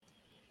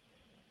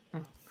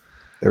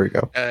There we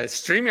go.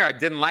 StreamYard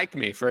didn't like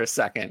me for a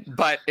second,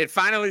 but it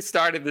finally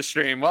started the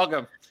stream.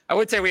 Welcome. I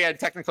would say we had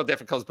technical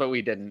difficulties, but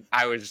we didn't.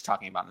 I was just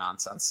talking about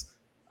nonsense.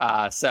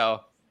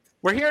 So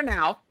we're here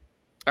now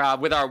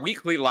with our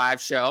weekly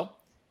live show.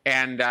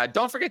 And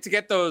don't forget to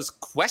get those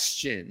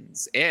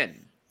questions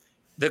in.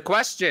 The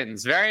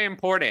questions, very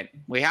important.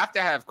 We have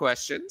to have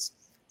questions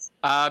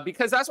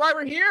because that's why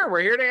we're here.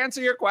 We're here to answer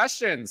your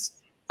questions.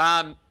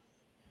 I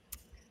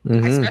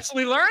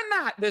especially learned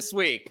that this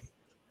week.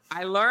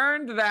 I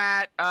learned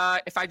that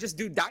if I just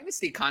do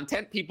Dynasty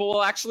content, people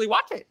will actually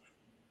watch it.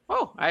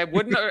 Oh, I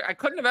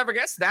couldn't have ever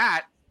guessed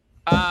that.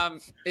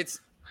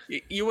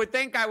 You would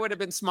think I would have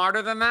been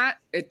smarter than that.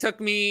 It took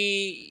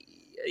me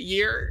a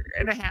year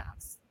and a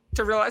half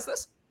to realize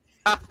this.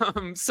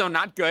 So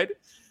not good,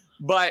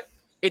 but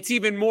it's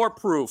even more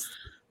proof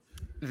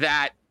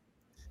that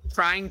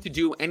trying to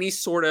do any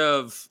sort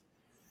of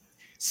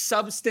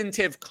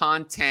substantive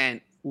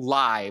content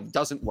live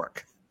doesn't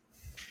work,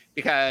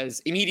 because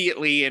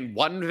immediately in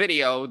one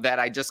video that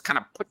I just kind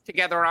of put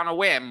together on a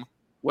whim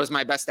was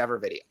my best ever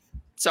video.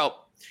 So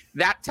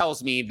that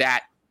tells me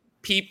that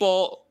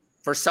people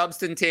for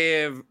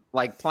substantive,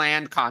 like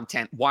planned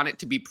content want it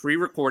to be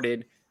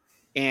pre-recorded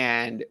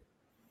and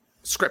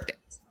scripted,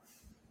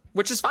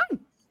 which is fine.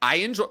 I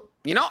enjoy,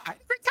 I had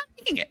a great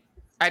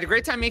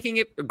time making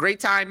it. A great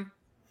time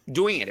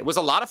doing it. It was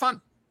a lot of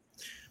fun.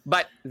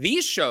 But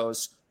these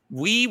shows,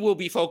 we will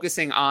be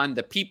focusing on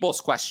the people's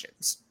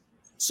questions.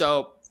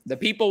 So the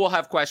people will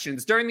have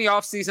questions during the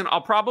off season.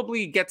 I'll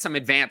probably get some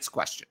advanced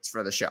questions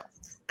for the show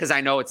because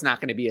I know it's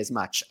not going to be as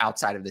much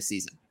outside of the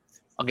season.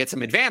 I'll get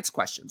some advanced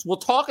questions. We'll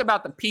talk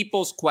about the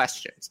people's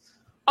questions.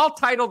 I'll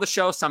title the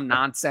show some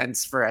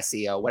nonsense for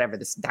SEO, whatever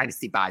this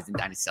Dynasty buys and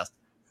Dynasty sells.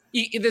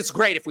 It's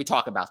great if we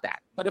talk about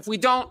that. But if we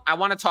don't, I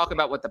want to talk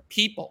about what the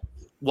people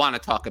want to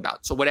talk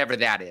about. So whatever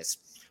that is.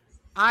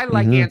 I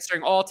like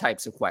answering all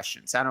types of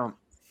questions.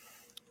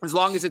 As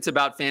long as it's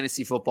about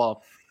fantasy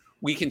football,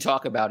 we can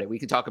talk about it. We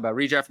can talk about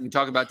redraft. We can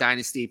talk about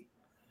Dynasty,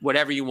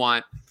 whatever you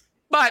want.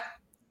 But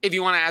if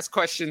you want to ask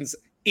questions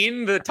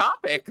in the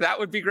topic, that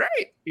would be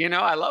great.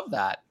 I love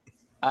that.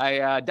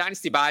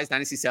 Dynasty buys,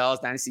 Dynasty sells,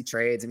 Dynasty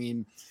trades. I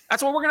mean,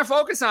 that's what we're going to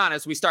focus on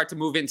as we start to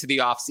move into the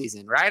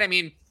offseason, right? I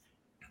mean,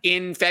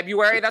 in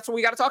February, that's what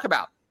we got to talk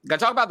about. We got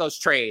to talk about those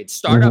trades,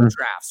 startup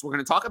drafts. We're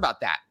going to talk about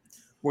that.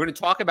 We're going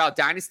to talk about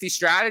Dynasty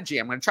strategy.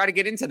 I'm going to try to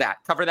get into that,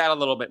 cover that a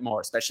little bit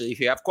more, especially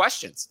if you have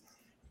questions.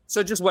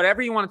 So just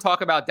whatever you want to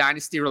talk about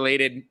Dynasty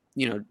related,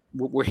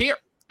 we're here.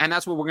 And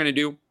that's what we're going to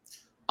do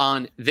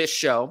on this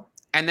show.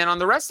 And then on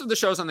the rest of the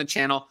shows on the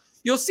channel,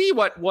 you'll see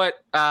what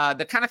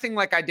the kind of thing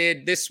like I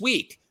did this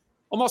week.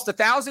 Almost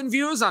 1,000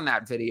 views on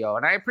that video.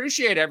 And I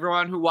appreciate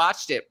everyone who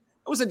watched it.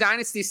 It was a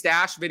Dynasty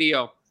stash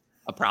video.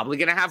 I'm probably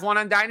going to have one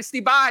on Dynasty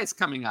buys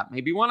coming up.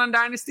 Maybe one on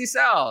Dynasty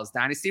sells,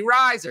 Dynasty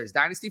risers,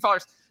 Dynasty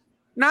fallers.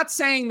 Not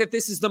saying that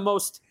this is the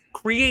most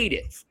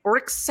creative or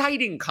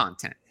exciting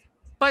content,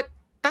 but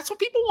that's what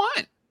people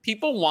want.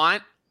 People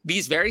want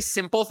these very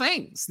simple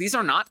things. These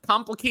are not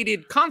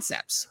complicated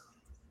concepts.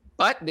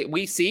 But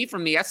we see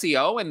from the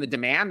SEO and the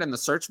demand and the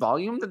search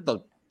volume that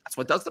that's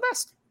what does the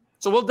best.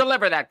 So we'll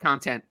deliver that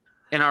content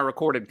in our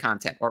recorded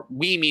content, or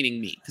we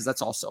meaning me, because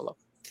that's all solo.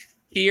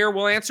 Here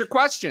we'll answer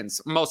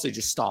questions, mostly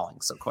just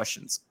stalling. So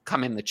questions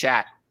come in the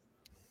chat.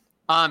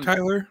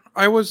 Tyler,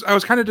 I was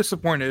kind of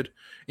disappointed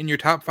in your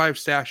top 5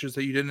 stashes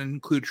that you didn't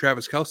include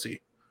Travis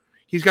Kelce.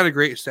 He's got a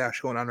great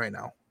stash going on right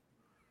now.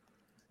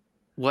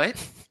 What?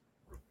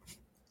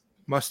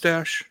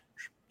 Mustache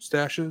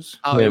stashes.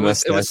 Oh, it was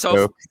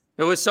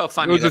so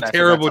funny. It was a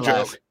terrible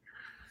joke.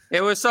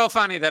 It was so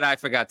funny that I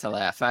forgot to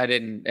laugh. I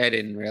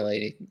didn't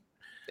really.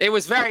 It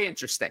was very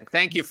interesting.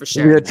 Thank you for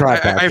sharing.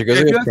 I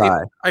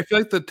feel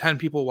like the 10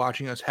 people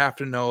watching us have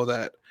to know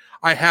that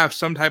I have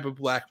some type of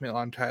blackmail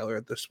on Tyler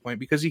at this point,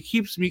 because he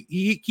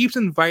keeps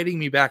inviting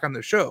me back on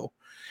the show,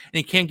 and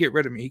he can't get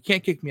rid of me. He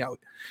can't kick me out.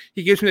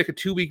 He gives me like a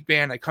 2-week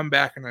ban. I come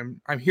back and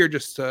I'm here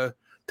just to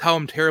tell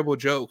him terrible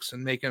jokes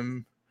and make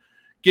him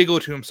giggle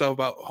to himself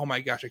about, oh my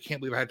gosh, I can't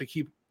believe I had to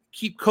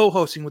keep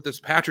co-hosting with this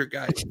Patrick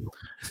guy.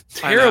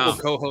 Terrible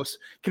co-host.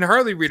 Can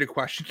hardly read a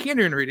question. Can't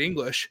even read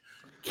English.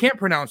 Can't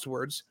pronounce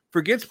words.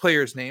 Forgets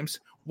players' names.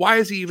 Why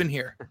is he even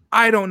here?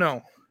 I don't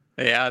know.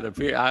 Yeah,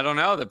 I don't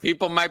know. The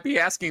people might be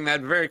asking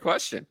that very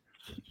question.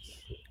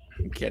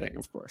 I'm kidding,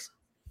 of course.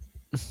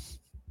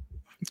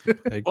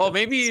 Well,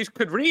 maybe you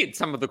could read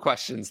some of the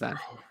questions then.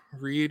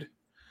 Read.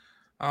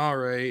 All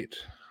right.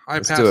 I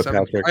passed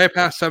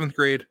 7th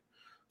grade.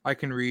 I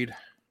can read.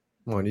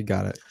 Well, you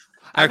got it.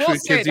 I will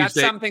say that's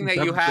something that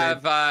you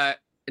have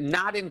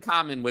not in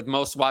common with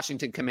most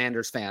Washington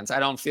Commanders fans. I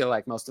don't feel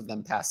like most of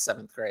them passed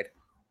 7th grade.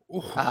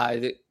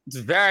 It's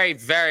very,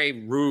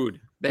 very rude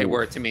they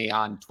were to me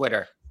on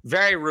Twitter.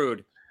 Very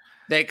rude.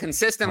 They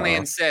consistently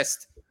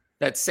insist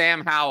that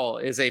Sam Howell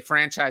is a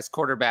franchise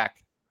quarterback,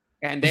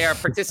 and they are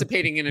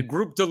participating in a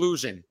group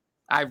delusion.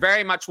 I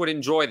very much would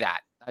enjoy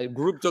that. A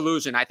group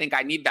delusion. I think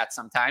I need that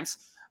sometimes,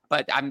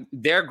 but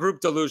their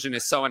group delusion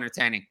is so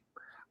entertaining.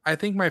 I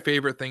think my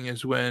favorite thing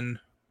is when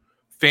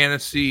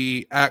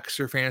fantasy X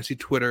or fantasy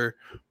Twitter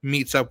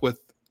meets up with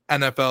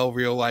NFL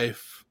real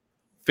life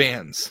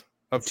fans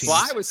of teams.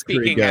 Well, I was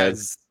speaking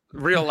as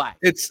real life.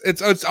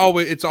 It's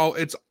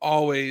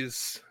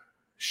always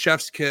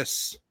chef's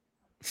kiss.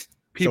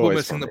 People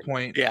missing the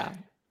point. Yeah.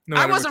 No,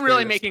 I wasn't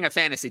really making a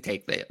fantasy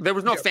take there. There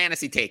was no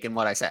fantasy take in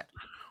what I said.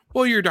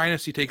 Well, your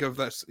dynasty take of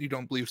this, you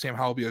don't believe Sam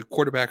Howell will be a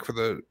quarterback for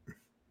the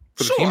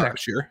team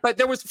next year. But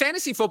there was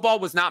fantasy football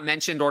was not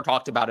mentioned or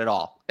talked about at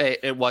all.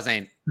 It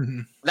wasn't.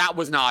 Mm-hmm.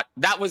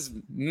 That was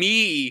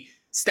me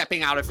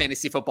stepping out of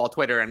fantasy football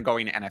Twitter and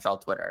going to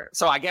NFL Twitter.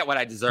 So I get what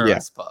I deserve, I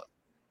suppose.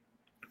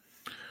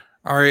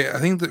 All right, I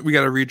think that we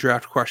got a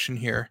redraft question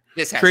here.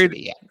 This has to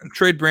be,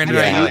 Trade Brandon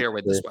I'm familiar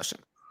with this question.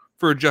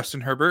 For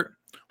Justin Herbert.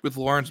 With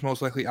Lawrence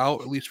most likely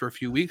out, at least for a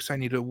few weeks, I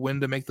need a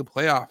win to make the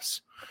playoffs.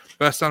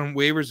 Best on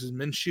waivers is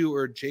Minshew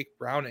or Jake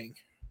Browning.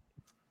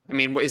 I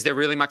mean, is there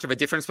really much of a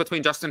difference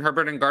between Justin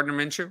Herbert and Gardner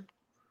Minshew?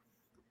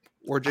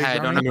 Or Jake Browning?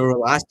 I don't know. The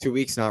last 2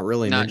 weeks, not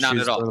really. Not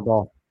at all. The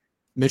ball.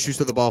 Minshew's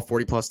thrown the ball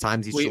 40-plus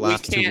times each of the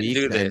last 2 weeks. We can't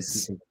do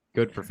this.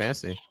 Good for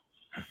fantasy.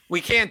 We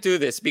can't do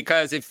this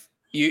because if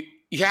you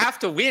have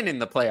to win in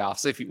the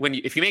playoffs if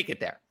you make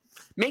it there.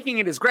 Making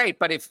it is great,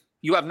 but if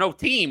you have no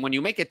team when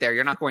you make it there,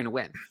 you're not going to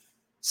win.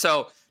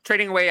 So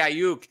trading away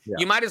Ayuk,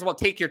 you might as well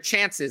take your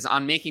chances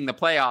on making the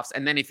playoffs.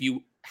 And then if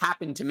you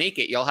happen to make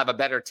it, you'll have a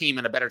better team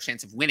and a better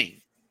chance of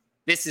winning.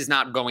 This is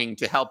not going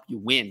to help you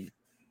win.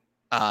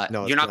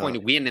 You're not going to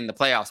win in the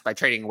playoffs by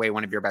trading away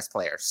one of your best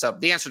players. So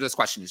the answer to this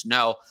question is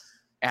no.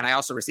 And I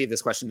also received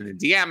this question in a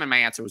DM, and my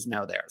answer was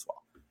no there as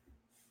well.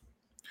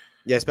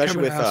 Yeah,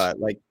 especially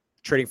with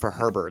trading for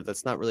Herbert.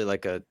 That's not really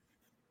like a...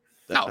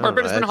 No,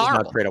 Herbert has been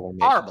horrible.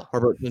 Horrible.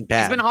 Herbert's been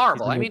bad. He's been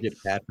horrible. I mean,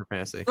 bad for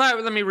fantasy.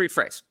 Let me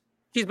rephrase.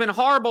 He's been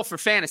horrible for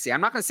fantasy.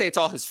 I'm not going to say it's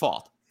all his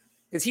fault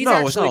because he's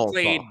actually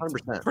played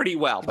pretty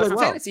well. But for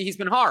fantasy, he's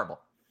been horrible.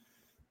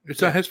 It's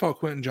not his fault.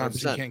 Quentin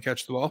Johnson can't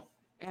catch the ball.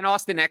 And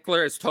Austin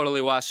Eckler is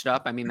totally washed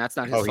up. I mean, that's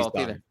not his fault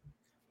either.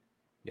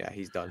 Yeah,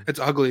 he's done. It's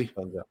ugly.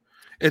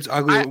 It's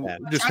ugly.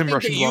 Just him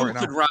rushing the ball right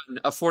now. You could run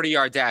a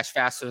 40-yard dash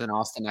faster than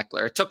Austin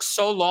Eckler. It took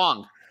so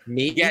long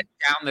to get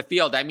down the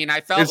field. I mean, I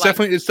felt it's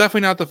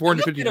definitely not the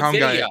 450-pound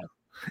guy.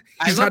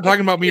 He's not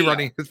talking about me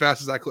running as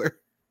fast as Eckler.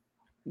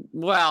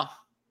 Well,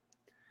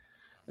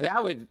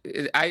 that would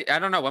I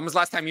don't know. When was the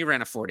last time you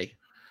ran a 40?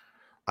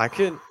 You're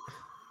talking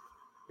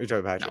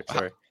Patrick.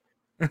 Sorry.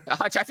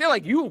 Hutch, I feel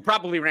like you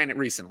probably ran it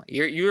recently.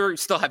 You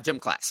still have gym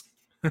class.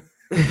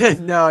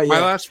 No, yeah. My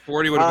last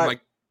 40 would have been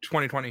like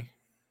 2020.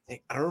 I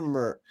don't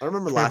remember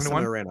last time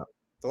I ran up.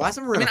 The last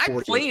time I ran a 40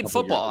 I played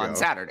football on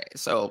Saturday,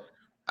 so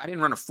I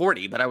didn't run a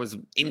 40, but I was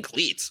in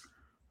cleats.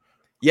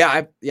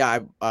 I've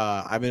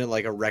been in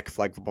like a rec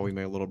flag football with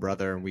my little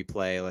brother, and we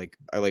play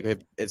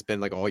it's been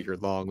like all year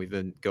long. We've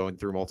been going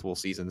through multiple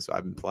seasons, so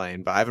I've been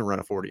playing, but I haven't run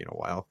a 40 in a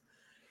while.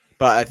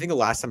 But I think the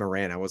last time I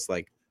ran, I was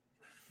like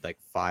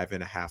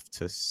 5.5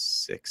 to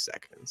 6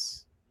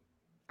 seconds.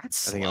 That's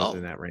slow. I think I was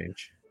in that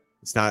range.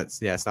 It's not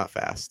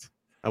fast.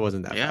 I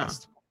wasn't that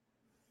fast.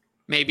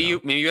 Maybe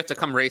you have to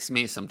come race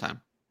me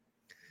sometime.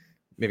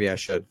 Maybe I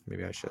should.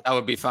 That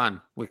would be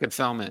fun. We could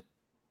film it.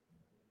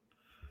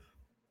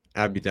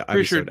 I'd be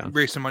sure so down.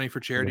 Raise some money for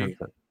charity.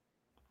 100%.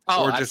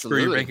 Oh, or just for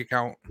your bank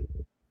account.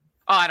 Oh,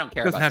 I don't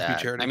care about that. Doesn't have to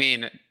be charity. I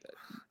mean,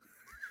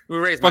 we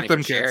raise money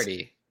for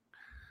charity.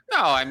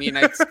 No, I mean,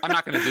 I'm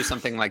not going to do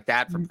something like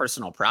that for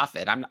personal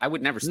profit. I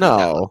would never spend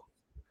that money.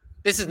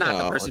 This is not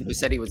the person who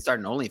said he would start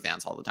an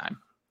OnlyFans all the time.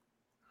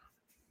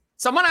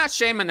 Someone asked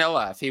Shea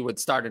Manila if he would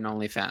start an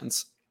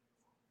OnlyFans.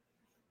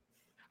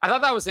 I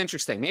thought that was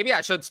interesting. Maybe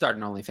I should start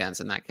an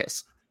OnlyFans in that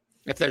case,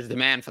 if there's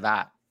demand for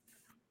that.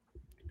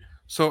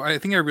 So I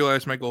think I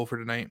realized my goal for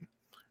tonight.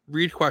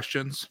 Read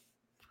questions,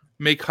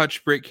 make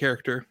Hutch break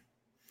character,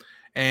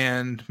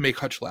 and make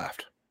Hutch laugh.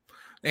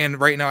 And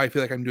right now I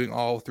feel like I'm doing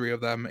all three of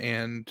them.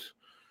 And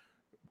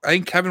I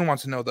think Kevin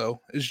wants to know,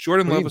 though, is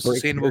Jordan Love a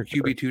sustainable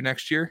QB2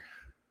 next year?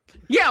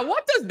 Yeah,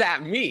 what does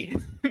that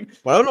mean?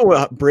 Well, I don't know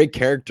what break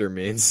character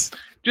means.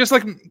 Just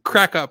like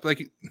crack up,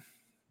 like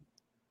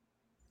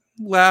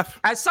laugh.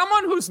 As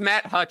someone who's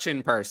met Hutch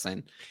in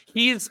person,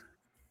 he's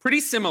pretty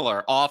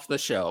similar off the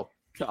show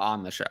to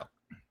on the show.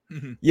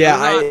 Yeah,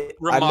 I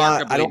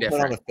don't different.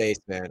 put on a face,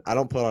 man. I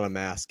don't put on a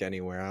mask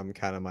anywhere. I'm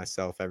kind of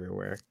myself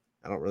everywhere.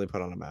 I don't really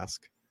put on a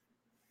mask.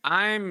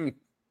 I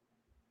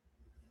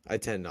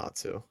tend not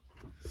to.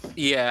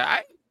 Yeah,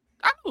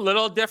 I'm a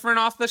little different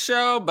off the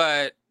show,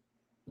 but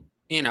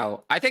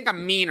I think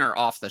I'm meaner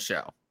off the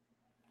show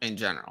in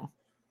general.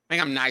 I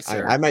think I'm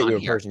nicer. I met you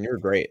in person. You're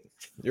great.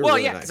 You're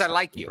really yeah, because nice I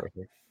like you.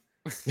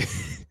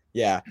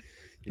 Yeah,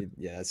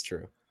 that's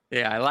true.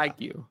 Yeah, I like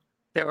you.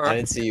 I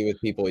didn't see you with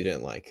people you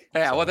didn't like.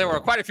 Yeah, so. Well, there were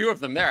quite a few of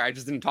them there. I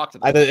just didn't talk to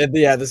them.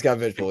 This got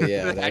visual.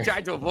 Yeah, I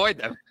tried to avoid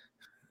them.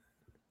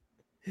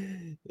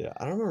 Yeah,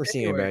 I don't remember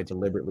seeing anybody I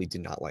deliberately do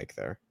not like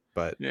there.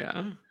 But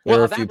yeah,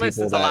 well, that list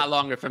is a lot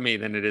longer for me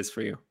than it is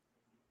for you.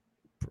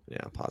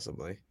 Yeah,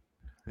 possibly.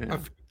 Yeah.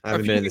 I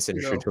haven't been in this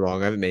industry too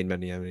long. I haven't made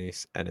many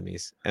enemies.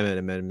 It's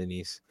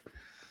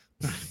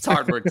a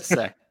hard word to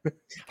say.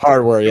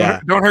 Hard word, yeah.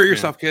 Don't hurt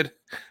yourself, kid.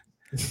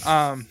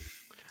 All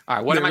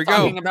right, what am I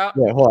talking about?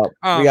 Yeah, hold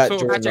up. We got so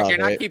Jordan Patrick, Love, you're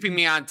not right? keeping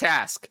me on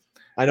task.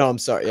 I know. I'm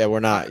sorry. Yeah, we're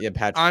not. Yeah,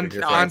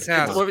 Patrick. On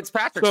task. Well, it's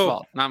Patrick's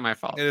fault, not my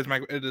fault. It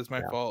is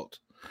my fault.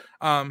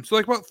 So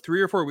like about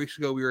 3 or 4 weeks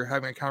ago, we were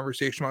having a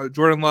conversation about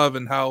Jordan Love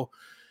and how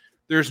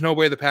there's no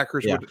way the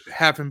Packers would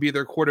have him be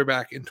their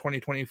quarterback in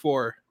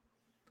 2024.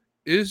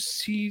 Is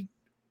he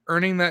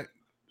earning that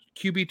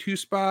QB2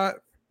 spot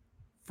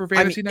for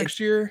fantasy next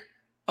year?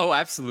 Oh,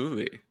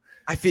 absolutely.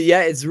 I feel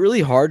it's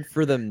really hard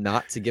for them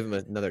not to give him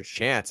another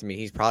chance. I mean,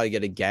 he's probably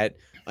going to get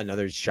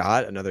another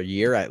shot, another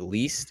year at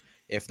least,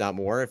 if not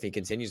more. If he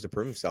continues to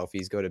prove himself,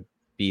 he's going to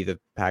be the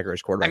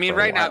Packers quarterback. I mean,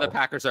 right now the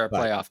Packers are a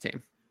playoff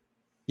team.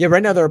 Yeah,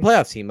 right now they're a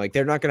playoff team. Like,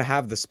 they're not going to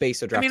have the space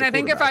to draft. I mean, I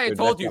think if I had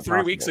told you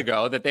 3 weeks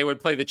ago that they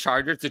would play the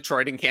Chargers,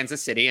 Detroit, and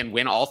Kansas City and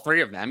win all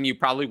 3 of them, you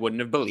probably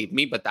wouldn't have believed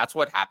me. But that's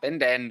what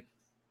happened, and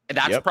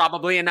that's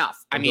probably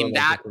enough. I mean,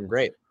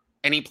 great.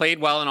 And he played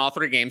well in all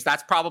 3 games.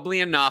 That's probably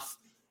enough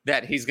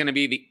that he's going to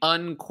be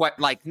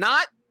the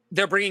not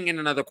they're bringing in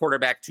another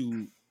quarterback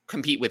to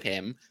compete with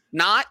him.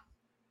 Not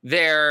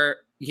they're,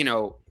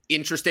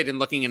 interested in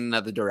looking in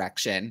another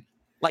direction.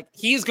 Like,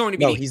 he's going to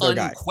be the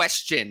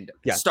unquestioned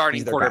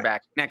starting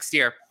quarterback next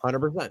year.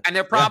 100%. And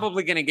they're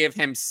probably going to give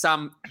him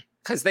some,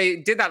 because they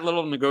did that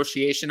little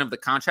negotiation of the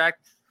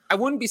contract. I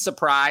wouldn't be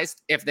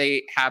surprised if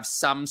they have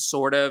some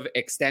sort of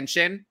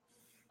extension,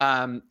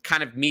 kind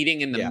of meeting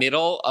in the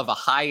middle of a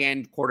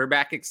high-end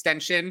quarterback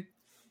extension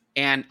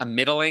and a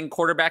middling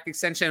quarterback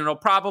extension. It'll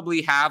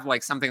probably have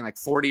like something like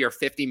 40 or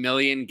 50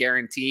 million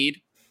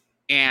guaranteed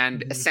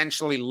and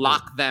essentially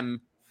lock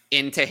them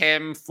into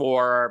him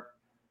for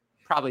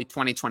probably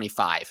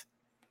 2025.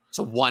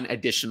 So 1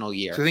 additional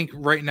year. So I think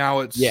right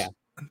now it's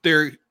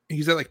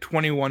he's at like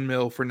 21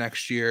 mil for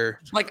next year.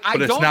 Like,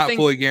 but it's not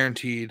fully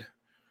guaranteed.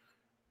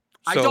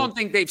 I don't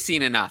think they've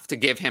seen enough to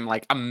give him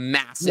like a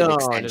massive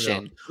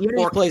extension. No. Even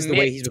if he plays the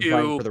way he's been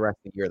playing for the rest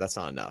of the year, that's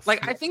not enough.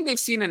 Like, I think they've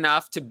seen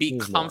enough to be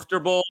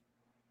comfortable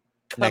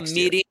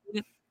committing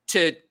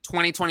to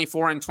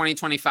 2024 and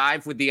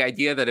 2025 with the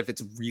idea that if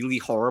it's really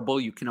horrible,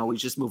 you can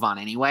always just move on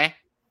anyway.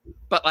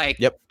 But I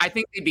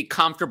think they'd be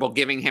comfortable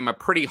giving him a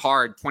pretty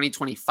hard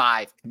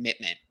 2025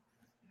 commitment.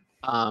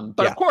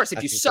 But of course,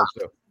 if you suck,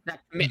 that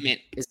commitment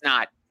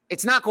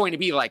it's not going to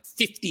be like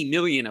 50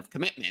 million of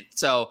commitment.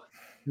 So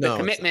the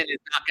commitment is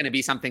not going to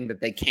be something that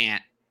they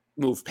can't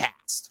move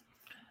past.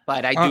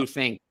 But I do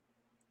think,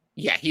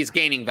 he's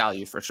gaining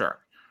value for sure.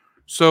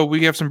 So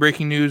we have some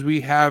breaking news. We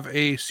have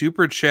a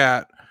super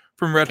chat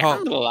from Red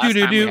Hawk.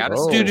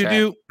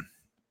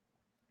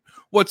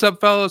 What's up,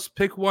 fellas?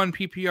 Pick 1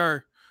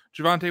 PPR.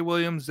 Javonte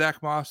Williams,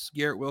 Zach Moss,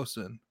 Garrett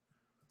Wilson.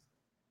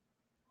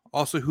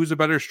 Also, who's a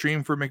better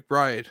stream for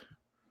McBride?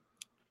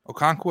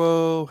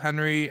 Okonkwo,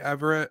 Henry,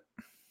 Everett?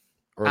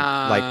 Or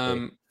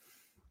likely.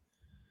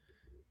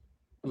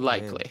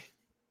 Likely.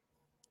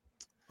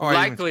 Oh,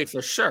 likely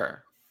for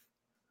sure.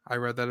 I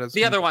read that as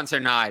the other ones are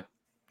not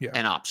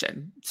an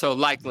option. So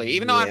likely,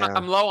 even though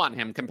I'm low on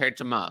him compared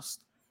to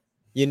most.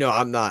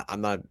 I'm not.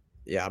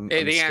 The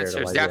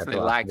answer is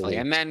definitely likely.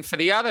 And then for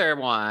the other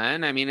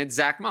one, I mean, it's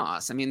Zach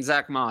Moss. I mean,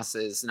 Zach Moss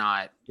is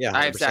not. 100%.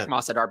 I have Zach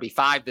Moss at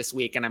RB5 this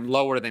week, and I'm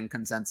lower than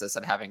consensus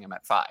at having him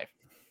at 5.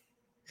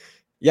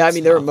 Yeah, I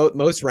mean, there were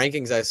most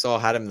rankings I saw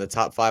had him in the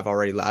top 5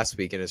 already last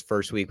week in his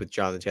first week with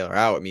Jonathan Taylor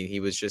out. I mean, he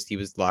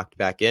was locked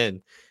back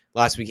in.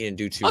 Last week he didn't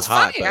do too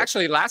hot. Funny.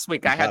 Actually, last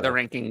week I had the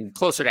ranking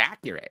closer to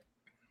accurate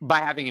by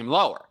having him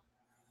lower.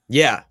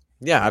 Yeah,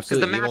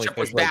 absolutely. Because the matchup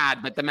was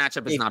bad, but the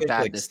matchup is not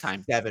bad this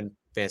time. 7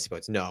 fantasy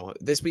points. No,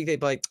 this week they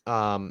played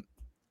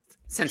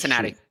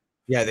Cincinnati.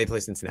 Yeah, they play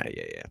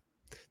Cincinnati. Yeah.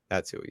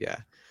 That's who. Yeah,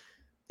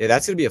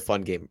 that's gonna be a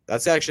fun game.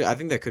 That's actually, I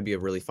think that could be a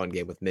really fun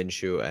game with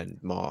Minshew and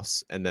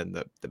Moss, and then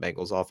the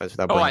Bengals offense.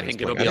 I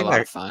think it'll be a lot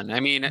of fun. I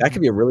mean, that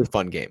could be a really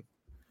fun game.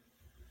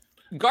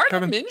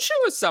 Gardner Minshew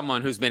is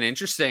someone who's been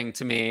interesting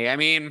to me. I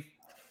mean,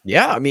 he's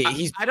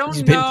I don't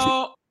he's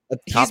know. Been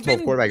a top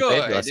 12 quarterback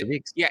the last 2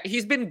 weeks. Yeah,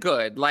 he's been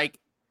good. Like,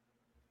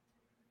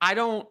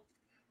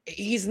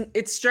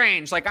 it's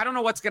strange. Like, I don't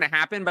know what's going to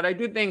happen, but I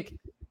do think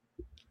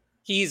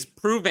he's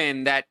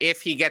proven that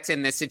if he gets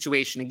in this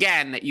situation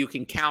again, that you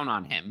can count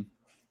on him.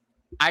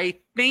 I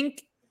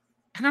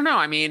don't know.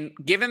 I mean,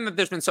 given that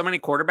there's been so many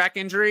quarterback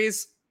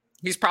injuries,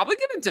 he's probably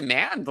going to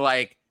demand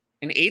like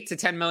an $8 to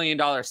 $10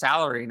 million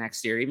salary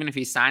next year, even if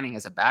he's signing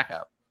as a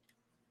backup.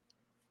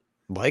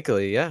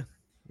 Likely, yeah.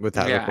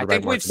 I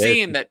think we've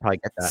seen that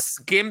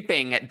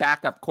skimping at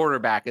backup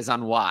quarterback is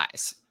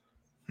unwise.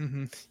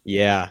 Mm-hmm.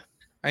 Yeah.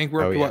 I think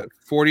we're up to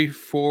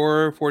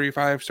 44,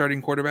 45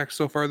 starting quarterbacks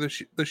so far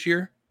this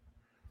year?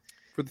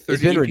 For the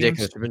it's been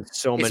ridiculous. There's been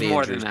so many. It's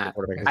more than that.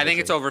 I think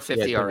it's over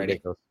 50 already.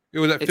 Ridiculous. It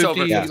was at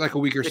 50 like a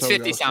week or so ago.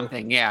 It's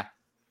 50-something, yeah.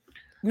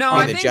 No,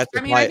 I think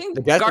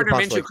Gardner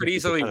Minshew could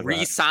easily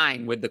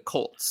re-sign with the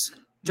Colts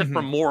just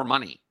for more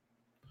money.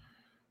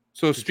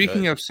 So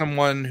speaking of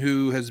someone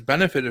who has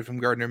benefited from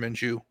Gardner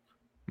Minshew,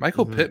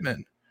 Michael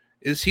Pittman,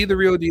 is he the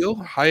real deal?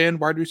 High-end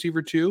wide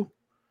receiver 2?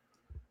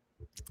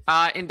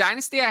 In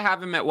Dynasty, I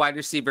have him at wide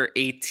receiver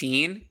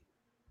 18.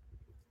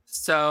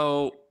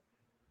 So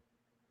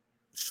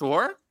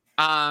Sure.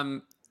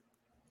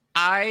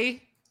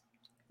 I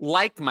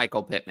like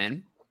Michael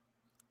Pittman.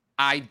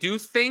 I do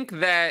think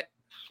that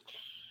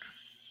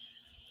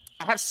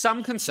I have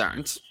some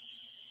concerns,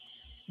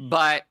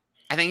 but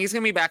I think he's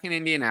going to be back in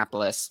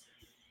Indianapolis.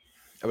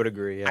 I would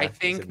agree. Yeah, I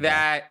think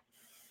that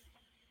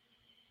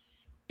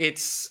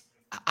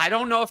I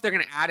don't know if they're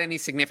going to add any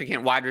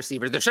significant wide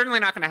receivers. They're certainly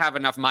not going to have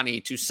enough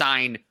money to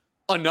sign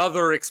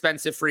another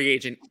expensive free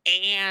agent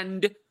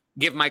and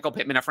give Michael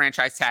Pittman a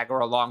franchise tag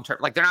or a long-term.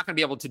 Like, they're not going to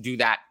be able to do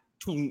that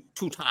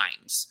two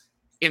times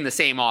in the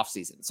same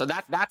offseason. So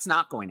that's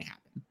not going to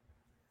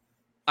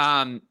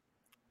happen.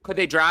 Could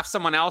they draft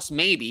someone else?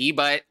 Maybe,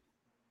 but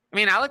I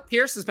mean, Alec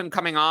Pierce has been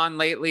coming on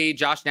lately.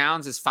 Josh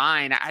Downs is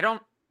fine. I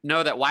don't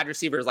know that wide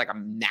receiver is like a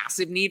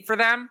massive need for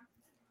them.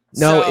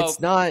 No, it's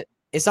not.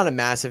 It's not a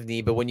massive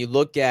need, but when you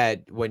look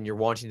at when you're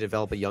wanting to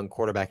develop a young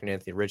quarterback in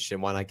Anthony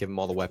Richardson, why not give him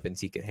all the weapons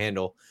he can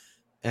handle?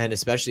 And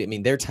especially, I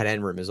mean, their tight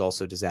end room is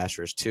also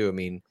disastrous too. I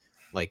mean,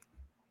 like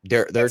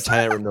their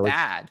tight end room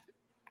bad.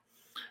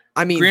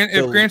 I mean,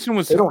 if Granson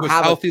was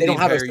healthy the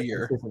entire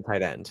year,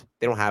 tight end,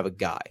 they don't have a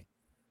guy.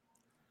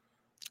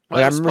 Well,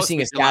 like, I remember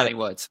seeing a stat.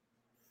 Woods.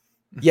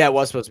 Yeah, it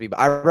was supposed to be, but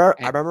I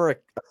remember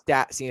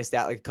seeing a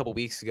stat like a couple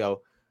weeks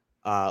ago.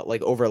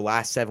 Like over the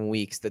last 7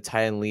 weeks, the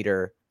tight end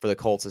leader for the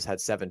Colts has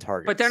had 7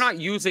 targets. But they don't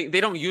use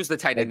the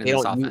tight end in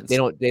this offense.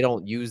 They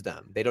don't use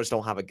them. They just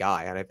don't have a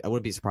guy. And I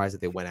wouldn't be surprised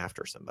if they went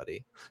after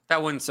somebody.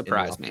 That wouldn't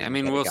surprise me. I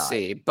mean, we'll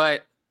see.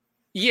 But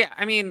yeah,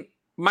 I mean,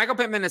 Michael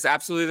Pittman is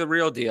absolutely the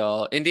real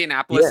deal.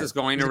 Indianapolis is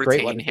going to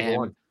retain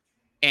him.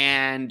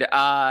 And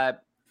I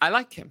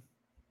like him.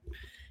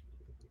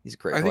 He's a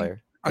great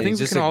player. I think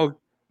we can all.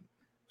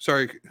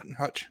 Sorry,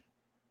 Hutch.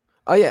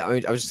 Oh yeah, I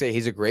mean, I was just saying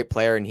he's a great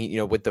player, and he,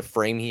 with the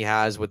frame he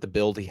has, with the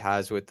build he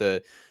has,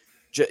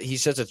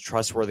 he's such a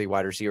trustworthy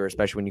wide receiver,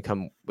 especially when you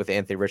come with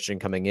Anthony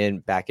Richardson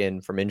back in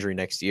from injury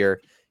next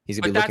year. He's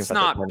gonna be looking for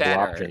that better.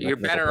 Option. You're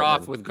better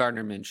off with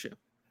Gardner Minshew.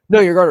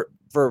 No, you're going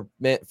for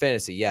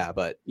fantasy, yeah,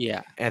 but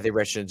yeah, Anthony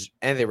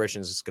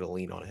Richardson's is going to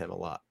lean on him a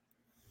lot.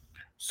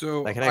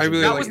 So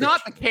that was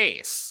not the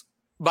case,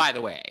 by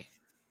the way.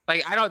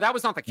 Like that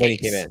was not the case when he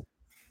came in.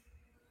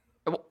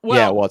 Well,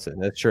 yeah, it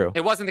wasn't. That's true.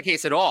 It wasn't the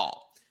case at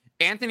all.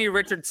 Anthony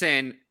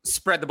Richardson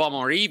spread the ball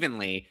more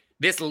evenly.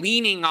 This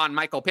leaning on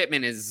Michael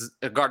Pittman is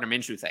a Gardner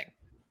Minshew thing.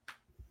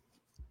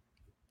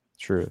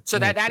 True. So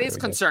that is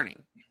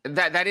concerning.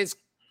 That is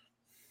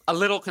a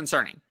little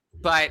concerning,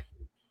 but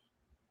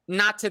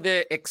not to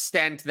the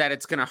extent that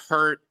it's going to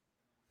hurt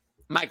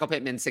Michael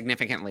Pittman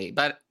significantly.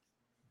 But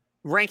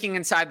ranking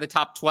inside the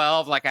top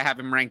 12, like I have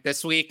him ranked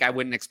this week, I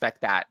wouldn't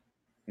expect that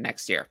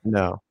next year.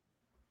 No.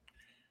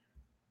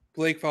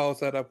 Blake follows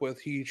that up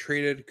with he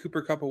traded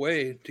Cooper Kupp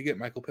away to get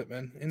Michael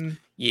Pittman. And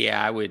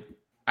yeah, I would.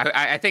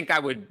 I think I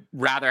would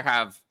rather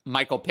have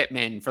Michael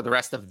Pittman for the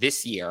rest of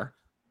this year,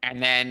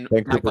 and then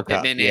Michael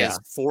Pittman is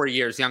 4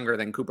 years younger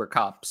than Cooper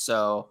Kupp.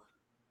 So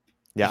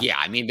yeah,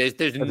 I mean,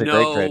 there's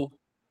no.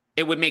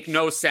 It would make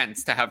no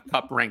sense to have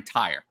Kupp ranked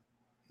higher.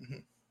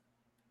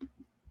 Mm-hmm.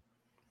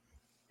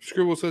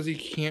 Scribble says he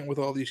can't with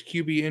all these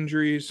QB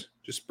injuries.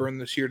 Just burn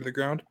this year to the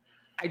ground.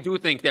 I do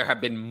think there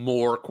have been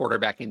more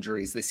quarterback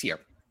injuries this year.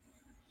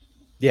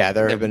 Yeah,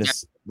 there have been a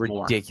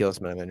ridiculous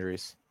amount of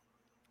injuries.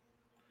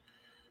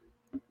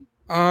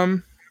 Who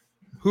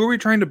are we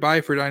trying to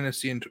buy for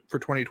Dynasty for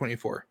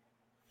 2024?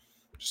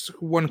 Just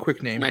one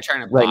quick name. Am I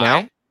trying to buy?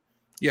 Now?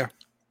 Yeah.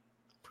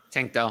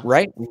 Tank Dell.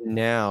 Right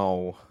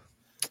now.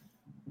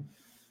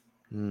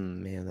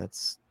 Man,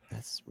 that's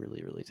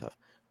really, really tough.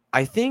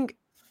 I think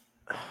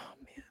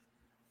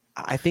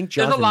Jonathan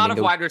there's a lot of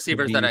wide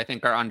receivers that I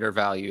think are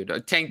undervalued.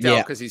 Tank Dell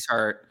because he's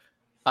hurt.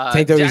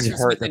 Jackson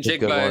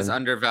Smith-Njigba is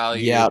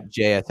undervalued. Yeah,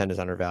 JSN is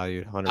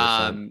undervalued.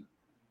 100%.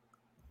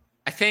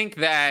 I think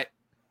that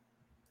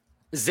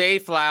Zay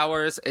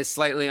Flowers is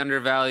slightly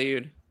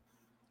undervalued.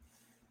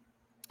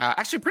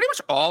 Actually, pretty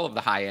much all of the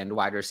high-end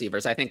wide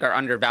receivers I think are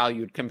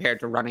undervalued compared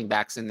to running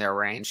backs in their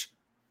range.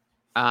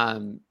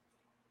 Because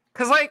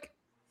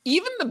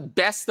even the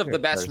best of the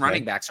best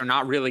running backs are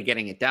not really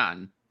getting it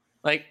done.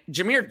 Like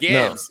Jahmyr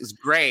Gibbs is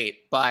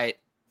great, but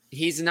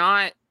he's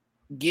not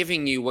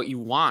giving you what you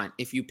want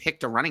if you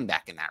picked a running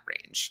back in that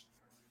range.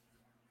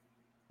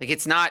 Like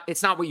it's not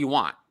what you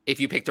want if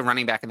you picked a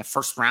running back in the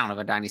first round of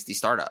a dynasty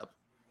startup,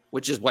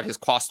 which is what his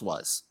cost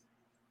was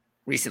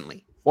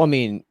recently. Well, I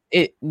mean,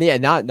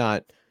 not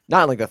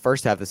like the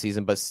first half of the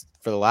season, but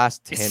for the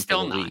last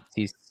handful of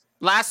weeks.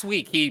 Last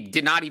week he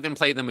did not even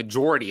play the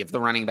majority of the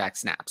running back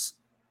snaps.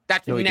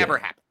 That never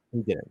happened.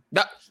 He didn't.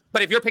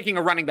 But if you're picking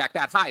a running back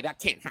that high, that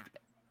can't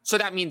happen. So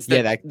that means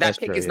that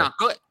pick is not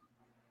good.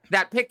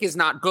 That pick is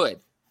not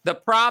good. The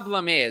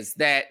problem is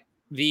that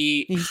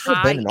the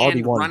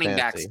high-end running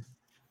backs.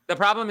 The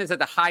problem is that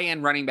the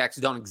high-end running backs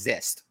don't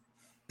exist.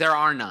 There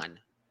are none.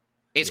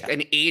 It's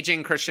an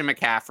aging Christian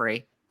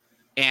McCaffrey,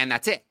 and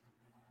that's it.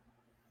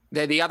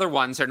 The other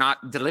ones are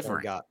not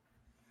delivering.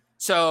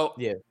 So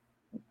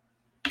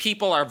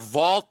people are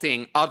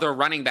vaulting other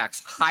running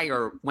backs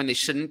higher when they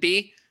shouldn't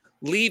be,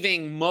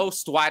 leaving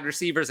most wide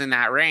receivers in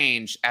that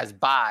range as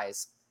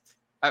buys.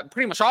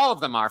 pretty much all of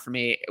them are for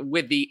me,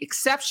 with the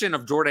exception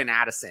of Jordan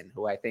Addison,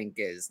 who I think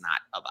is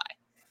not a buy.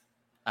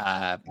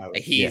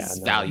 He's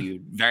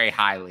valued very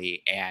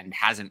highly and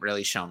hasn't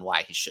really shown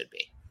why he should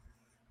be.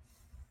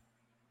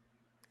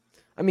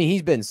 I mean,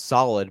 he's been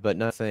solid, but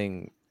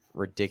nothing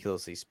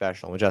ridiculously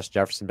special. With Justin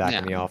Jefferson back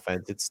in the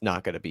offense, it's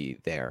not going to be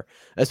there.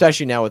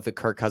 Especially now with the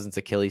Kirk Cousins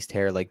Achilles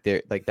tear,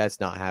 that's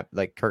not happening.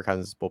 Like Kirk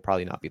Cousins will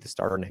probably not be the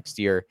starter next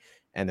year,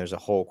 and there's a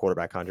whole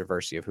quarterback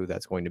controversy of who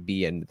that's going to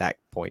be. And at that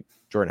point,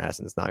 Jordan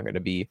Addison is not going to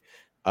be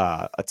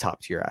a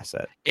top tier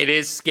asset. It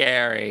is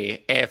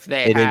scary if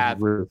they have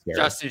really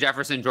Justin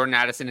Jefferson, Jordan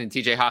Addison, and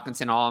TJ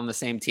Hawkinson all on the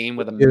same team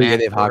with a man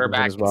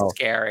quarterback. As well. It's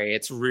scary.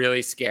 It's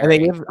really scary. And they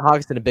give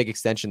Hawkinson a big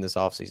extension this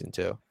offseason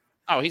too.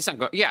 Oh, he's not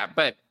going. Yeah,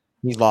 but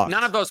he's lost.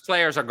 None of those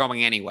players are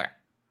going anywhere.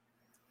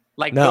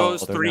 Like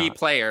those three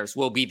players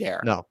will be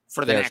there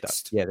for the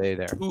next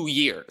 2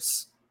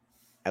 years.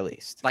 At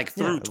least. Like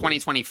through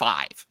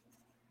 2025.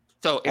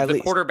 So if the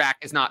quarterback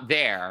is not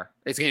there,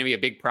 it's going to be a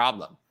big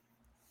problem.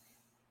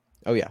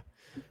 Oh yeah.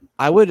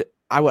 I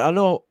don't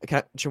know. Can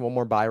I mention one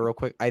more buy real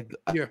quick? I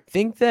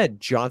think that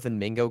Jonathan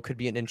Mingo could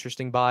be an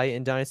interesting buy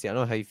in Dynasty. I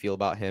don't know how you feel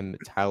about him,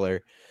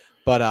 Tyler.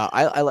 But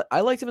I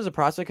liked him as a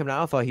prospect coming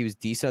out. I thought he was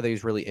decent. I think he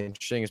was really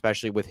interesting,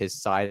 especially with his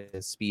size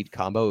and speed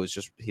combo. It was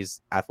just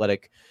his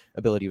athletic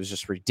ability was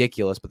just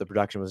ridiculous, but the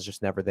production was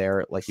just never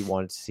there like he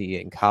wanted to see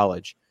in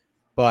college.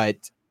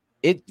 But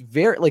it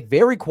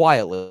very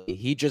quietly,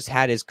 he just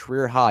had his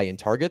career high in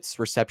targets,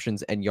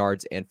 receptions, and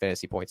yards and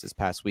fantasy points this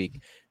past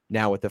week.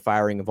 Now with the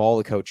firing of all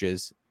the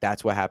coaches,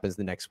 that's what happens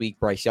the next week.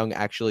 Bryce Young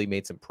actually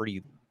made some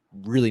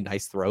really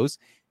nice throws.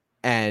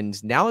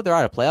 And now that they're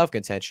out of playoff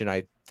contention,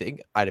 I'd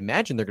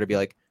imagine they're going to be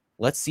like,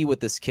 let's see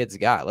what this kid's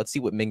got. Let's see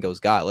what Mingo's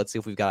got. Let's see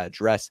if we've got to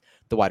address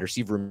the wide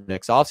receiver room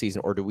next offseason,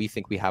 or do we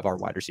think we have our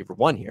wide receiver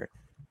one here?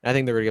 And I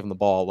think they're going to give him the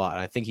ball a lot.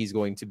 I think he's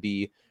going to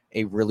be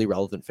a really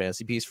relevant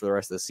fantasy piece for the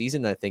rest of the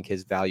season. And I think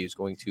his value is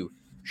going to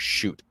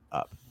shoot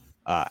up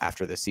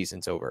after this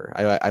season's over.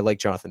 I like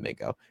Jonathan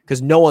Mingo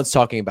because no one's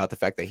talking about the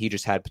fact that he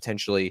just had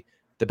potentially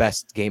the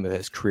best game of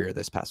his career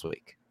this past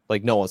week.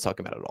 Like no one's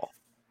talking about it at all.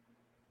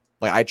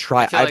 Like I've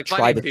tried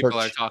to people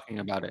are talking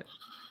about it.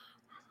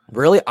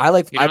 Really?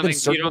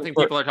 You don't think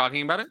people are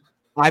talking about it?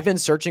 I've been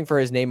searching for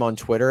his name on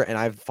Twitter and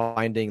I'm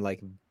finding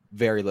like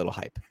very little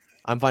hype.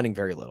 I'm finding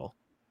very little,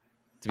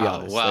 to be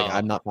honest. Well,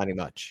 I'm not finding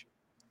much.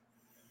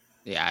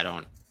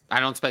 Yeah, I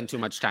don't spend too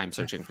much time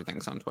searching for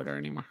things on Twitter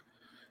anymore.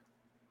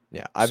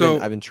 Yeah, I've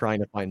been trying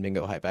to find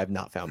Mingo hype. I have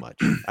not found much.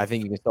 I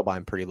think you can still buy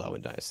him pretty low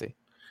in Dynasty.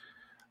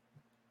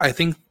 I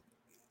think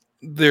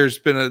there's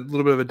been a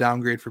little bit of a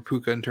downgrade for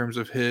Puka in terms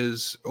of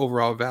his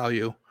overall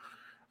value.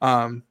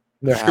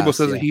 Scribble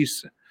says that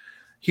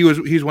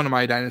he's one of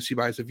my Dynasty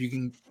buys. If you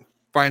can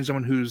find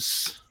someone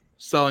who's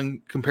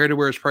selling compared to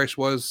where his price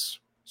was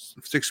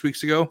 6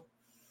 weeks ago,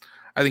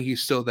 I think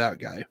he's still that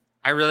guy.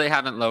 I really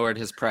haven't lowered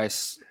his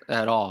price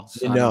at all.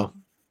 So no.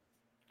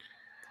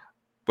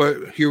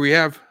 But here we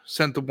have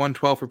sent the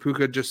 112 for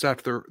Puka just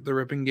after the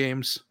ripping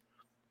games.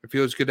 It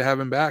feels good to have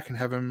him back and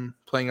have him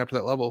playing up to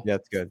that level. Yeah,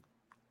 that's good.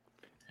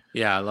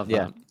 Yeah, I love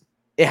that.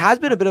 It has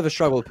been a bit of a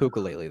struggle with Puka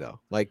lately, though.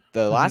 Like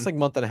the last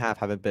month and a half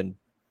haven't been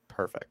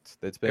perfect.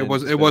 It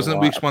wasn't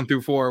weeks 1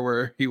 through 4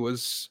 where he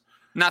was.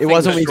 It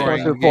wasn't weeks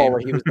 1 through 4 where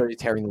he was really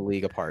tearing the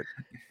league apart.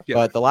 Yeah.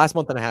 But the last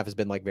month and a half has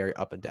been like very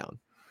up and down.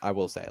 I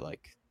will say,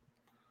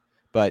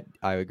 but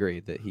I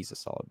agree that he's a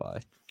solid buy.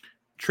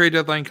 Trade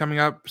deadline coming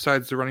up.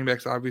 Besides the running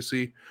backs,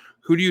 obviously,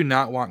 who do you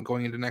not want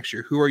going into next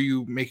year? Who are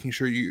you making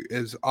sure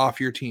is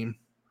off your team?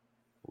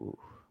 Ooh.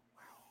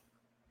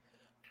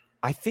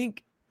 I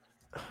think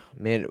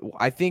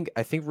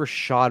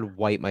Rachaad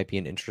White might be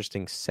an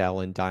interesting sell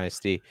in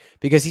Dynasty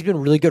because he's been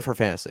really good for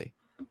fantasy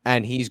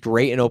and he's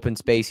great in open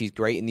space. He's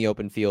great in the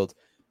open field,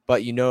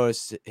 but you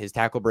notice his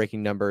tackle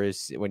breaking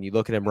numbers when you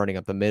look at him running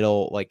up the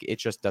middle, like it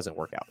just doesn't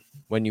work out.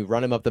 When you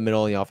run him up the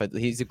middle in the offense,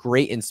 he's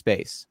great in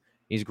space.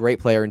 He's a great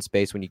player in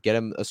space. When you get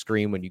him a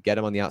screen, when you get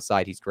him on the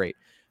outside, he's great.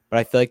 But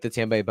I feel like the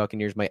Tampa Bay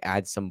Buccaneers might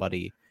add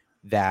somebody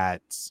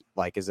that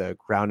like is a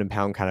ground and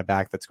pound kind of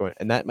back that's going,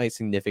 and that might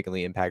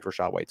significantly impact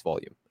Rachaad White's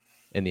volume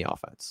in the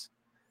offense.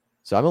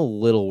 So I'm a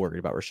little worried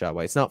about Rachaad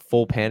White. It's not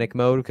full panic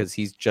mode because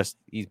he's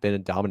been a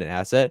dominant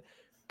asset,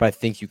 but I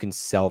think you can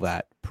sell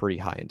that pretty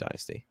high in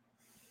Dynasty.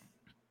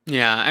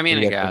 Yeah, I mean,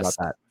 I guess.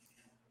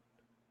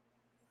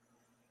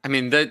 I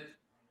mean,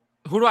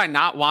 who do I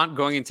not want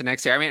going into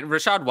next year? I mean,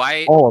 Rachaad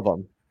White. All of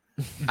them.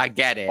 I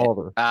get it. All of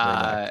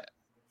them.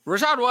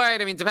 Rachaad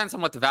White, I mean, depends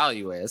on what the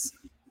value is.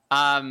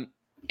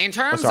 In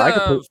terms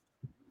of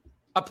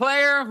a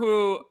player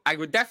who I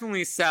would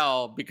definitely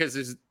sell because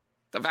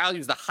the value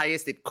is the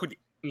highest it could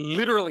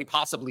literally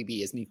possibly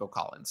be is Nico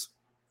Collins.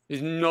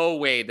 There's no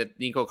way that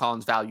Nico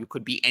Collins' value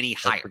could be any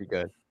higher. That's pretty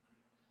good.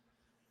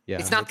 Yeah,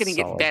 it's not going to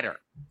get better.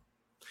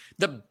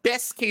 The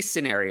best case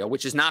scenario,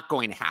 which is not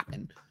going to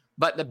happen,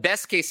 but the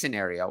best case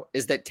scenario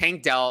is that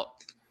Tank Dell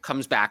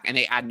comes back and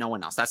they add no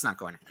one else. That's not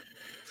going to happen.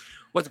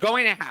 What's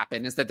going to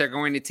happen is that they're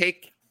going to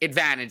take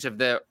advantage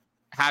of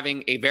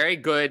having a very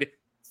good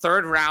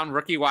third-round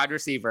rookie wide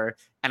receiver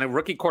and a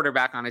rookie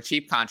quarterback on a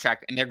cheap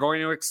contract, and they're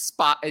going to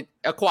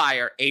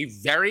acquire a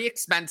very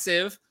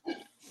expensive,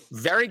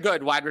 very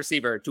good wide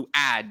receiver to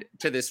add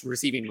to this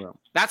receiving room.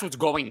 That's what's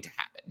going to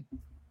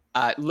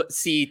happen.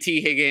 See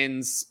T.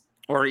 Higgins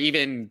or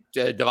even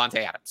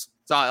Devontae Adams.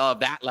 So of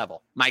that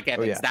level. Mike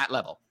Evans, that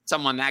level.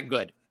 Someone that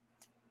good.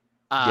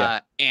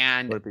 And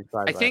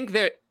I think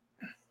that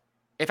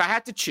if I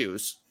had to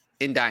choose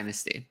in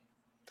Dynasty,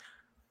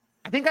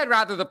 I think I'd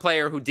rather the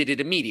player who did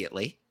it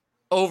immediately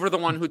over the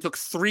one who took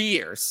 3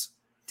 years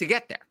to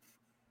get there.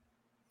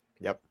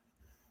 Yep.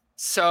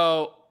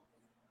 So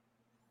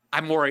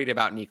I'm worried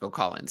about Nico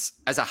Collins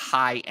as a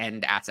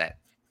high-end asset.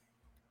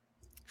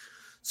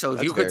 So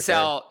if you could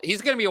sell,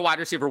 he's going to be a wide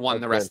receiver one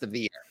the rest of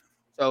the year.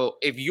 So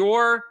if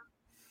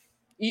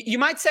you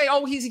might say,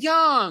 oh, he's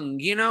young.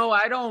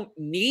 I don't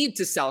need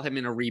to sell him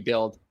in a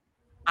rebuild.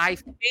 I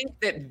think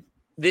that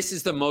this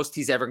is the most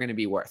he's ever going to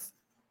be worth.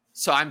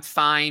 So I'm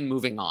fine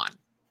moving on.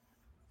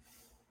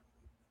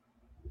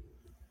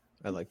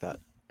 I like that.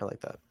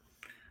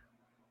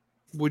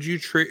 Would you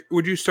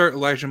start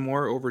Elijah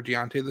Moore over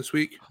Deontay this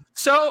week?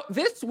 So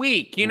this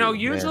week,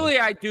 usually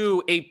I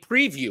do a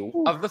preview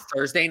of the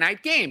Thursday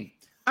night game.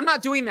 I'm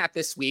not doing that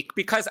this week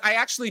because I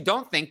actually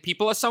don't think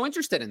people are so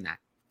interested in that.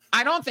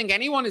 I don't think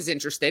anyone is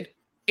interested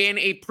in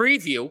a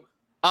preview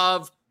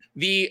of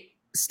the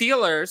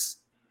Steelers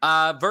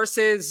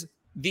versus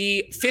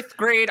the 5th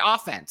grade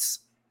offense.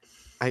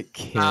 I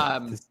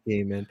can't this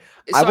game, man.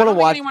 So I want to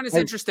watch. Anyone is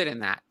interested in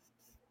that?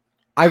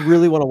 I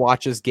really want to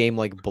watch this game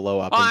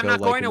blow up. Oh, I'm not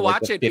going to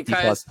watch it because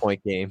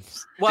 50-plus-point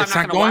games. Well, I'm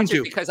not going to watch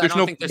it because I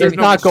don't think there's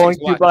not going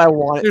to. But I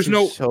want it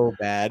to so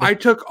bad. I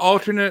took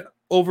alternate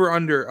over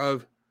under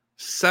of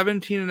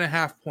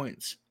 17.5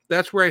 points.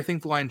 That's where I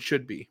think the line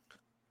should be.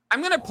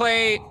 I'm going to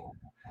play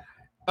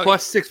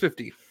plus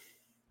 650.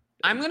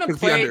 I'm going to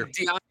play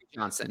Deontay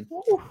Johnson.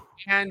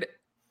 And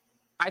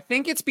I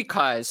think it's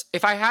because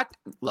if I had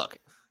look,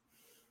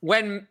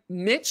 when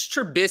Mitch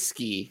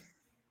Trubisky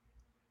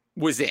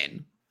was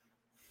in,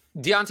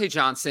 Deontay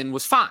Johnson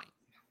was fine.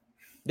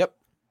 Yep.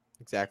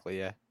 Exactly,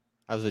 yeah.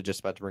 I was just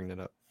about to bring that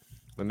up.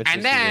 And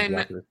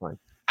then,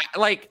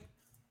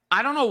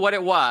 I don't know what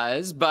it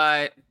was,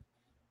 but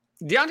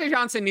Deontay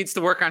Johnson needs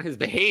to work on his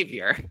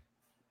behavior.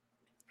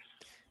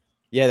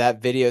 Yeah,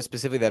 that video of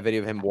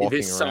him walking around.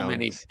 There's so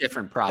many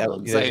different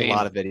problems. There's a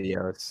lot of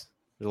videos.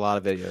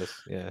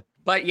 Yeah.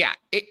 But yeah,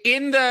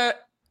 in the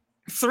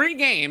 3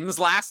 games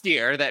last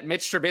year that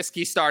Mitch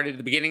Trubisky started at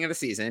the beginning of the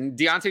season,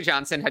 Deontay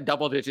Johnson had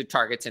double-digit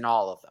targets in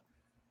all of them.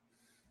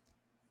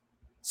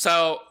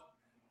 So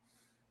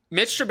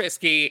Mitch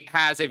Trubisky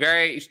has a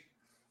very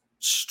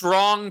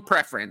strong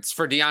preference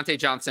for Deontay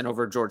Johnson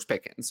over George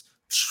Pickens,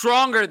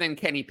 stronger than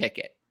Kenny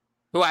Pickett,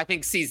 who I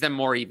think sees them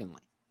more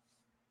evenly.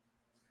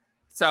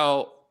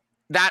 So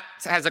that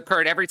has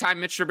occurred every time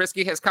Mitch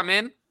Trubisky has come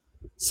in.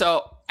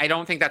 So I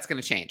don't think that's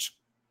going to change.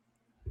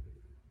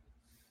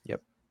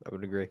 Yep, I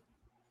would agree.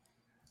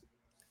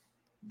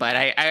 But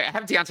I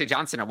have Deontay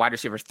Johnson at wide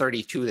receiver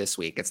 32 this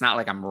week. It's not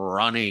like I'm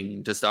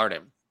running to start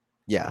him.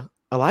 Yeah.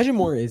 Elijah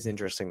Moore is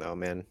interesting, though,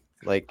 man.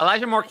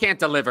 Elijah Moore can't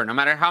deliver. No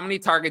matter how many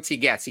targets he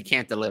gets, he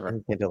can't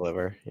deliver.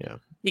 Yeah.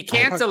 He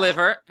can't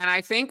deliver. And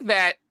I think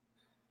that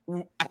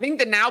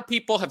now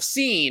people have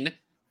seen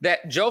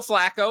that Joe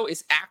Flacco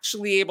is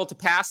actually able to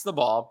pass the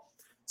ball.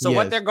 So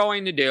what they're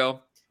going to do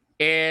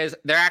is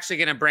they're actually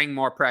going to bring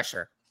more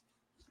pressure.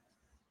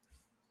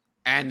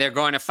 And they're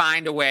going to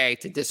find a way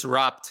to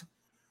disrupt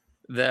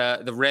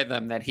the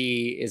rhythm that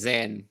he is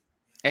in.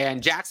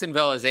 And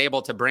Jacksonville is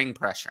able to bring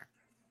pressure.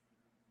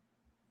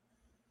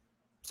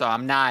 So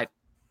I'm not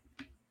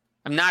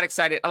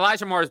excited.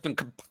 Elijah Moore has been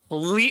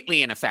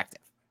completely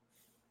ineffective.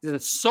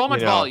 There's so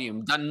much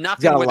volume, done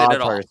nothing with it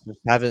at all.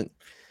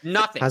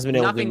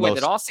 Nothing with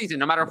it all season,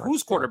 no matter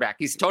who's quarterback.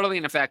 He's totally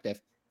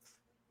ineffective.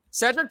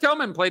 Cedric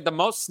Tillman played the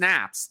most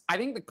snaps. I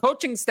think the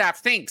coaching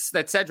staff thinks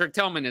that Cedric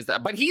Tillman is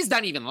that, but he's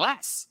done even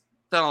less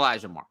than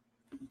Elijah Moore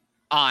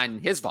on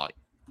his volume.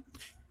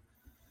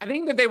 I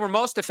think that they were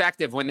most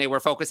effective when they were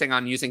focusing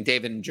on using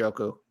David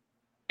Njoku.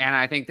 And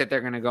I think that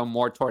they're going to go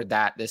more toward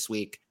that this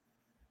week.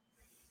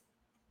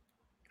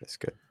 That's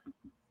good.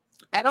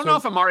 I don't know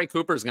if Amari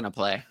Cooper is going to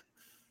play.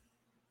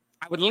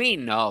 I would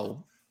lean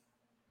no.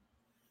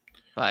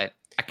 But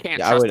I can't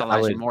trust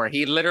Elijah Moore.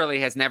 He literally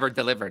has never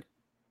delivered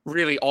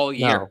really all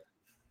year.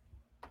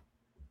 No.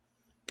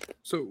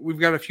 So we've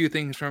got a few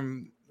things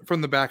from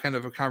the back end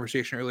of a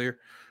conversation earlier.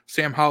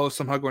 Sam Howell is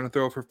somehow going to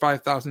throw for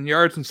 5,000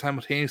 yards and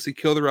simultaneously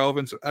kill the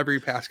relevance of every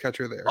pass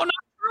catcher there. Oh, not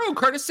true.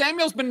 Curtis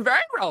Samuel's been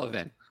very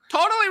relevant.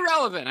 Totally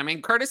relevant. I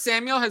mean, Curtis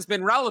Samuel has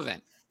been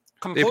relevant.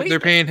 Completely. They're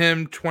paying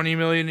him $20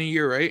 million a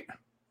year, right?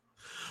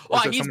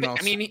 Well, he's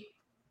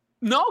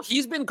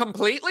been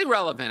completely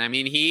relevant. I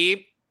mean,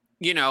 he,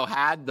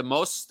 had the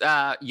most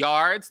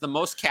yards, the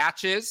most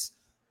catches.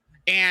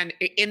 And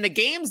in the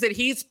games that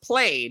he's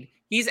played,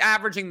 he's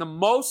averaging the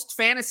most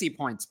fantasy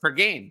points per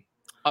game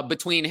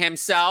between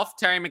himself,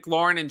 Terry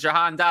McLaurin, and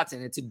Jahan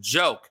Dotson. It's a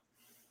joke.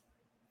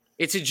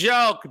 It's a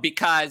joke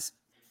because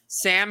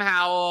Sam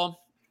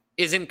Howell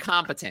is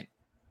incompetent.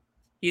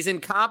 He's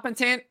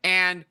incompetent,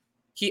 and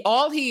he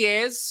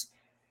is.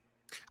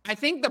 I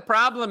think the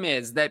problem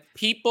is that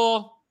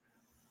people,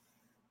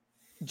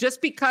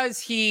 just because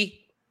he's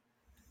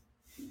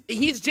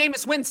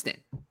Jameis Winston,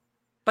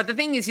 but the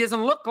thing is he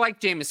doesn't look like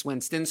Jameis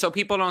Winston, so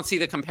people don't see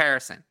the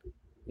comparison.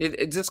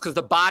 It's just because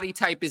the body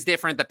type is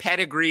different, the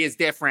pedigree is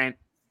different,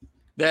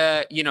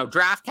 the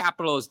draft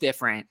capital is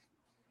different.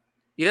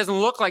 He doesn't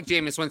look like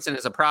Jameis Winston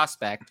as a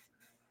prospect,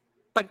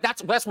 but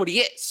that's what he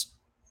is.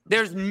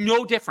 There's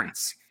no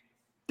difference.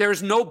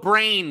 There's no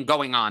brain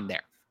going on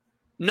there.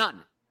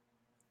 None.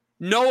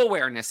 No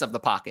awareness of the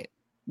pocket.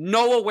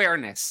 No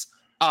awareness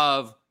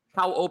of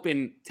how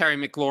open Terry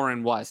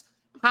McLaurin was.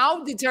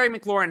 How did Terry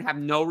McLaurin have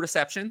no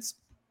receptions?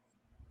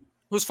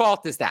 Whose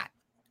fault is that?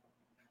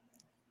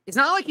 It's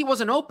not like he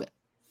wasn't open.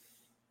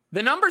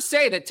 The numbers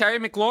say that Terry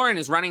McLaurin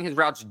is running his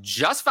routes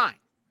just fine,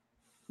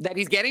 that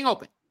he's getting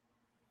open,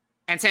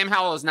 and Sam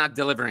Howell is not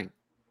delivering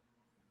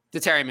to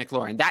Terry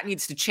McLaurin. That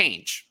needs to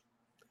change,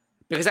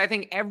 because I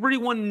think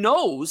everyone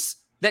knows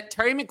that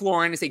Terry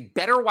McLaurin is a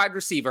better wide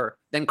receiver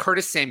than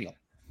Curtis Samuel.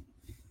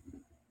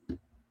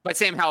 But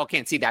Sam Howell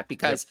can't see that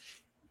because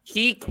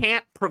he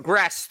can't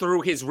progress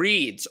through his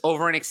reads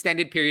over an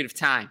extended period of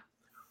time.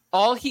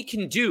 All he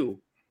can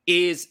do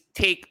is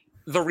take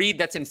the read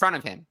that's in front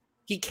of him.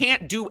 He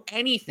can't do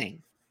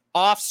anything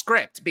off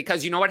script,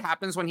 because you know what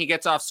happens when he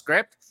gets off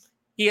script?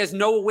 He has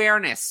no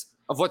awareness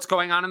of what's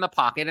going on in the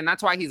pocket, and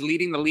that's why he's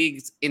leading the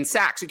leagues in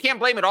sacks. You can't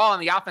blame it all on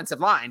the offensive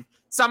line.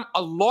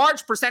 A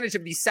large percentage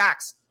of these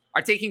sacks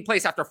are taking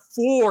place after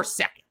 4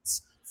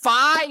 seconds,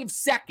 5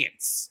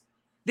 seconds.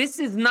 This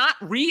is not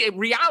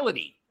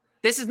reality.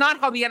 This is not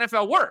how the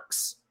NFL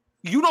works.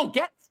 You don't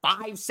get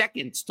 5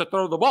 seconds to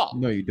throw the ball.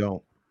 No, you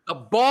don't. The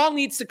ball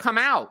needs to come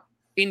out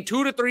in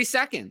 2 to 3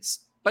 seconds,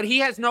 but he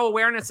has no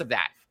awareness of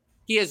that.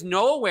 He has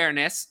no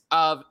awareness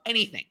of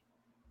anything.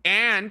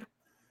 And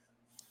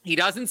he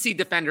doesn't see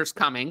defenders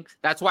coming.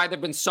 That's why there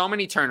have been so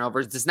many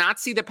turnovers. Does not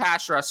see the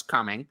pass rush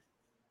coming,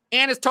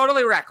 and is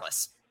totally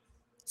reckless.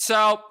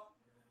 So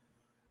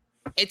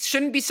it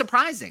shouldn't be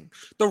surprising.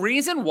 The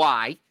reason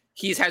why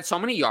he's had so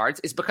many yards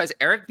is because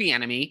Eric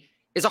Bieniemy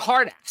is a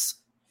hard ass,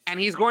 and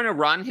he's going to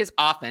run his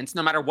offense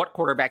no matter what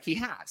quarterback he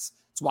has.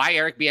 It's why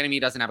Eric Bieniemy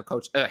doesn't have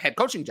a head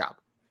coaching job,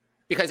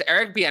 because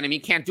Eric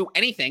Bieniemy can't do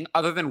anything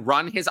other than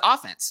run his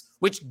offense,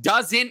 which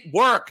doesn't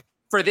work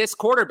for this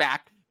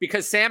quarterback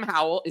because Sam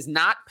Howell is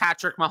not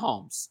Patrick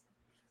Mahomes.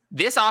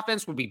 This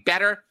offense would be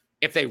better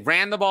if they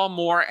ran the ball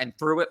more and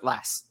threw it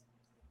less,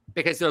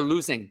 because they're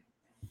losing.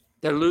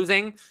 They're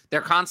losing.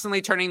 They're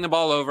constantly turning the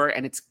ball over,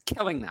 and it's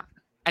killing them,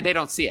 and they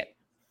don't see it.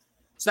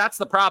 So that's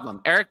the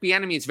problem. Eric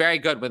Bieniemy is very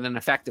good with an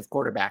effective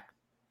quarterback.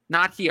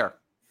 Not here.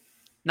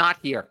 Not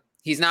here.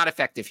 He's not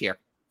effective here.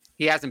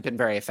 He hasn't been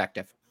very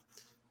effective.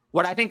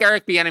 What I think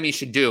Eric Bieniemy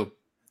should do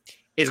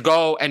is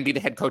go and be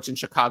the head coach in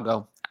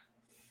Chicago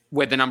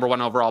with the number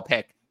 1 overall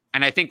pick.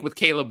 And I think with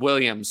Caleb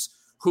Williams,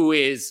 who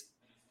is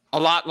a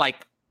lot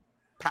like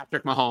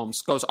Patrick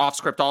Mahomes, goes off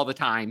script all the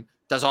time,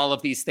 does all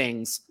of these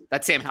things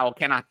that Sam Howell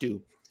cannot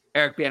do,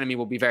 Eric Bieniemy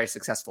will be very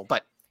successful.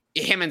 But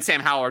him and Sam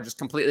Howell are just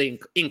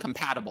completely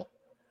incompatible.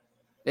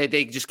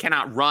 They just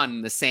cannot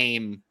run the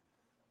same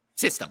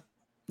system.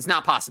 It's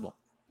not possible.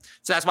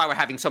 So that's why we're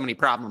having so many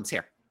problems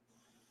here.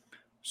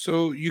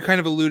 So you kind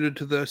of alluded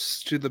to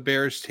this, to the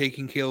Bears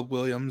taking Caleb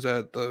Williams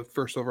at the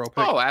 1st overall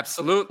pick. Oh,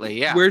 absolutely.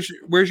 Yeah. Where's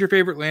your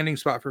favorite landing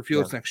spot for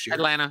Fields next year?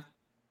 Atlanta.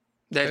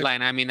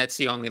 Atlanta. I mean, that's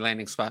the only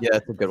landing spot. Yeah,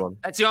 that's a good one.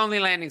 That's the only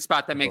landing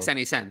spot that makes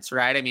any sense,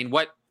 right? I mean,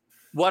 what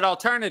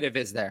alternative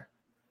is there?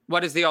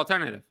 What is the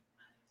alternative?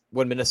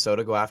 Would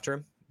Minnesota go after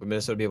him? Would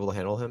Minnesota be able to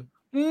handle him?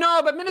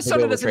 No, but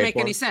Minnesota doesn't make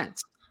any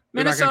sense.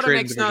 Minnesota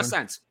makes no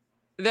sense.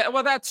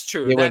 Well, that's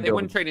true. They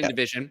wouldn't trade in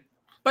division.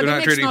 But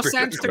it makes no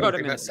sense to go to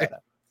Minnesota.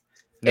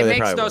 It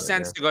makes no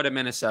sense to go to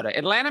Minnesota.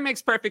 Atlanta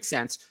makes perfect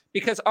sense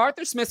because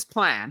Arthur Smith's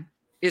plan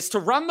is to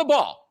run the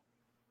ball.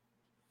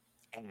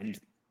 And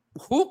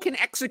who can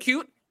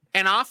execute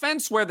an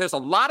offense where there's a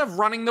lot of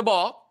running the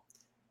ball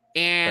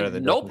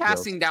and no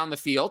passing down the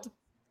field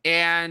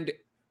and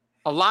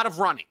a lot of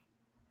running?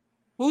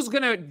 Who's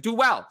going to do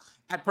well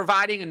at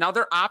providing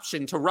another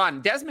option to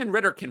run? Desmond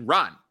Ridder can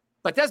run,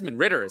 but Desmond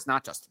Ridder is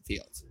not Justin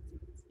Fields.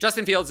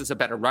 Justin Fields is a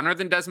better runner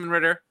than Desmond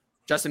Ridder.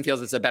 Justin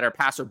Fields is a better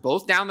passer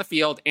both down the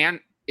field and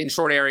in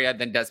short area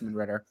than Desmond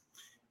Ridder.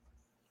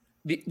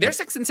 They're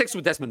 6-6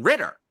 with Desmond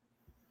Ridder.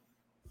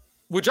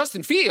 With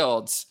Justin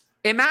Fields,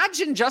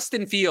 imagine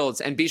Justin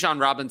Fields and Bijan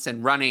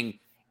Robinson running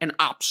an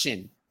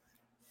option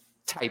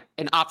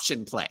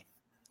play.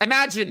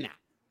 Imagine that.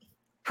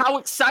 How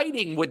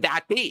exciting would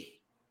that be?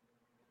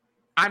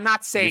 I'm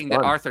not saying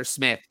that Arthur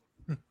Smith.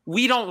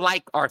 We don't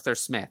like Arthur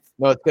Smith.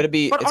 No, it's gonna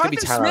be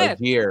Tyler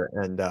Algier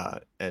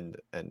and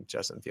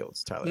Justin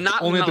Fields. Tyler.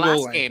 Not in the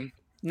last game.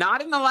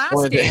 Not in the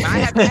last game. I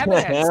have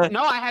evidence.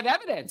 No, I have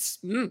evidence.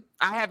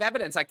 I have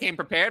evidence. I came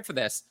prepared for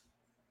this.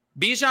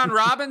 Bijan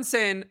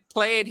Robinson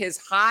played his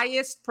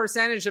highest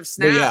percentage of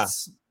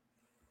snaps.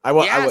 Yeah.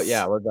 What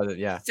about it?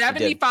 Yeah.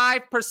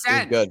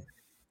 75%. Good.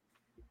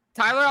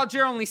 Tyler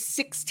Algier only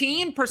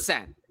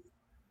 16%.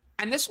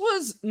 And this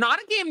was not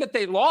a game that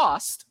they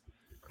lost.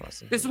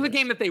 This was a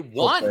game that they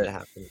won.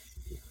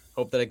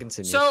 Hope that it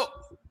continues. So,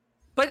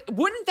 but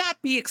wouldn't that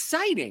be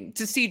exciting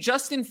to see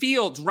Justin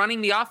Fields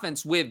running the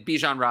offense with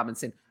Bijan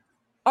Robinson?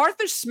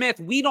 Arthur Smith,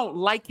 we don't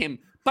like him,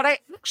 but I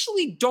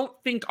actually don't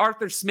think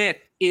Arthur Smith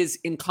is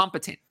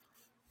incompetent.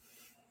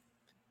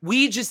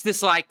 We just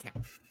dislike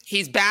him.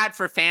 He's bad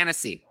for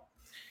fantasy.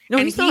 No,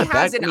 and he's not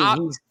has bad.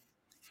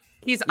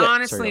 He's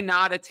honestly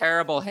not a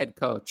terrible head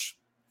coach.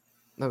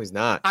 No, he's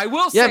not. I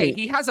will say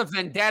he has a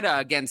vendetta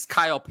against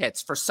Kyle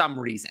Pitts for some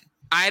reason.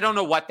 I don't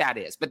know what that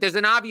is, but there's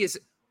an obvious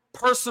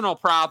personal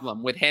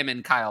problem with him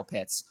and Kyle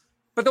Pitts.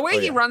 But the way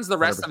he runs the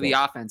rest 100%. Of the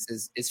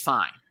offense is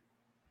fine.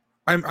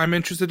 I'm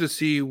interested to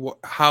see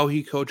how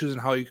he coaches and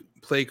how he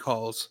play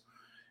calls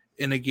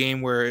in a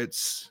game where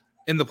it's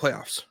in the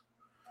playoffs.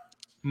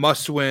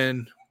 Must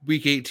win,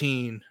 week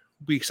 18,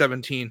 week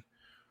 17,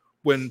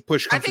 when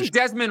push comes. I think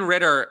Desmond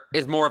Ridder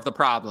is more of the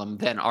problem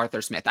than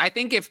Arthur Smith. I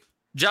think if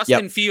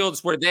Justin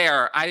Fields were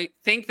there, I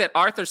think that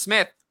Arthur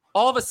Smith,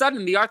 all of a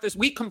sudden,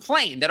 we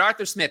complain that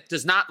Arthur Smith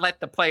does not let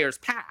the players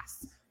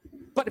pass.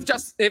 But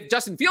if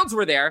Justin Fields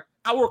were there,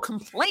 our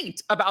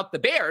complaint about the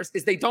Bears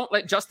is they don't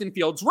let Justin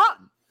Fields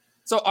run.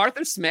 So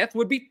Arthur Smith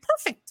would be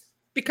perfect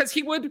because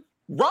he would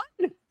run,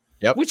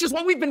 which is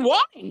what we've been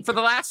wanting for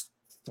the last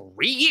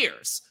 3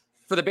 years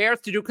for the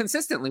Bears to do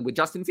consistently with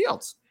Justin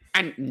Fields.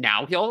 And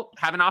now he'll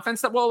have an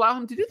offense that will allow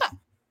him to do that.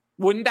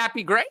 Wouldn't that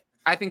be great?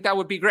 I think that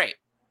would be great.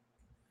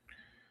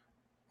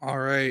 All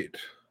right.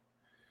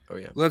 Oh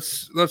yeah.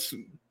 Let's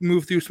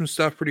move through some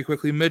stuff pretty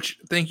quickly. Mitch,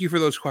 thank you for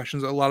those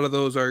questions. A lot of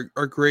those are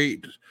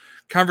great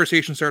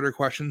conversation starter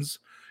questions,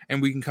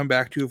 and we can come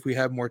back to if we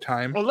have more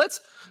time. Well, let's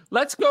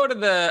go to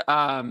the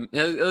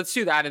let's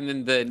do that, and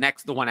then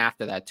the one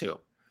after that too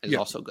is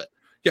also good.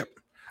 Yep.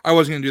 I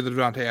was going to do the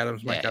Devontae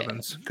Adams, Mike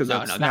Evans, because that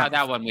one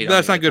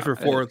that's not good for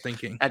forward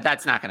thinking.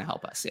 That's not going to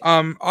help us.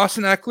 Yeah.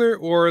 Austin Eckler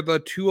or the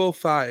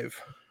 205?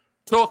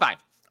 205.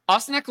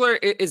 Austin Eckler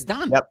is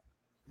done. Yep.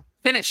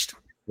 Finished.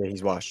 Yeah,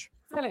 he's washed.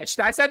 Finished.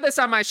 I said this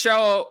on my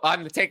show,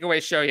 on the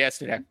Takeaway show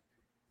yesterday.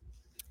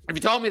 If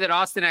you told me that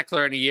Austin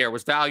Eckler in a year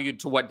was valued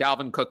to what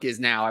Dalvin Cook is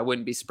now, I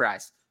wouldn't be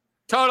surprised.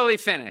 Totally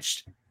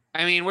finished.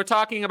 I mean, we're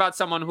talking about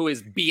someone who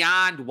is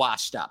beyond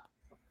washed up.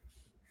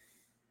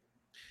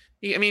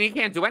 He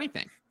can't do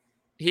anything.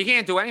 He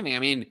can't do anything. I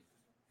mean,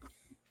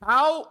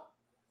 how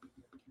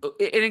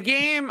in a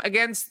game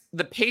against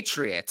the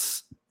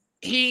Patriots,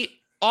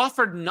 he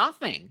offered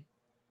nothing.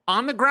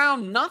 On the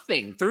ground,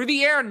 nothing. Through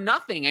the air,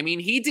 nothing. I mean,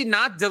 he did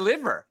not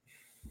deliver.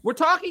 We're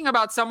talking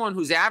about someone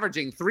who's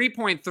averaging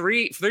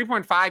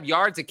 3.5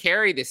 yards a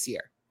carry this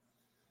year.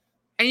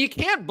 And you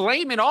can't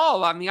blame it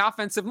all on the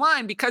offensive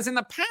line because in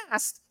the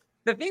past,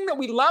 the thing that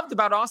we loved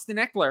about Austin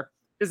Eckler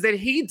is that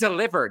he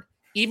delivered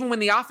even when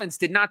the offense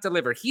did not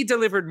deliver. He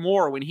delivered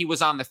more when he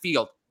was on the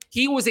field.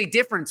 He was a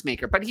difference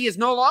maker, but he is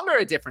no longer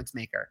a difference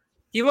maker.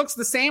 He looks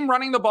the same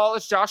running the ball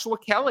as Joshua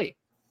Kelly.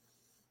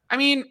 I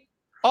mean,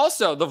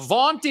 also, the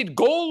vaunted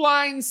goal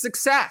line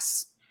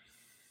success,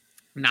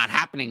 not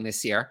happening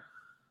this year.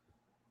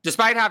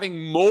 Despite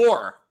having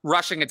more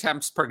rushing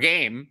attempts per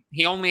game,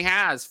 he only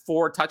has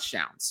 4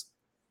 touchdowns.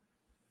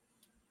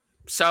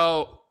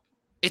 So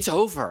it's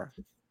over.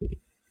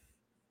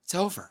 It's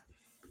over.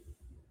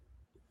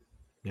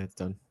 Yeah, it's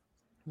done.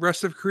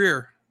 Rest of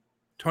career,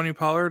 Tony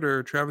Pollard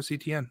or Travis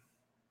Etienne?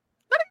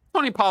 I think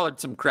Tony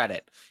Pollard some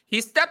credit. He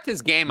stepped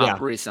his game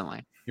up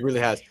recently. He really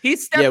has. He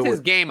stepped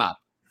his game up.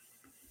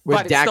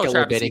 With Dak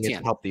elevating it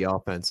to help the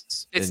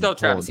offense. It's still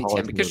Travis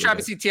Etienne because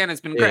Travis Etienne has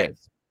been great.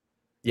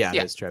 Yeah,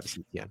 it's Travis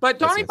Etienne. But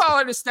Tony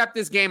Pollard has stepped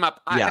his game up.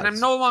 And I'm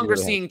no longer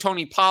seeing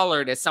Tony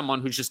Pollard as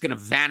someone who's just going to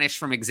vanish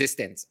from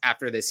existence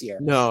after this year.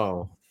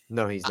 No,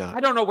 he's not.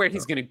 I don't know where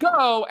he's going to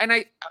go.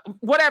 And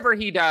whatever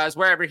he does,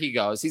 wherever he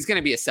goes, he's going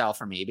to be a sell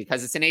for me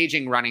because it's an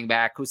aging running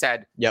back who's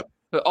had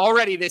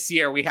already this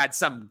year we had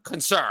some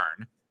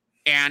concern.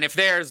 And if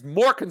there's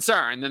more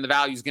concern, then the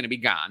value is going to be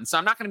gone. So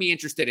I'm not going to be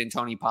interested in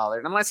Tony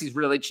Pollard unless he's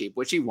really cheap,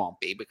 which he won't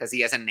be because he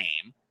has a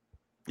name.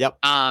 Yep.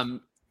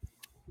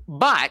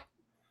 But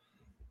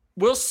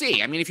we'll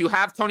see. I mean, if you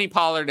have Tony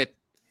Pollard at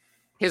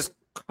his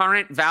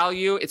current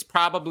value, it's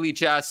probably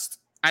just,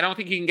 I don't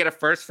think you can get a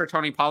first for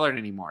Tony Pollard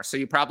anymore. So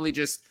you probably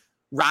just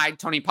ride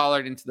Tony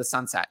Pollard into the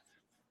sunset.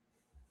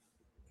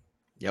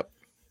 Yep.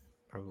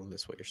 Probably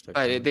this what you're stuck.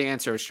 The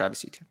answer is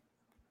Travis Etienne.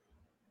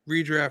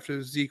 Redraft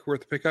is Zeke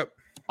worth a pickup?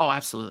 Oh,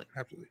 absolutely.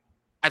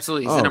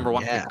 Absolutely. He's the number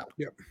one pickup.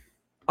 Yep.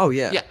 Oh,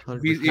 yeah.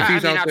 If he's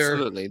out there.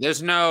 Absolutely.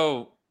 There's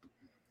no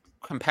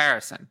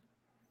comparison.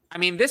 I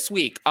mean, this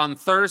week on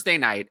Thursday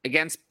night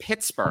against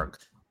Pittsburgh,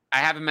 I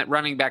have him at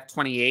running back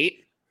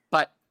 28,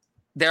 but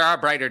there are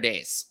brighter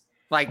days.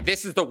 Like,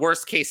 this is the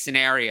worst case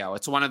scenario.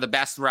 It's one of the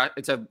best.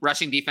 It's a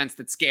rushing defense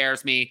that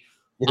scares me.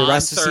 The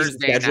rest of the season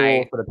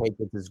schedule for the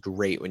Patriots is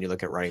great when you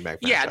look at running back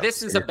matchups. Yeah,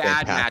 this is a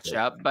bad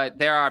matchup, but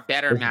there are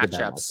better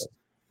matchups.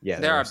 Yeah,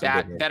 there are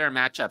better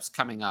matchups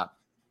coming up.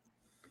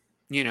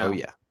 You know. Oh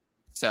yeah.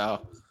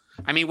 So,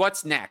 I mean,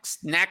 what's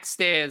next? Next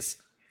is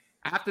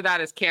after that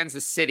is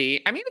Kansas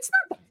City. I mean, it's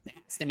not the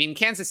best. I mean,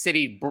 Kansas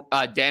City,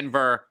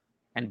 Denver,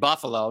 and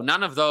Buffalo.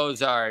 None of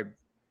those are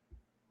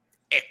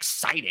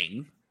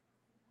exciting,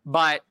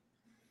 but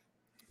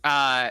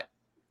I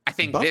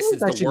think Buffalo's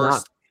this is the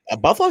worst.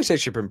 Buffalo's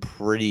actually been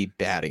pretty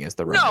bad against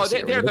the run. No, this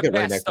year. they're the Look at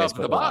best running of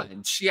back the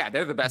bunch. Yeah,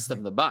 they're the best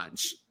of the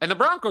bunch. And the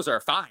Broncos are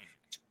fine.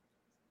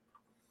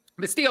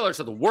 The Steelers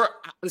are the worst.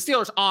 The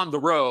Steelers on the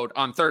road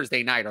on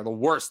Thursday night are the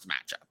worst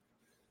matchup.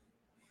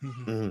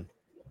 Mm-hmm.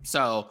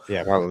 So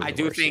yeah, I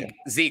do think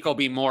Zeke will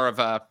be more of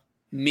a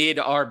mid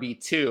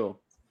RB2.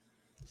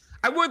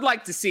 I would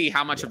like to see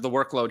how much of the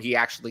workload he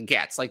actually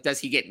gets. Like, does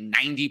he get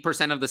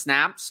 90% of the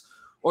snaps,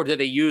 or do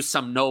they use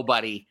some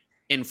nobody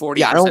in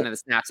 40% of the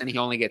snaps and he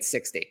only gets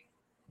 60?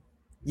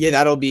 Yeah,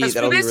 that'll be this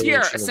really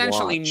year.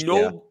 Essentially,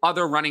 no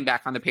other running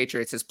back on the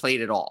Patriots has played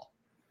at all.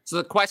 So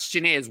the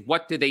question is,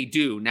 what do they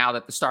do now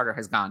that the starter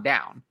has gone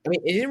down? I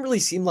mean, it didn't really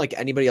seem like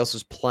anybody else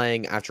was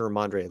playing after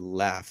Ramondre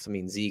left. I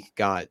mean, Zeke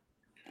got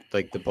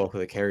like the bulk of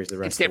the carries the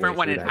rest. It's different of the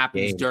when it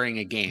happens during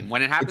a game.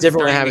 When it happens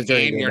during a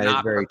game, you're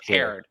not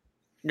prepared.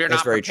 You're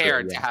not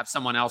prepared to have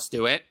someone else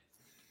do it.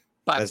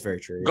 But that's very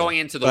true. Going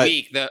into the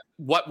week,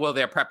 what will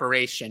their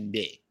preparation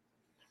be?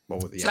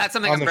 So that's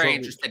something I'm very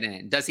interested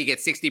in. Does he get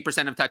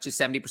 60% of touches,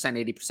 70%,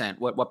 80%?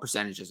 What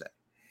percentage is it?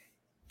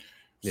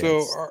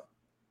 So,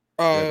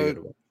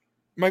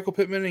 Michael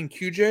Pittman and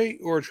QJ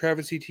or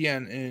Travis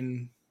Etienne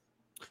in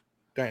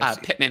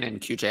Dynasty? Pittman and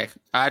QJ.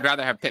 I'd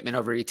rather have Pittman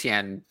over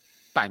Etienne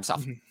by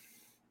himself. Mm-hmm.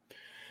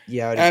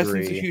 Yeah, I'd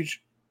agree.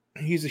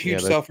 He's a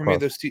huge sell for me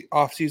this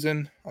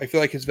offseason. I feel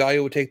like his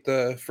value would take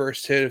the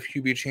first hit of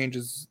QB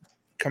changes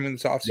coming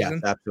this offseason.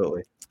 Yeah,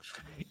 absolutely.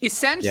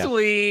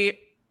 Essentially,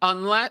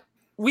 unless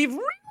we've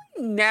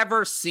really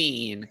never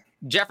seen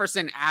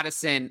Jefferson,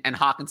 Addison, and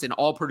Hawkinson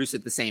all produce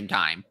at the same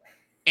time.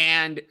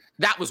 And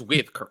that was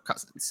with Kirk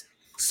Cousins.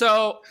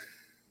 So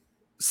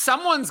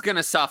someone's going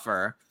to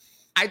suffer.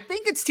 I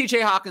think it's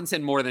TJ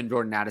Hawkinson more than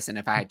Jordan Addison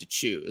if I had to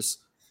choose.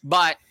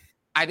 But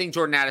I think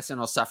Jordan Addison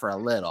will suffer a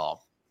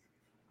little.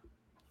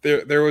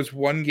 There was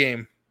one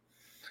game.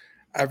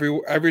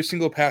 Every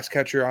single pass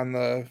catcher on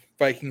the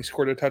Vikings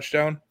scored a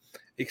touchdown,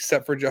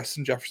 except for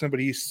Justin Jefferson, but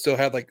he still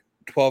had like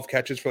 12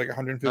 catches for like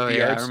 150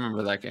 yards. I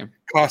remember that game.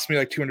 Cost me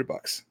like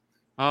 $200.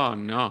 Oh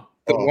no!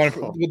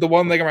 The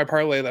one leg of my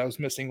parlay that I was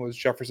missing was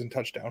Jefferson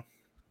touchdown.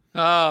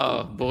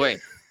 Oh boy!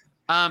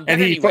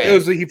 And he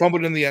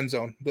fumbled in the end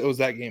zone. It was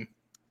that game.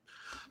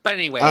 But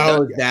anyway,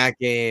 that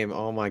game!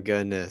 Oh my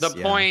goodness!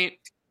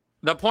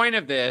 The point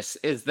of this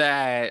is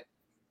that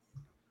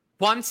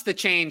once the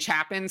change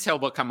happens, he'll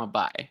become a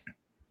buy.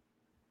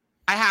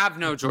 I have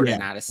no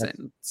Jordan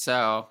Addison,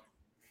 so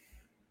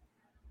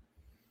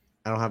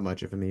I don't have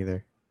much of him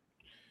either.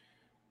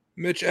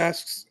 Mitch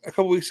asks, a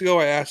couple weeks ago,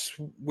 I asked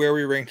where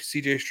we ranked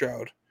CJ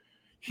Stroud.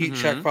 Heat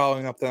check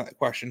following up that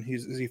question.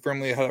 Is he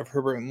firmly ahead of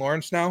Herbert and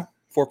Lawrence now?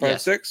 4, 5,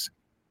 6?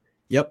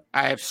 Yep.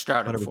 I have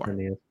Stroud at 4.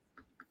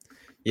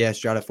 Yeah,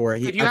 Stroud at 4.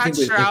 If you had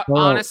Stroud,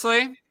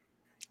 honestly,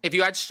 if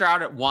you had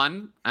Stroud at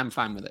 1, I'm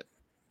fine with it.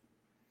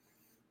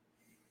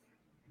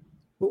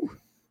 Ooh.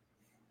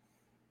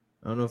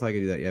 I don't know if I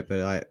could do that yet,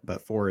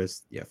 but 4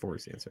 is the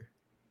answer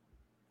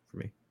for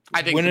me.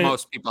 I think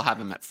most people have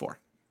him at 4.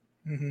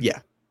 Mm-hmm. Yeah.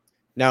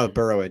 Now with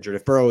Burrow injured.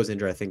 If Burrow was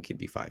injured, I think he'd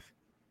be 5.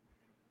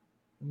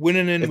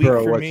 Winning in week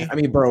for me. I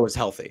mean, Burrow was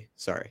healthy.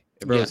 Sorry.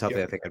 If Burrow was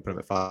healthy, I think I'd put him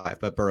at 5.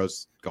 But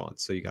Burrow's gone,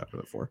 so you got to put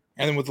him at 4.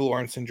 And then with the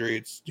Lawrence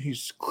injury,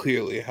 he's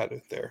clearly ahead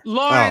of there.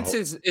 Lawrence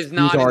is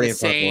not in the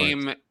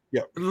same.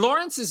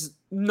 Lawrence is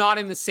not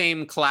in the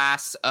same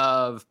class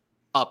of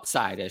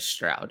upside as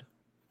Stroud.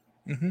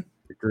 Mm-hmm.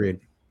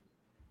 Agreed.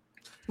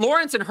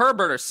 Lawrence and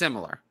Herbert are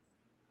similar.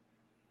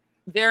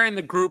 They're in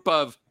the group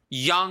of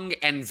young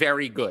and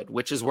very good,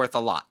 which is worth a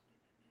lot,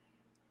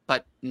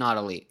 but not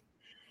elite.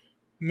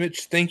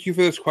 Mitch, thank you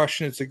for this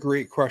question. It's a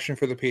great question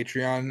for the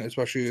Patreon,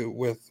 especially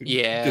with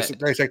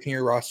dissecting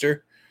your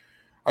roster.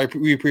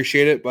 We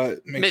appreciate it,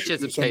 but Mitch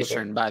is a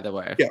patron, by the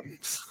way. Yeah.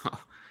 So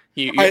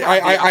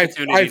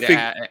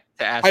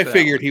I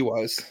figured he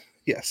was.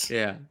 Yes.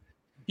 Yeah.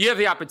 You have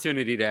the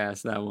opportunity to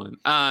ask that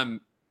one.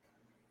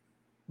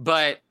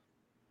 But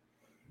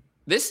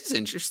this is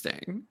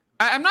interesting.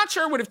 I'm not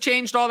sure it would have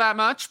changed all that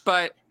much,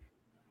 but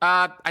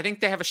I think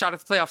they have a shot at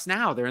the playoffs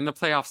now. They're in the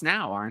playoffs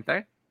now, aren't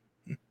they?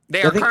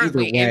 They are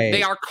currently in the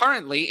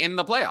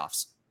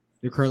playoffs.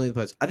 They're currently in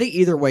the playoffs. I think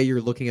either way,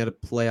 you're looking at a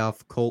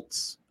playoff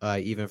Colts,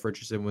 even if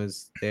Richardson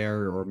was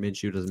there or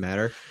Minshew, doesn't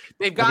matter.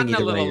 They've gotten a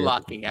little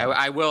lucky.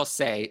 I will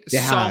say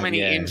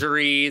many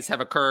injuries have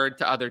occurred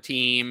to other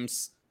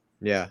teams.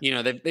 Yeah.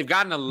 They've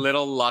gotten a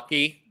little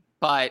lucky,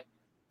 but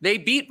they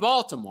beat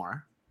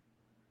Baltimore.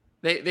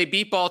 They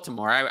beat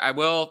Baltimore. I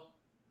will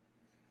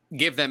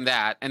give them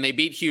that. And they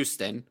beat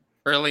Houston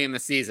early in the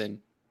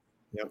season.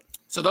 Yep.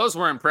 So those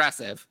were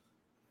impressive.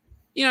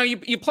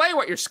 You play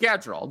what you're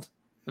scheduled.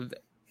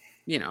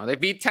 They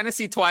beat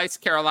Tennessee twice.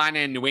 Carolina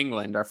and New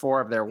England are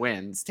 4 of their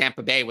wins.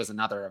 Tampa Bay was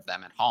another of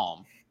them at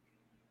home.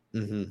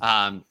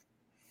 Mm-hmm.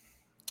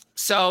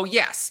 So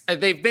yes,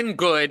 they've been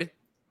good,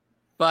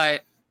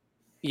 but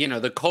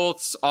the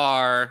Colts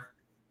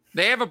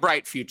they have a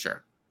bright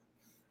future.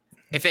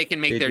 If they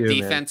can make their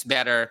defense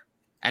better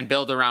and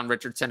build around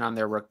Richardson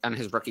on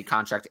his rookie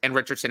contract, and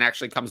Richardson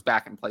actually comes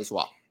back and plays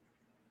well.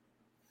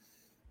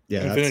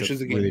 Yeah, and that's finishes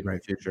the game. really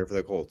bright future for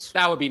the Colts.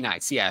 That would be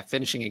nice. Yeah,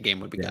 finishing a game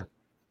would be good.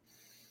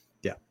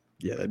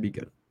 Yeah, that'd be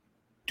good.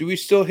 Do we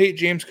still hate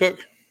James Cook?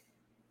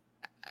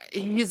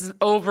 He's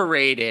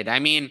overrated. I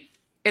mean,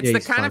 it's the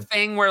kind of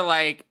thing where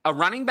like a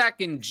running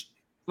back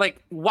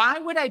why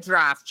would I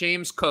draft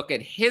James Cook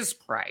at his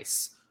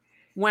price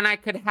when I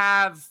could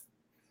have,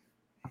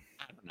 I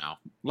don't know,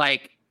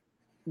 like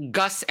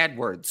Gus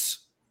Edwards,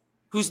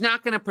 who's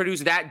not going to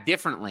produce that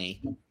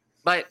differently,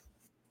 but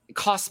it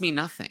costs me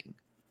nothing.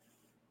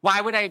 Why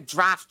would I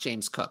draft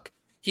James Cook?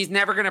 He's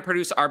never going to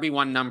produce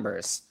RB1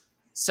 numbers.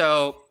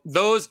 So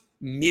those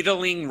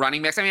middling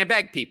running backs, I mean, I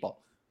beg people,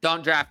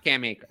 don't draft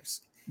Cam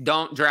Akers.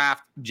 Don't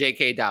draft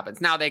J.K. Dobbins.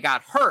 Now they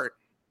got hurt,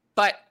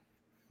 but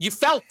you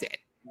felt it.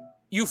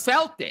 You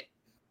felt it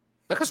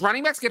because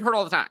running backs get hurt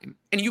all the time.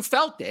 And you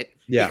felt it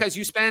because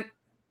you spent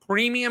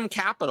premium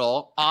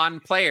capital on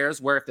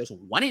players where if there's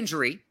one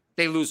injury,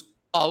 they lose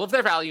all of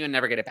their value and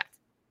never get it back.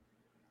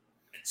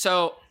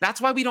 So that's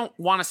why we don't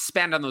want to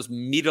spend on those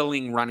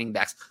middling running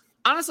backs.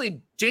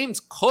 Honestly,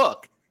 James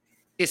Cook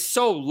is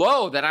so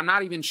low that I'm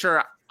not even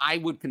sure I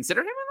would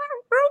consider him in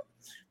that group,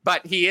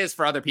 but he is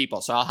for other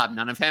people, so I'll have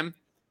none of him.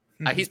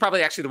 He's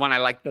probably actually the one I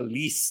like the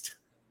least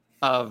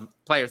of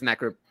players in that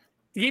group.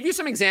 To give you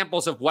some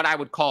examples of what I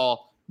would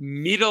call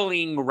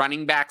middling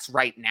running backs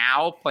right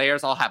now,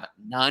 players I'll have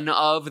none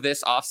of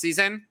this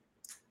offseason.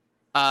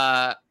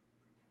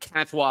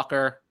 Kenneth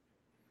Walker,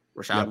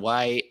 Rachaad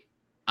White,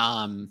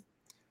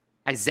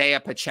 Isaiah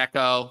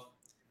Pacheco,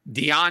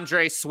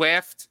 DeAndre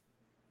Swift.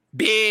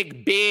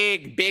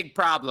 Big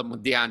problem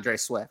with DeAndre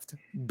Swift.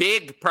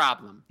 Big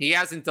problem. He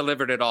hasn't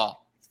delivered at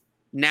all.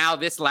 Now,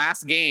 this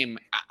last game,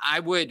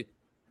 I would,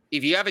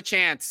 if you have a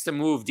chance to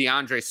move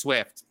DeAndre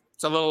Swift,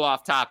 it's a little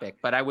off topic,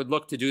 but I would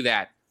look to do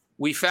that.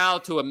 We fell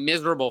to a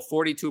miserable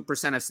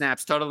 42% of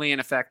snaps, totally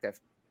ineffective.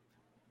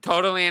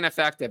 Totally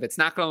ineffective. It's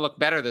not going to look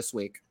better this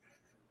week.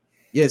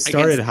 Yeah, it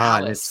started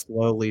hot. And it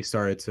slowly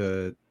started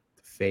to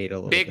fade a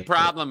little bit. Big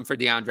problem for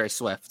DeAndre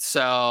Swift.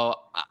 So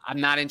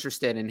I'm not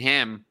interested in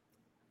him.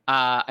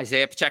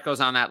 Isaiah Pacheco's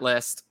on that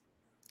list.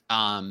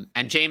 And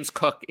James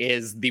Cook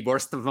is the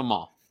worst of them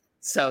all.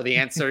 So the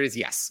answer is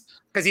yes,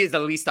 because he is the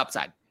least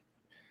upside.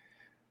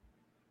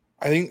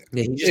 I think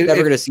he's just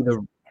never going to see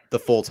the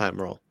full-time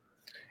role.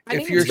 I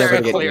think it's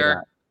very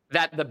clear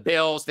that the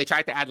Bills, they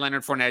tried to add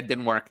Leonard Fournette, it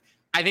didn't work.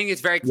 I think it's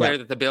very clear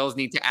that the Bills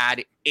need to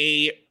add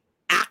a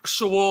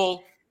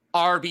actual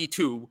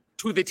RB2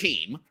 to the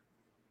team.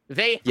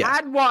 They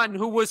had one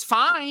who was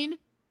fine.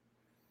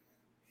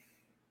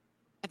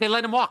 They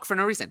let him walk for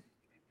no reason.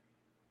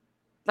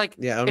 Like,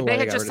 if they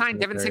had just signed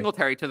Devin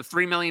Singletary to the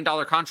 $3 million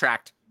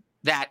contract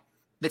that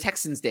the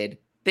Texans did,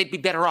 they'd be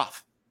better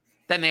off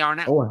than they are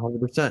now. Oh,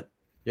 100%.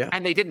 Yeah.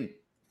 And they didn't.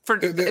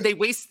 They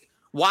waste.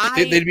 Why?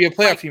 They'd be a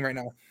playoff team right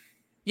now.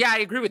 Yeah, I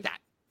agree with that.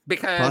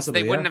 Because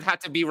they wouldn't have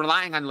had to be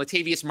relying on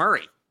Latavius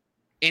Murray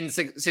in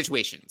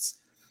situations.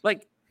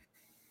 Like,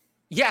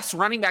 yes,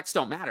 running backs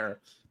don't matter,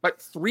 but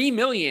 $3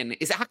 million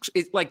is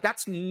actually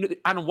that's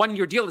on a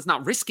 1-year deal. Is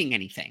not risking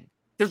anything.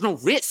 There's no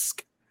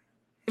risk.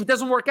 If it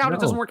doesn't work out, it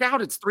doesn't work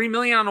out. It's $3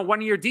 million on a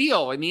 1-year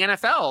deal in the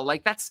NFL.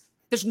 Like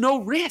there's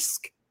no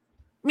risk.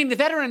 I mean, the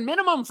veteran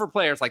minimum for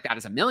players like that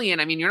is $1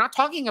 million. I mean, you're not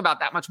talking about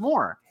that much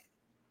more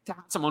to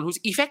have someone who's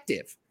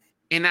effective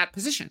in that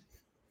position.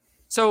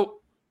 So,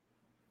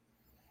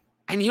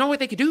 and you know what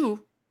they could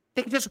do?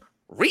 They could just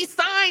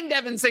re-sign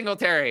Devin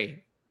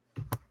Singletary.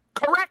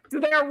 Correct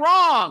their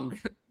wrong.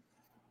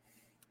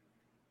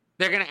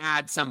 They're going to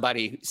add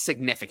somebody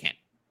significant.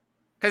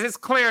 Because it's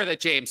clear that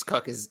James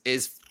Cook is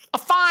a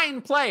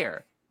fine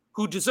player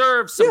who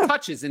deserves some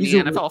touches in the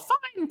NFL. A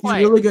fine player.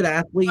 He's a really good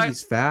athlete.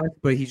 He's fast,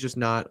 but he's just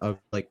not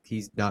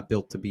he's not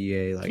built to be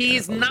a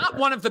He's NFL not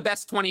one of the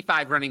best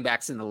 25 running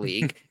backs in the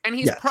league, and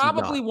he's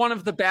probably one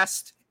of the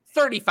best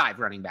 35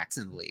 running backs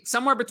in the league,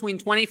 somewhere between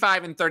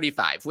 25 and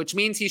 35, which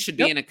means he should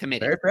be in a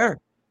committee. Very fair.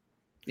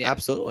 Yeah,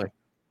 absolutely.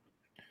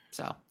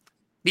 So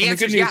the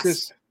answer is yes.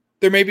 Is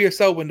there may be a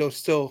sell window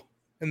still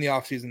in the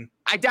offseason.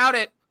 I doubt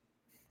it.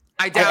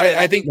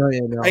 I think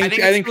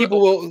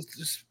people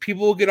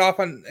will get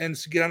off on and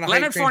get on a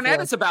Leonard Fournette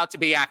is about to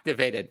be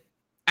activated.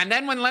 And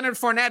then when Leonard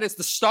Fournette is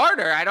the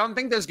starter, I don't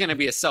think there's going to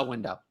be a sell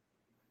window.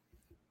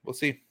 We'll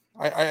see.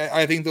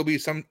 I think there'll be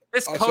some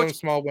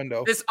small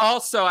window. This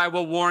also, I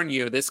will warn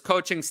you, this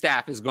coaching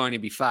staff is going to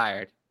be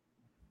fired.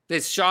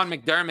 This Sean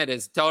McDermott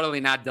is totally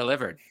not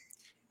delivered.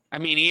 I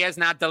mean, he has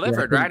not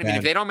delivered, right? I mean,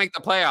 if they don't make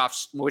the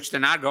playoffs, which they're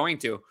not going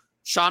to,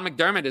 Sean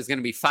McDermott is going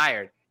to be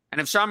fired.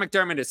 And if Sean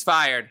McDermott is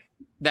fired,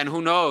 then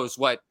who knows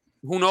what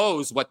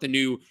the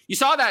new, you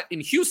saw that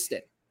in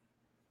Houston.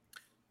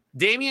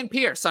 Damian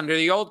Pierce under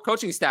the old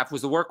coaching staff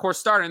was the workhorse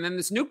starter. And then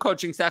this new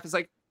coaching staff is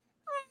like,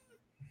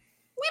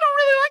 we don't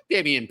really like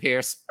Damian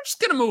Pierce. We're just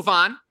going to move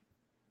on.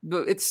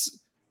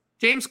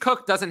 James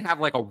Cook doesn't have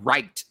like a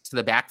right to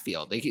the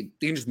backfield. They can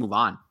just move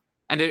on.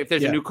 And if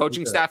there's a new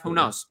coaching staff, who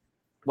knows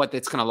what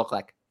it's going to look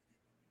like.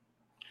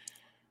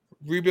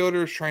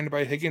 Rebuilder is trying to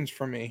buy Higgins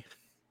from me.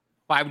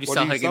 Why would you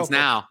sell Higgins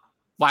now?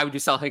 Why would you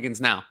sell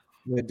Higgins now?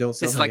 Don't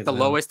sell This is like the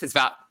lowest his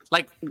value.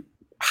 Like,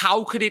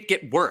 how could it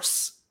get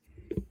worse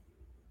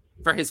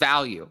for his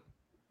value?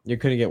 You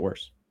couldn't get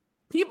worse.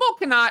 People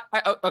cannot.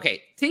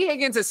 Okay, T.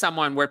 Higgins is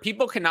someone where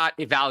people cannot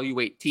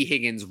evaluate T.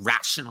 Higgins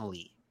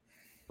rationally.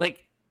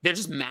 Like, they're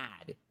just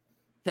mad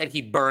that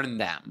he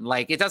burned them.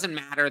 Like, it doesn't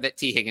matter that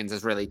T. Higgins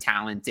is really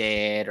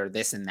talented or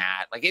this and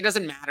that. Like, it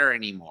doesn't matter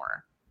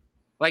anymore.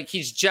 Like,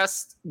 he's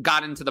just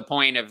gotten to the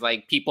point of,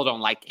 like, people don't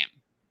like him.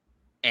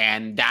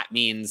 And that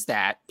means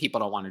that people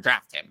don't want to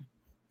draft him.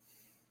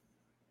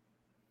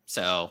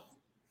 So,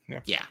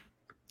 yeah.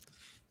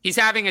 He's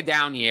having a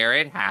down year.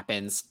 It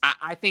happens.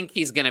 I think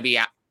he's going to be...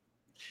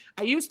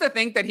 I used to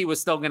think that he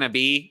was still going to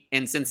be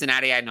in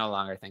Cincinnati. I no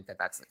longer think that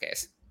that's the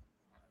case.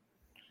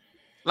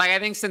 Like, I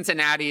think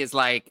Cincinnati is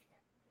like...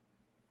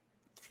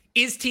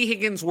 Is T.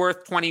 Higgins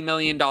worth $20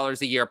 million a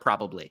year?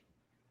 Probably.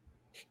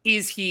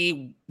 Is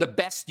he the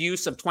best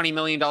use of $20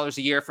 million a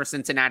year for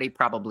Cincinnati?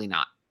 Probably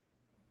not.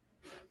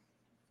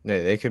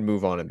 No, they could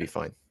move on and be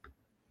fine.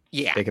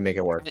 Yeah. They can make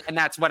it work. And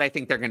that's what I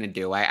think they're going to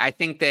do. I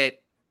think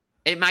that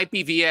it might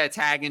be via a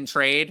tag and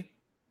trade,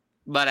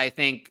 but I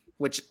think,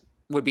 which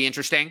would be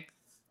interesting,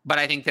 but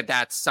I think that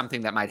that's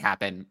something that might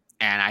happen.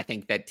 And I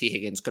think that T.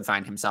 Higgins could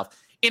find himself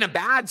in a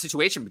bad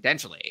situation,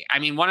 potentially. I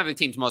mean, one of the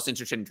teams most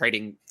interested in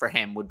trading for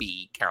him would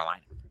be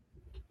Carolina.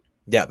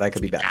 Yeah, that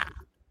could be bad.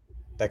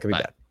 That could be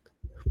bad.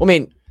 Well, I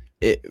mean,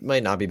 it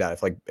might not be bad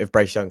if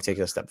Bryce Young takes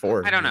a step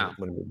forward. I don't know. It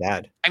wouldn't be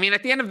bad. I mean,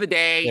 at the end of the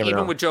day,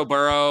 even with Joe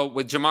Burrow,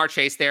 with Jamar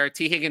Chase there,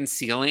 T. Higgins'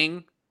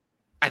 ceiling,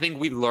 I think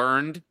we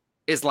learned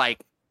is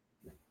like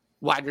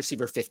wide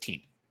receiver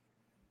 15.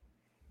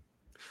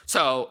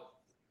 So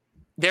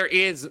there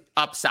is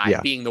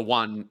upside being the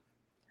one,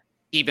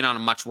 even on a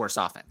much worse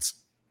offense.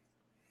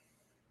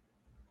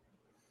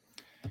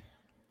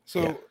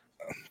 So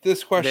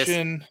this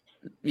question,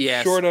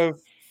 sort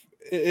of,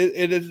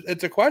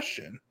 it's a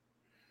question,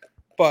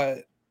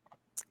 but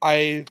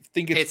I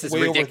think it's a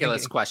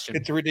ridiculous question.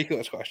 It's a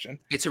ridiculous question.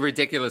 It's a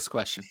ridiculous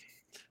question.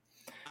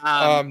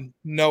 No,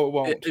 it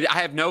won't. I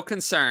have no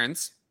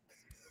concerns.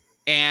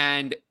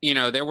 And, you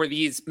know, there were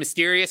these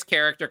mysterious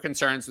character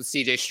concerns with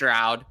CJ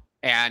Stroud,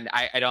 and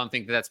I don't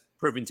think that that's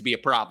proven to be a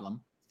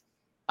problem.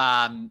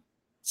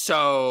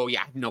 So,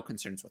 yeah, no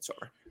concerns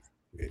whatsoever.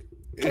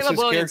 Caleb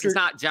Williams is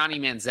not Johnny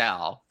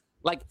Manziel.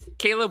 Like,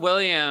 Caleb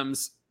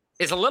Williams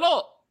is a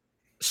little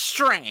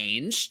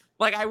strange.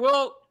 Like, I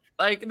will,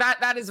 like,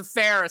 that is a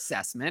fair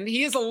assessment.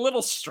 He is a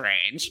little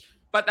strange,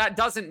 but that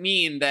doesn't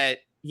mean that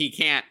he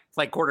can't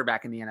play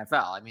quarterback in the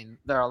NFL. I mean,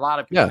 there are a lot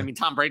of people. I mean,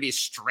 Tom Brady is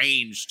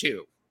strange,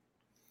 too.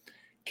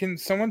 Can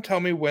someone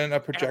tell me when a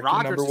projected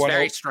number one... is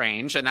very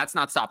strange, and that's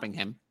not stopping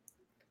him.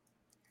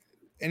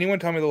 Anyone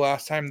tell me the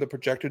last time the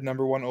projected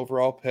number one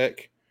overall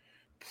pick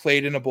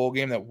played in a bowl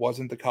game that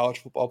wasn't the college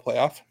football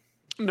playoff?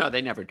 No,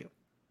 they never do.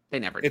 They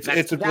never do.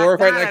 It's a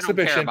glorified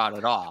exhibition. I don't care about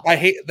it all.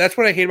 That's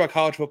what I hate about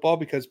college football,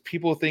 because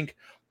people think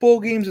bowl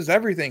games is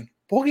everything.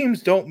 Bowl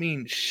games don't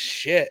mean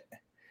shit.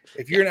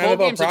 If you're an NFL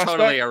games prospect, are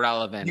totally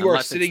irrelevant. You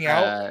are sitting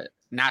out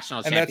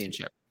national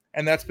championship,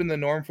 and that's been the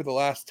norm for the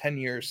last 10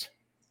 years.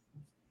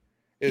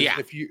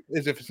 If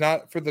it's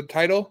not for the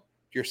title,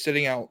 you're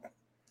sitting out.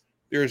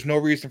 There is no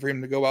reason for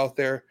him to go out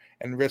there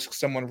and risk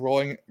someone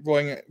rolling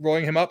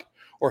him up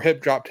or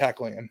hip drop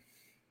tackling him.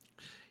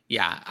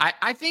 Yeah,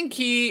 I think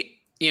he's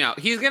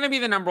going to be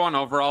the number one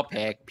overall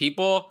pick.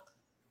 People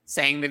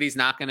saying that he's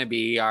not going to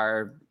be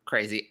are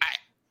crazy.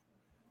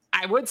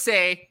 I would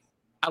say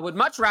I would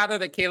much rather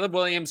that Caleb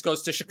Williams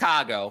goes to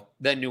Chicago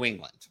than New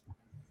England.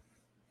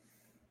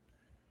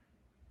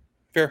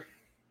 Fair.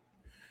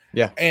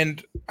 Yeah,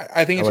 and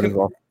I think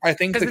I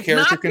think the character concerns.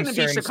 It's not going to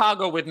be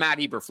Chicago with Matt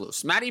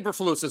Eberflus. Matt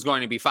Eberflus is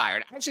going to be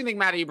fired. I actually think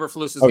Matt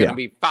Eberflus is going to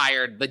be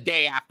fired the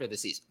day after the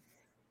season.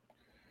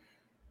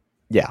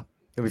 Yeah,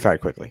 he'll be fired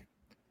quickly.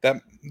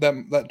 That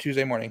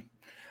Tuesday morning.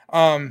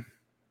 I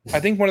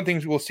think one of the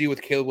things we'll see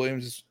with Caleb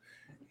Williams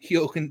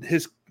is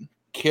his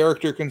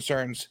character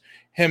concerns,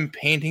 him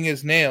painting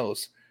his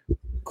nails,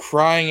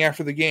 crying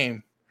after the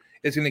game,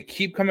 is going to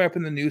keep coming up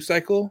in the news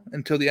cycle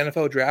until the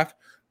NFL draft,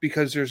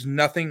 because there's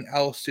nothing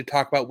else to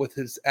talk about with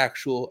his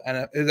actual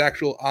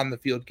on the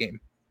field game.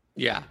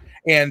 Yeah.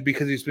 And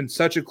because he's been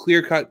such a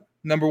clear-cut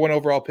number one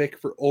overall pick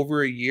for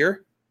over a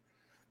year,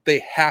 they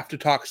have to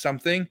talk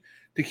something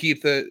to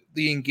keep the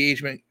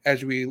engagement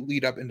as we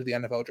lead up into the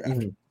NFL draft.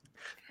 Mm-hmm.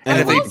 And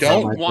if they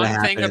don't,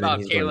 one thing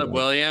about Caleb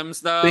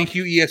Williams, though. Thank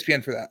you,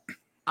 ESPN, for that.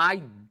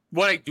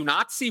 What I do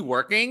not see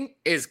working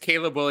is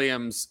Caleb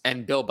Williams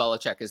and Bill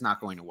Belichick is not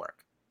going to work.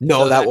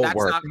 No, that won't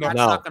work. That's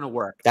not going to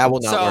work. That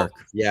will not work.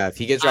 Yeah, if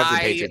he gets drafted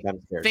to the Patriots, I'm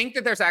scared. I think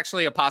that there's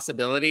actually a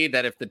possibility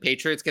that if the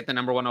Patriots get the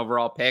number one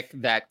overall pick,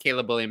 that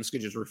Caleb Williams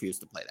could just refuse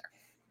to play there.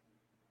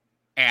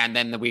 And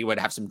then we would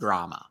have some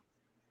drama.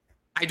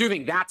 I do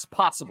think that's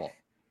possible.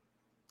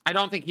 I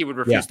don't think he would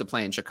refuse to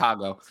play in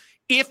Chicago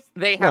if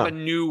they have a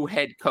new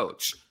head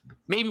coach.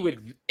 Maybe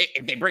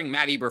if they bring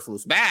Matt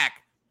Eberflus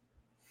back.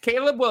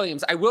 Caleb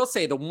Williams, I will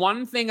say the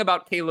one thing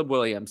about Caleb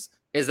Williams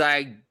is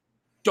I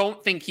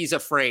don't think he's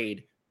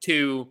afraid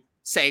to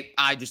say,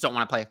 I just don't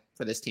want to play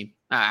for this team.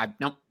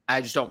 Nope.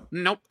 I just don't.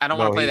 Nope. I don't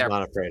want to play there.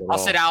 Not afraid at I'll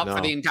all. sit out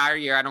for the entire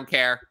year. I don't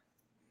care.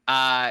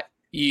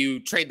 You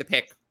trade the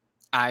pick.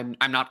 I'm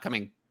not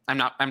coming. I'm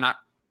not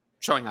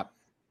showing up.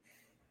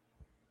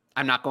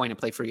 I'm not going to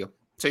play for you.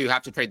 So you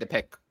have to trade the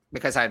pick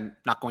because I'm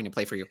not going to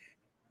play for you.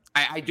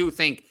 I do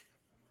think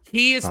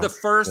he is the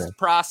first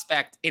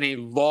prospect in a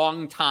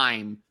long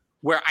time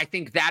where I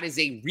think that is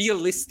a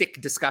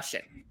realistic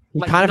discussion. He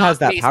kind of has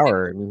that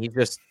power. I mean,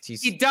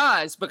 he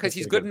does because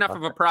he's good enough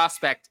of a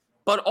prospect,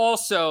 but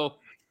also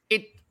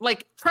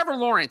Trevor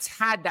Lawrence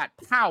had that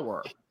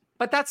power,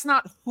 but that's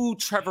not who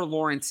Trevor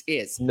Lawrence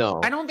is.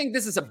 No, I don't think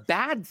this is a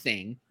bad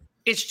thing.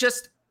 It's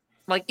just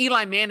like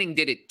Eli Manning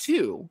did it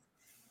too.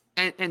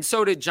 And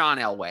so did John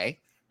Elway.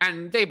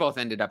 And they both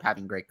ended up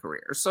having great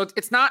careers. So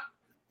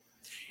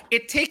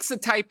it takes a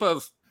type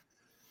of,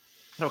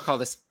 how do I call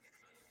this?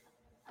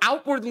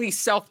 Outwardly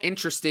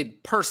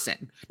self-interested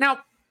person.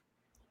 Now,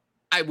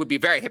 I would be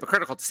very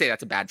hypocritical to say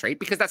that's a bad trait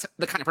because that's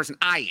the kind of person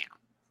I am.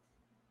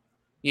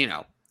 You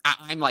know,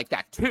 I'm like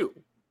that too.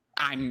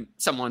 I'm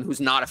someone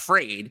who's not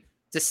afraid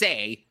to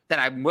say that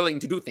I'm willing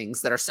to do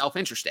things that are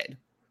self-interested.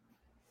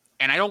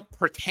 And I don't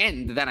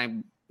pretend that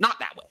I'm not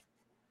that way.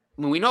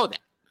 I mean, we know that.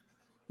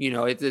 You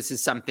know, this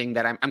is something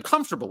that I'm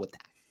comfortable with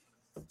that.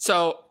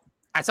 So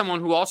as someone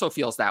who also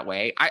feels that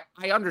way,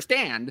 I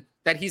understand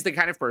that he's the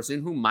kind of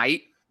person who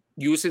might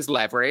use his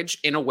leverage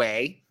in a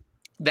way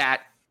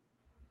that,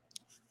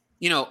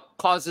 you know,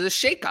 causes a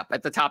shakeup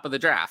at the top of the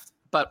draft.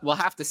 But we'll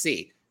have to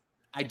see.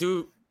 I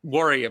do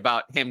worry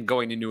about him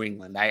going to New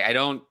England. I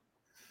don't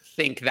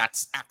think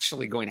that's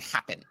actually going to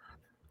happen.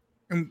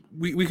 And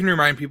we can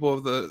remind people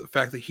of the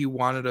fact that he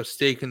wanted a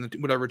stake in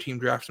whatever team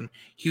drafts him.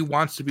 He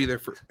wants to be there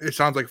for, it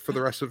sounds like, for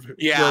the rest of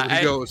wherever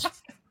he goes.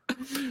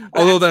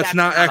 Although that's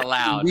not actually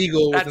allowed.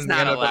 Legal. That's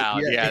not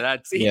allowed. Yeah,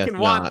 he can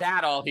want not.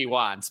 that all he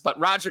wants, but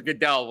Roger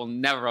Goodell will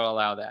never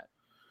allow that.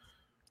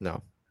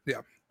 No.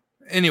 Yeah.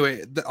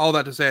 Anyway, all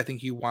that to say, I think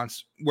he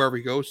wants wherever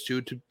he goes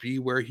to be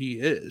where he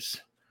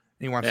is.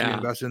 And he wants to be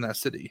invested in that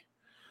city.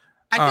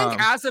 I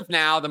think as of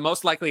now, the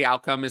most likely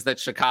outcome is that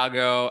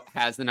Chicago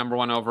has the number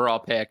 1 overall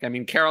pick. I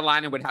mean,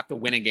 Carolina would have to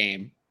win a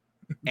game.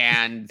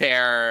 And they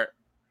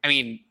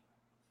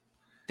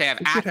have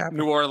at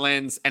New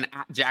Orleans and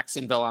at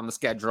Jacksonville on the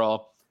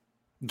schedule.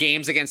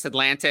 Games against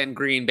Atlanta and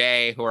Green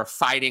Bay, who are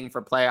fighting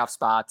for playoff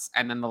spots.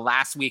 And then the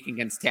last week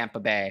against Tampa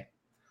Bay.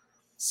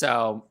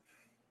 So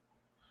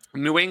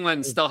New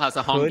England still has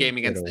a home game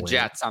against the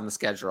Jets on the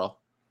schedule.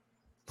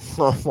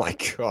 Oh, my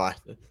God.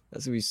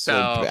 That's going to be so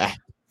bad.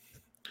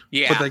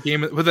 Yeah,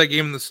 put that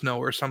game in the snow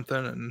or something,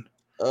 and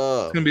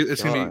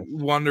it's gonna be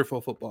wonderful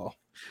football.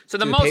 So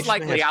the most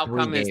likely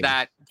outcome is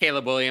that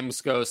Caleb Williams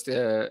goes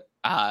to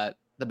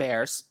the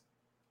Bears.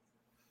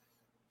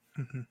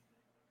 Mm-hmm.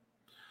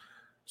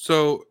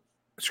 So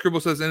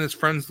Scribble says in his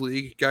friends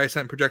league, guy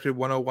sent projected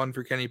 101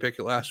 for Kenny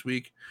Pickett last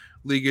week.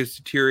 League is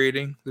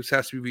deteriorating. This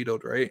has to be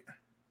vetoed, right?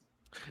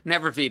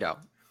 Never veto.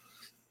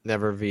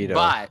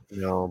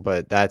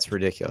 But that's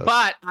ridiculous.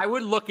 But I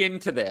would look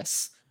into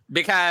this.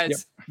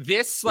 Because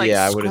this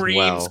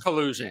screams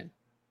collusion.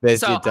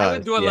 I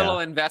would do a little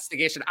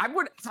investigation. I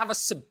would have a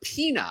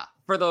subpoena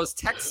for those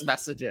text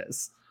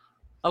messages.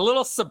 A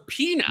little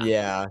subpoena.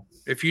 Yeah.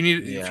 If you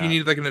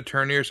need like an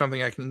attorney or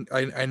something,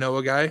 I know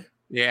a guy.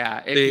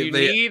 Yeah. If you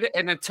need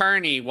an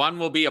attorney, one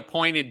will be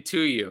appointed to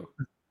you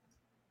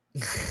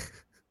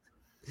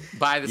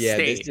by the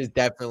state. This is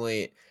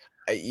definitely.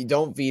 You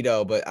don't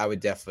veto, but I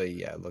would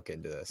definitely look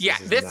into this. Yeah,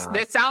 this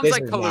sounds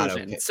like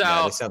collusion. Okay.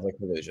 So this sounds like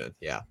collusion.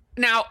 Yeah.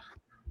 Now,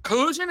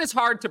 collusion is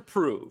hard to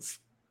prove.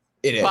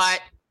 It is,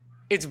 but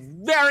it's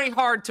very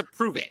hard to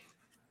prove it,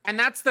 and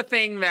that's the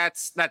thing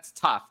that's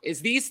tough.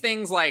 Is these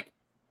things like?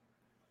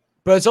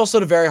 But it's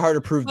also very hard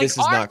to prove this is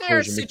not collusion. Are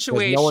there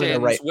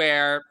situations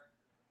where?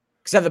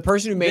 Except the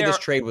person who made this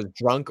trade was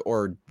drunk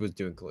or was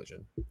doing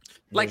collusion.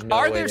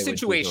 Are there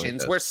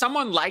situations where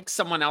someone likes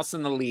someone else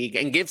in the league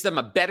and gives them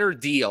a better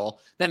deal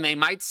than they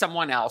might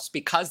someone else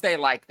because they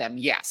like them?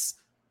 Yes.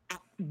 At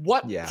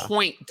what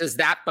point does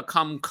that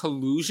become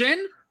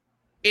collusion?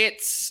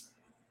 It's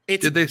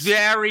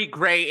very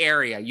gray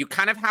area. You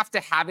kind of have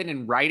to have it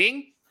in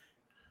writing.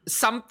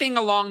 Something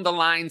along the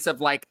lines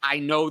of I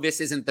know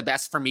this isn't the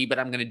best for me, but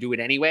I'm going to do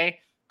it anyway.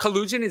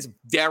 Collusion is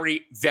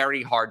very,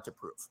 very hard to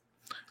prove.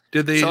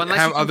 Did they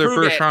have other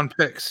first-round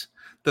picks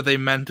that they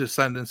meant to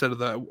send instead of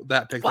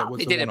that pick that was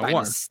the 101? They did it by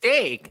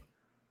mistake,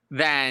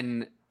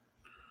 then...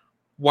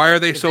 Why are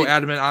they so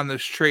adamant on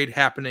this trade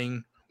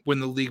happening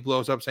when the league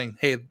blows up saying,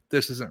 hey,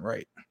 this isn't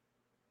right?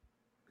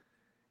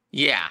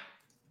 Yeah.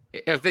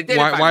 If they did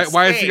why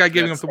is the guy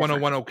giving up the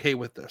 101 okay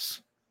with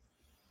this?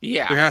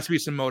 Yeah. There has to be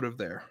some motive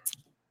there.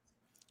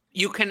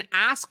 You can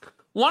ask...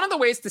 One of the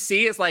ways to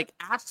see is,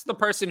 ask the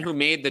person who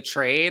made the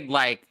trade,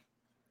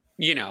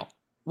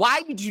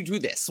 why did you do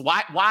this?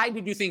 Why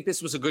did you think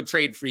this was a good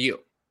trade for you?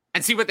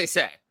 And see what they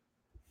say.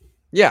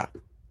 Yeah,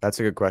 that's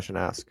a good question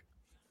to ask.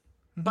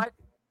 But,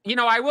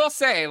 I will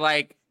say,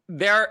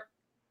 there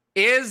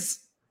is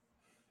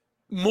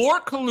more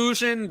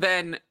collusion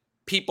than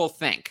people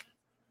think.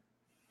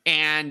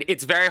 And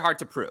it's very hard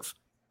to prove.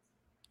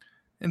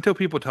 Until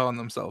people tell on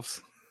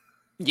themselves.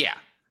 Yeah.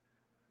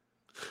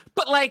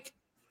 But like,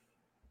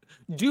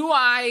 do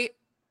I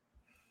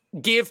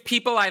give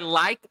people I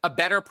like a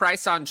better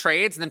price on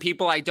trades than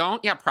people I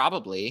don't? Yeah,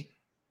 probably.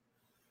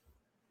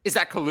 Is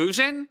that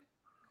collusion?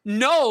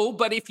 No,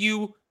 but if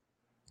you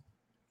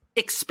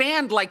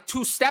expand like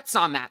 2 steps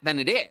on that, then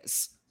it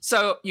is.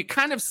 So you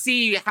kind of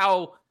see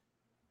how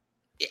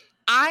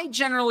I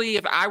generally,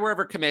 if I were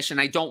ever commissioned,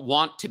 I don't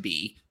want to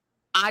be,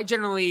 I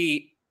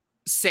generally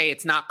say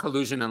it's not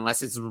collusion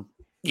unless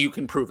you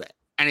can prove it.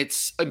 And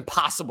it's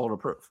impossible to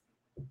prove.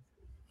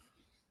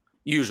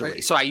 Usually.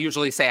 Right. So I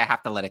usually say I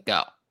have to let it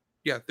go.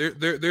 Yeah,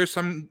 there's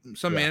some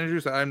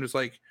managers that I'm just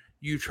like,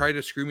 you try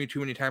to screw me too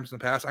many times in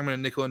the past, I'm going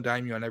to nickel and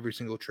dime you on every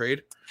single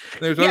trade.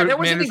 And there's other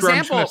managers where I'm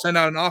just going to send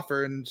out an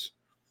offer and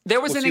there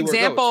was an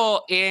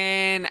example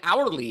in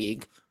our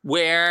league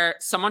where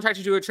someone tried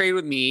to do a trade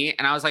with me,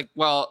 and I was like,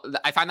 well,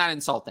 I find that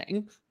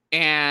insulting,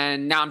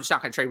 and now I'm just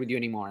not going to trade with you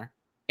anymore.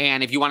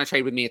 And if you want to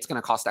trade with me, it's going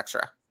to cost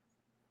extra.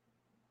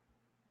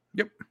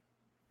 Yep.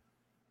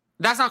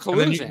 That's not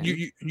collusion.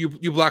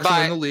 You block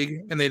someone in the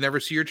league, and they never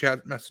see your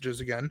chat messages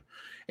again,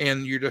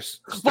 and you're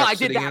just well. I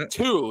did that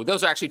too.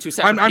 Those are actually 2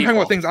 separate. I'm talking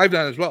about things I've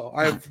done as well.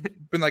 I've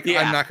been like,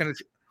 I'm not going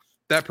to.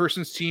 That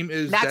person's team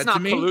is dead to me. That's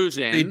not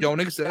collusion. They don't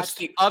exist. That's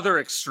the other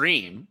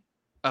extreme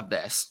of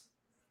this.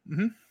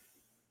 Mm-hmm.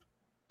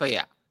 But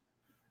yeah.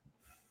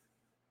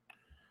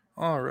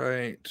 All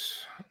right.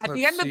 At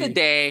the end of the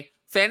day,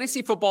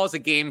 fantasy football is a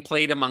game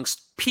played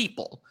amongst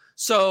people.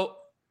 So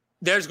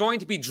there's going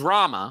to be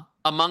drama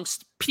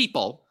amongst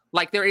people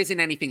like there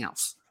isn't anything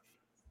else.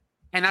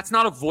 And that's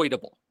not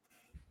avoidable.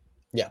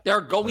 Yeah. There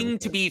are going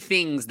to be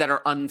things that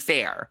are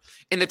unfair.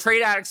 In the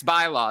Trade Addicts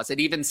bylaws, it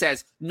even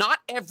says not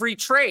every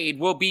trade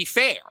will be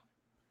fair.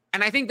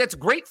 And I think that's a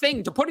great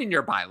thing to put in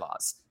your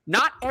bylaws.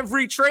 Not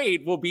every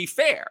trade will be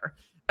fair.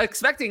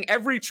 Expecting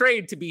every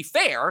trade to be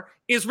fair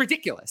is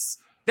ridiculous.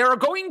 There are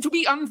going to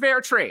be unfair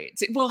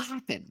trades. It will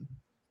happen.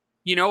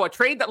 You know, a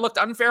trade that looked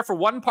unfair for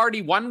one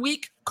party one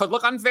week could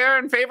look unfair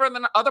in favor of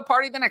the other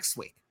party the next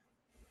week.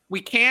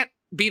 We can't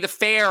be the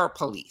fair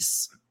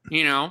police,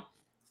 you know?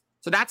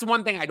 So that's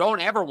one thing I don't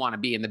ever want to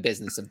be in the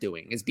business of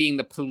doing, is being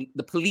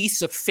the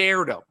police of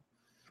fairdom.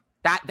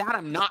 That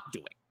I'm not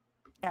doing,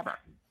 ever.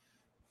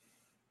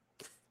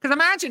 Because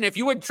imagine if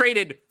you had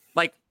traded,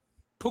 like,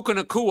 Puka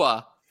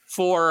Nacua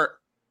for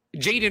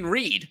Jaden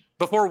Reed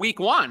before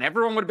week 1.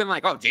 Everyone would have been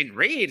like, oh, Jaden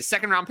Reed, a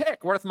second-round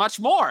pick, worth much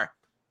more.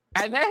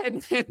 And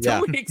then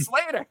 2 weeks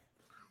later,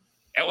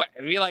 it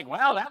would be like,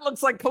 well, that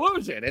looks like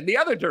collusion in the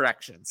other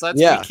direction. So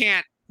that's,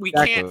 we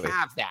can't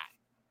have that.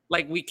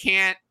 Like, we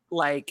can't,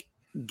 like,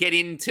 get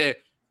into,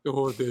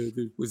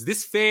 was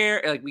this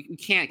fair? Like, we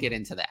can't get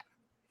into that.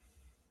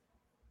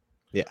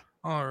 Yeah.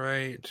 All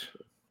right.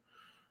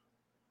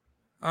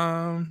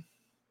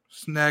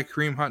 Snag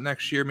Kareem Hunt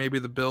next year. Maybe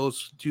the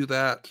Bills do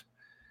that.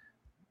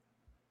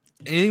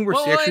 Anything where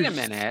wait a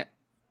minute.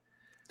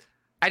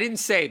 I didn't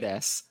say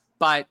this,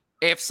 but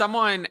if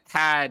someone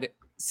had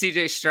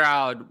CJ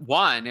Stroud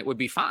 1, it would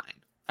be fine.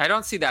 I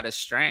don't see that as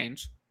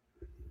strange.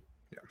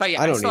 Yeah. But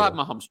yeah, I still have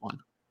Mahomes 1.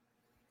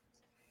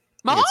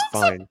 Mahomes,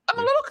 I'm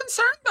a little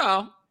concerned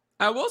though.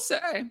 I will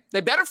say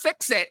they better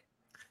fix it.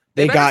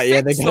 They gotta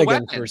get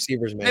the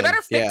receivers, man. They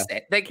better fix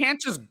it. They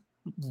can't just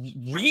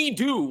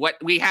redo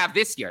what we have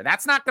this year.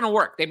 That's not going to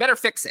work. They better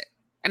fix it.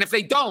 And if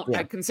they don't,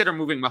 I'd consider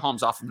moving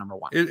Mahomes off of number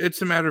 1.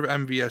 It's a matter of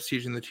MVS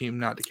teaching the team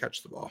not to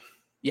catch the ball.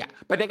 Yeah,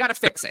 but they got to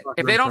fix it.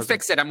 If they don't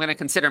fix it, I'm going to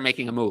consider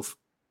making a move.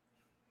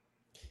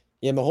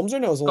 Yeah, Mahomes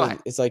right now is only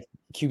it's like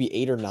QB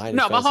 8 or 9.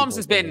 No, Mahomes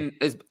has been.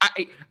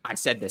 I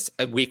said this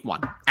at week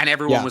 1, and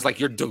everyone was like,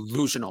 "You're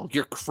delusional.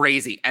 You're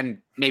crazy." And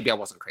maybe I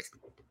wasn't crazy.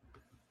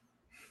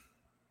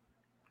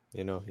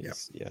 You know,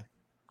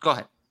 Go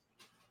ahead.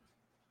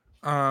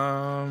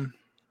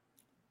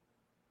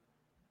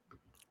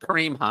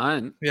 Kareem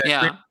Hunt.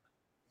 Yeah.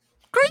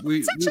 Kareem,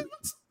 he's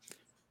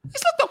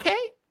looked okay.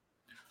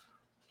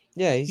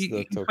 Yeah, he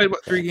played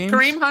what, 3 games?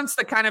 Kareem Hunt's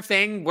the kind of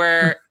thing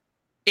where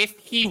if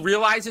he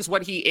realizes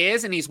what he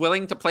is and he's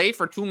willing to play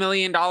for $2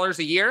 million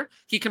a year,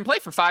 he can play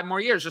for 5 more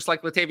years, just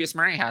like Latavius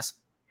Murray has.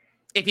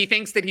 If he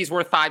thinks that he's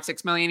worth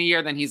 $5-6 million a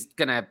year, then he's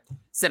gonna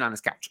sit on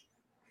his couch.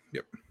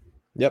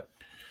 Yep.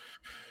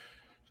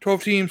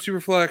 12 team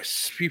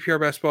Superflex PPR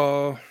best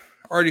ball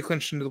already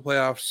clinched into the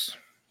playoffs.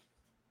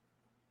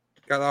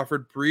 Got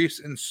offered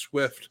Brees and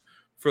Swift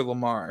for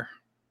Lamar.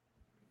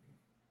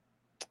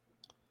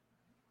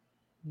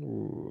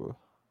 Ooh.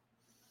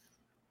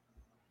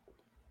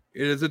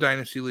 It is a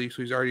dynasty league,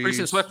 so he's already Brees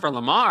and Swift for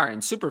Lamar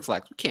and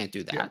Superflex. We can't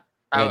do that.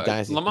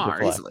 Lamar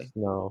Superflex. easily.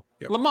 No.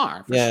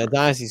 Lamar. Yeah, sure.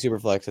 Dynasty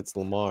Superflex. It's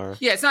Lamar.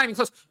 Yeah, it's not even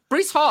close.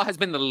 Brees Hall has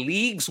been the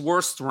league's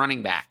worst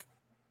running back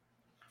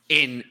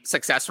in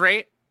success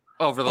rate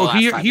over the last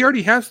 5 years. He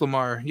already has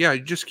Lamar. Yeah,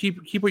 just keep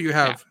what you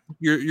have.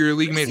 Your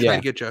league mates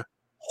trying to get you.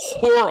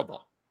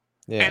 Horrible.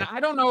 Yeah. And I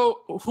don't know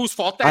whose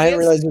fault that is. I didn't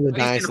realize it was a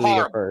dynasty league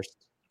at first.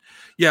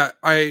 Yeah,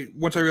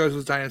 once I realized it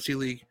was dynasty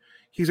league,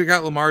 he's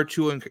got Lamar,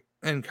 Tua,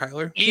 And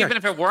Kyler. Even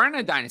if it weren't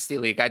a dynasty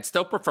league, I'd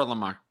still prefer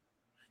Lamar.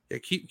 Yeah,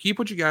 keep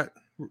what you got.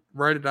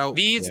 Write it out.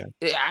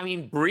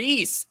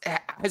 Brees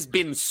has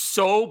been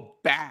so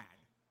bad.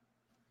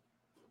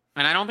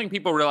 And I don't think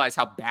people realize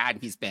how bad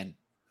he's been.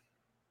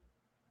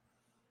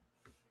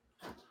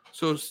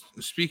 So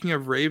speaking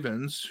of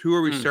Ravens, who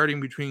are we starting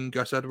between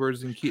Gus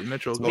Edwards and Keaton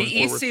Mitchell? The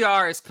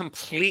ECR is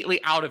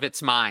completely out of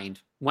its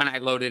mind when I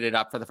loaded it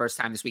up for the first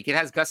time this week. It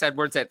has Gus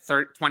Edwards at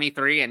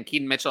 23 and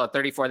Keaton Mitchell at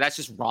 34. That's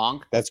just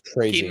wrong. That's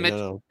crazy.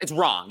 No. It's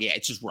wrong. Yeah,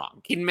 it's just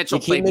wrong. Keaton Mitchell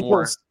played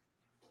more.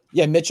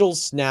 Yeah,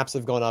 Mitchell's snaps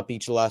have gone up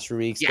each of the last 3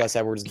 weeks. Yeah. Gus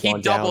Edwards has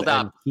gone down. He doubled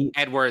up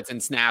Edwards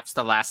and snaps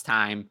the last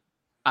time.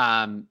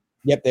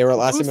 Yep, they were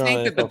last time. I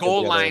think that the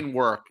goal line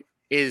work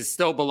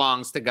still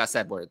belongs to Gus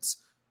Edwards.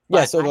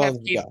 Yeah, so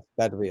that'd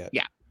be it.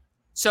 Yeah.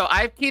 So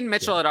I have Keaton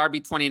Mitchell at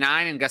RB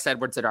 29 and Gus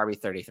Edwards at RB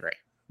 33.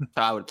 So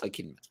I would play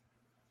Keaton Mitchell.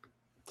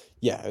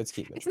 Yeah, it's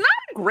Keaton Mitchell. It's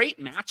not a great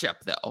matchup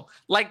though.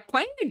 Like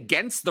playing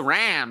against the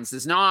Rams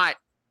is not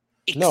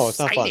exciting. No, it's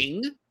not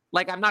fun.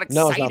 Like I'm not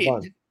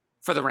excited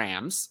for the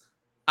Rams.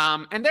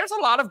 And there's a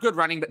lot of good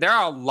there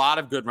are a lot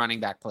of good running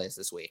back plays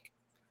this week.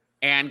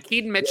 And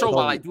Keaton Mitchell,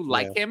 while I do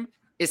like him,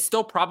 is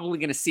still probably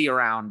going to see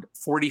around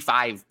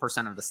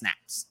 45% of the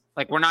snaps.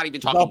 Like we're not even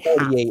talking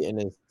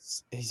 48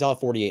 he's all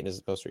 48 in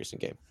his most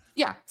recent game.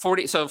 Yeah,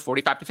 40. So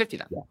 45 to 50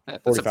 then. Yeah,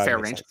 that's a fair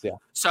range. Sense, yeah.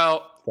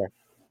 So, fair.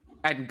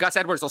 And Gus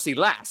Edwards will see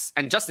less,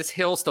 and Justice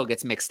Hill still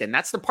gets mixed in.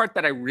 That's the part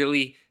that I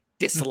really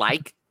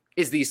dislike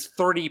is these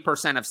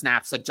 30% of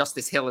snaps that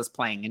Justice Hill is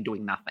playing and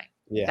doing nothing.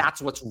 Yeah,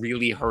 that's what's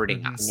really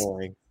hurting us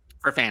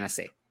for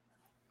fantasy.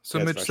 So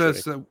Mitch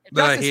says that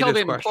Justice Hill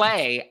didn't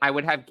play. I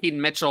would have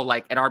Keaton Mitchell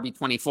like at RB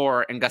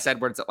 24 and Gus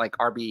Edwards at like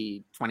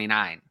RB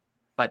 29.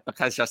 But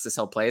because Justice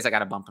Hill plays, I got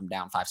to bump him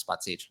down 5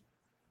 spots each.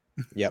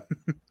 Yep.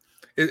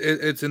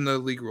 It's in the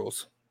league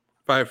rules.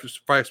 5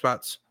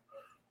 spots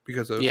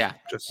because of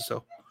Justice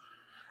Hill.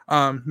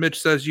 Mitch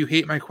says, you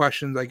hate my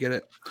questions. I get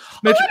it.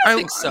 Mitch, I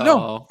think so.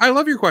 No, I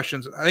love your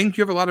questions. I think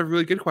you have a lot of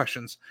really good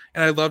questions.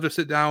 And I'd love to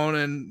sit down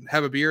and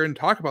have a beer and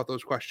talk about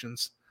those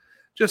questions.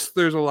 Just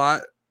there's a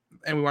lot.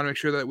 And we want to make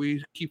sure that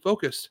we keep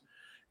focused.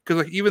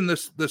 Because like even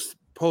this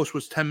post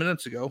was 10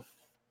 minutes ago.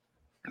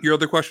 Your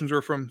other questions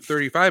were from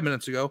 35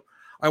 minutes ago.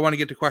 I want to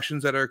get to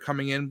questions that are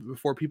coming in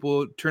before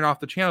people turn off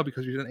the channel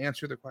because you didn't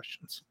answer the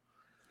questions.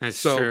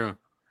 That's true.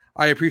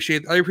 I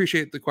appreciate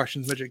the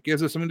questions, Mitch. It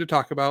gives us something to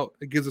talk about.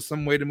 It gives us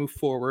some way to move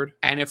forward.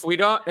 And if we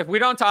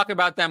don't talk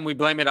about them, we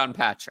blame it on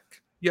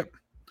Patrick. Yep.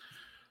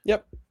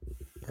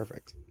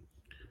 Perfect.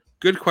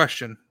 Good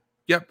question.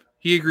 Yep.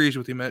 He agrees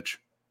with you, Mitch.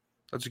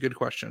 That's a good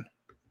question.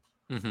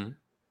 Mm-hmm.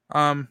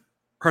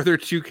 Are there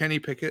 2 Kenny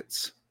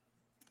Pickett's?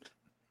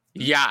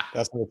 Yeah.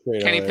 That's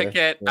Kenny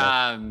Pickett.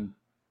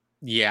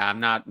 Yeah. I'm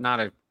not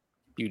a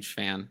huge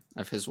fan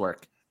of his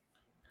work.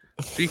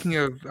 Speaking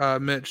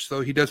of Mitch,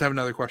 though, he does have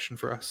another question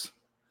for us.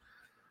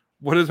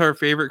 What is our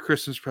favorite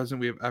Christmas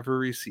present we have ever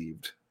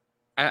received?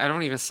 I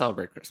don't even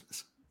celebrate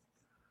Christmas.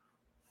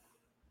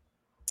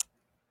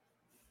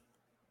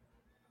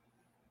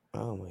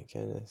 Oh my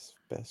goodness.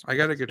 I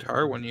got a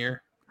guitar one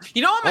year.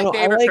 You know what my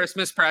favorite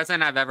Christmas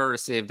present I've ever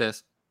received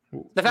is?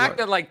 The fact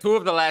that like 2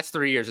 of the last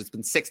 3 years it's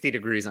been 60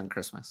 degrees on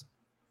Christmas.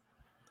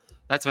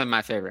 That's been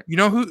my favorite. You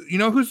know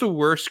who's the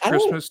worst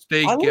Christmas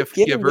Day gift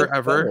giver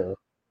ever?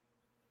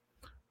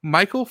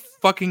 Michael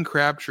fucking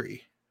Crabtree.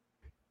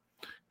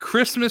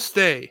 Christmas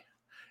Day,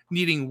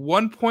 needing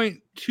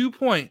 1.2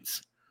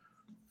 points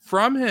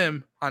from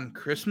him on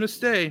Christmas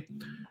Day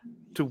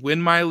to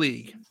win my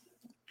league.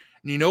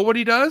 And you know what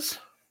he does?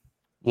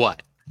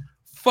 What?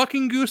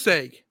 Fucking goose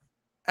egg.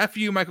 F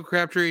you, Michael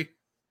Crabtree.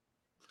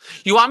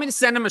 You want me to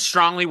send him a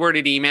strongly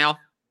worded email?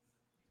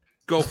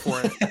 Go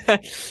for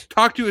it.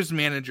 Talk to his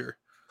manager.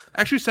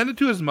 Actually, send it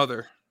to his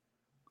mother.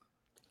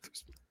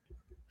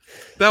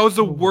 That was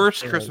the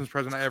worst Christmas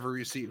present I ever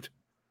received.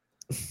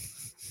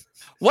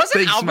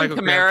 Wasn't Alvin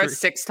Kamara's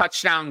 6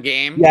 touchdown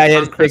game? Yeah, he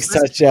had 6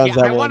 touchdowns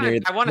that one year.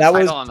 I won a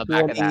title on the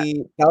back of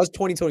that. That was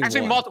 2021.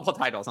 Actually, multiple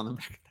titles on the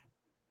back of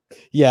that.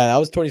 Yeah, that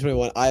was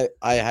 2021.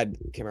 I had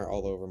Kamara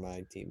all over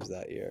my teams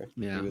that year.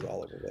 Yeah. He was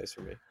all over the place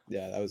for me.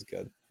 Yeah, that was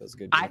good. That was a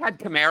good. I had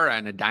Kamara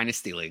in a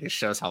Dynasty league. It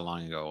shows how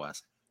long ago it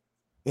was.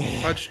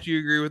 Hutch, do you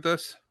agree with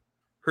this?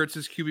 Hurts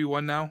is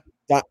QB1 now?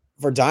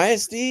 For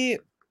Dynasty,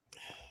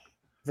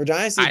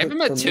 I have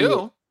him at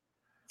 2.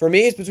 For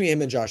me, it's between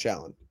him and Josh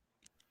Allen.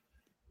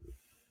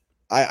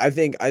 I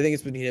think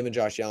it's between him and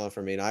Josh Allen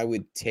for me, and I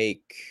would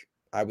take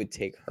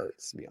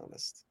Hurts, to be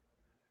honest.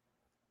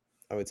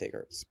 I would take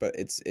Hurts, but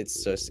it's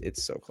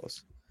so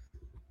close.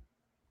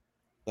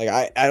 Like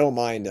I don't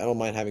mind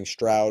having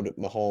Stroud,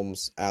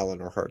 Mahomes,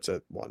 Allen, or Hurts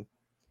at 1.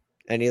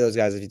 Any of those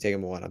guys, if you take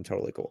them at 1, I'm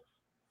totally cool.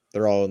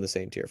 They're all in the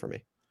same tier for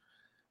me.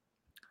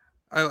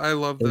 I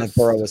love this. And if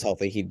Burrow was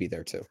healthy, he'd be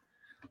there too.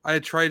 I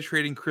tried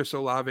trading Chris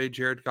Olave,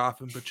 Jared Goff,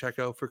 and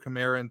Pacheco for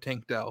Kamara and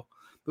Tank Dell.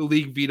 The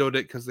league vetoed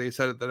it because they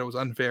said that it was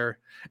unfair,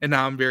 and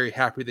now I'm very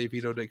happy they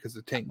vetoed it because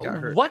the Tank got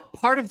hurt. What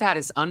part of that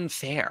is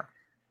unfair?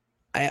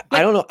 I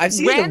don't know. I've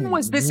seen when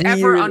was this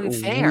ever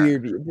unfair?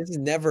 This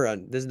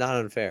is not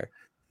unfair.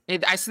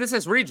 This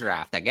is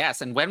redraft, I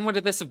guess. And when would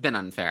this have been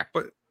unfair?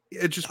 But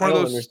it's just one of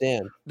those.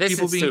 Understand. This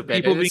is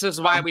stupid. This is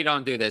why we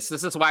don't do this.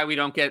 This is why we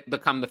don't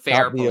become the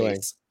fair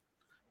police.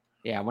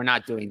 Yeah, we're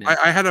not doing that.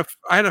 I had a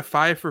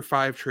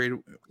 5-for-5 trade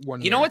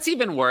one. You know what's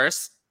even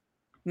worse?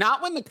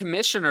 Not when the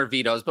commissioner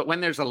vetoes, but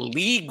when there's a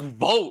league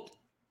vote.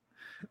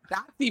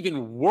 That's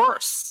even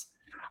worse.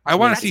 I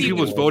want to see who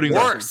was voting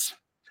worse.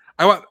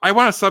 I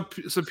want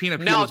to subpoena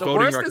people's voting records. No, the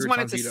worst is when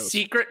it's a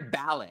secret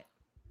ballot.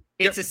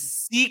 It's a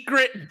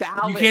secret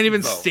ballot. You can't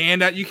even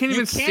stand on. You can't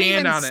even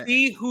stand on it.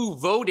 See who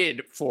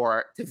voted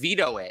to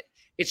veto it.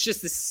 It's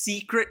just a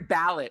secret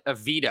ballot of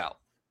veto.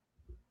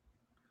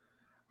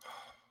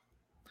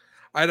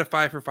 I had a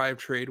 5-for-5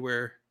 trade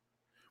where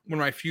one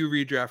of my few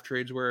redraft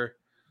trades where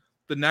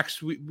the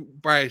next week,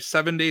 by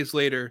 7 days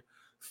later,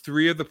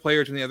 3 of the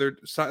players on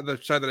the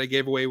side that I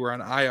gave away were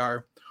on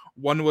IR.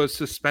 One was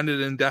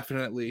suspended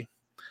indefinitely,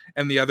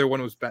 and the other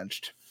one was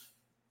benched.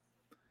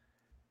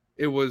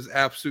 It was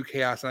absolute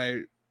chaos,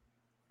 and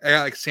I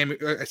got like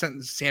I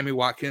sent Sammy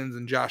Watkins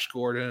and Josh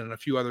Gordon and a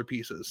few other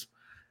pieces,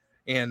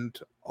 and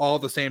all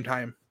at the same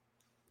time,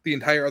 the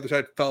entire other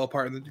side fell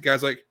apart. And the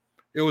guy's like,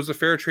 "It was a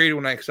fair trade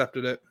when I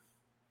accepted it.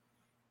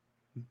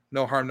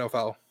 No harm, no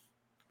foul.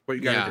 What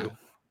you got to do?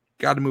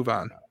 Got to move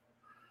on."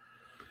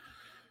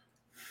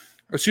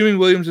 Assuming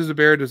Williams is a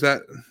Bear, does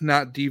that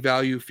not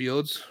devalue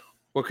Fields?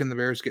 What can the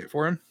Bears get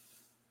for him?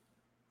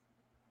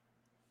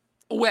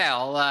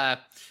 Well, I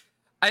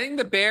think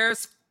the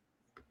Bears,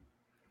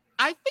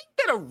 I think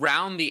that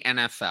around the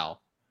NFL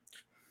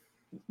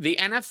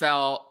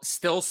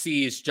still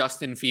sees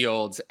Justin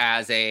Fields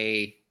as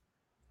a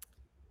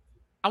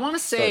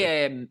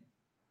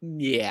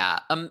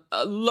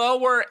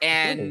lower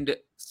end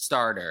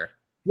starter.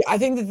 Yeah, I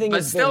think the thing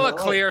is still a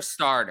clear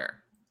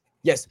starter.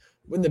 Yes.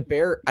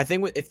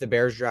 If the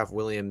Bears draft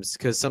Williams,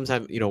 because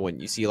sometimes, when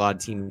you see a lot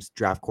of teams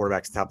draft quarterbacks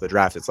at the top of the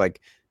draft, it's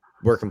like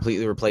we're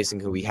completely replacing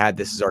who we had.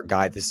 This is our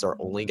guy. This is our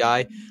only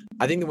guy.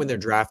 I think that when they're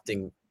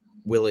drafting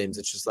Williams,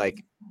 it's just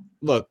like,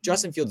 look,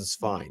 Justin Fields is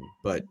fine,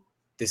 but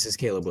this is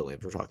Caleb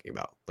Williams we're talking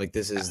about. Like,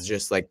 this is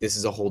just like, this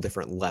is a whole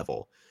different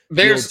level.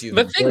 Fields,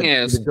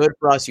 is good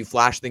for us. You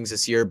flash things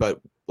this year,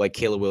 but like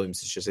Caleb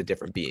Williams is just a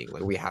different being.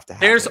 Like, we have to have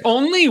There's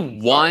only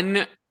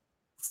one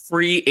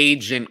free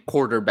agent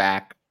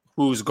quarterback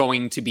who's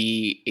going to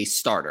be a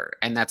starter,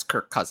 and that's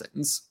Kirk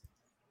Cousins.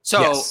 So,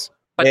 yes.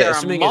 But there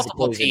are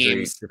multiple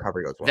teams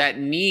that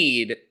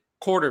need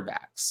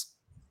quarterbacks.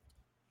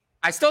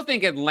 I still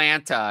think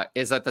Atlanta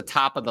is at the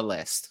top of the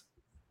list.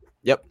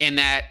 Yep. In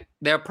that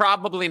they're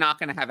probably not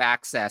going to have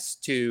access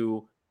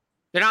to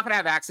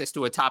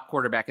a top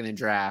quarterback in the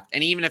draft.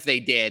 And even if they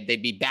did,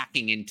 they'd be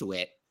backing into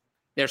it.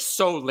 They're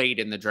so late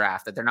in the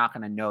draft that they're not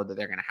going to know that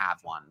they're going to have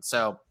one.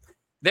 So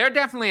they're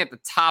definitely at the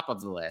top of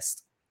the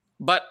list.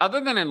 But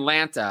other than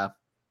Atlanta,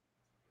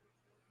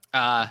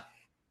 there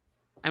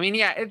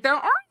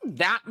aren't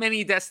that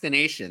many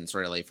destinations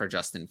really for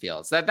Justin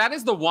Fields. That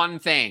is the one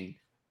thing.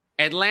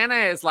 Atlanta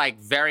is like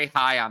very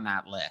high on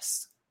that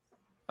list.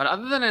 But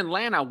other than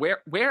Atlanta,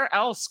 where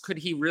else could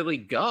he really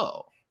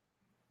go?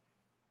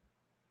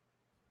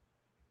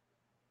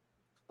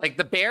 Like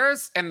the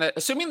Bears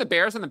assuming the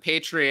Bears and the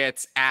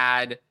Patriots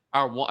are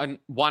 1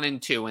 and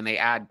 2 and they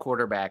add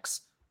quarterbacks,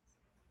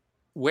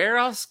 where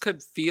else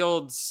could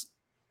Fields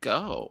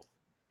go?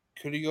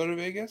 Could he go to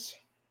Vegas?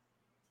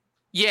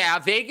 Yeah,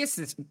 Vegas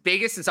is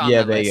on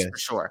the list for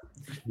sure.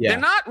 Yeah. They're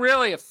not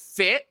really a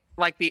fit.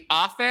 Like the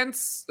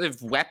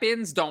offensive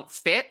weapons don't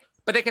fit,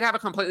 but they could have a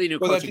completely new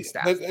coaching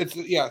staff.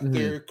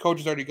 Their coach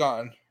is already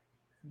gone.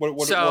 What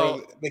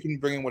they can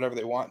bring in whatever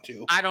they want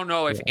to. I don't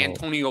know if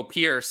Antonio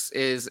Pierce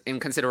is in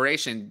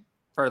consideration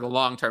for the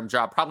long-term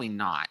job. Probably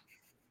not.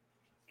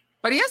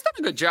 But he has done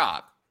a good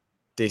job.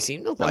 They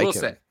seem to like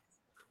him.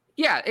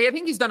 Yeah, I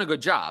think he's done a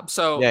good job.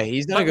 So yeah,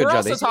 he's done a good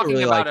job. We're also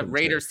talking about a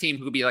Raiders team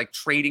who could be like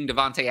trading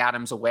Devontae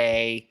Adams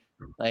away.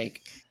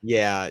 Like,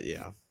 yeah.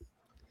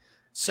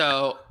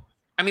 So,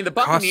 I mean, the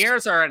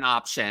Buccaneers are an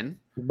option.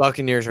 The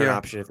Buccaneers are an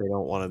option if they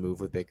don't want to move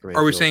with Baker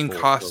Mayfield. Are we saying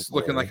costs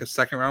looking like a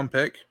second-round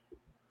pick?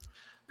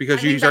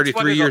 Because he's already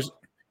 3 years.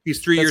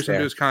 He's 3 years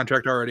into his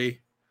contract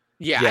already.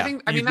 Yeah. I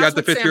mean, you've that's got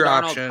the fifth-year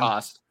option.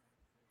 Cost.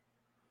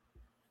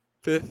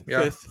 Fifth.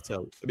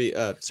 So,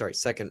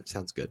 second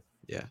sounds good.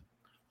 Yeah.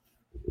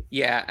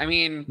 Yeah, I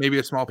mean, maybe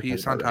a small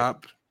piece on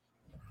top.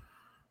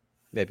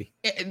 Maybe.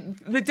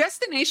 The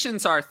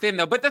destinations are thin,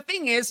 though. But the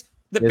thing is,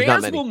 the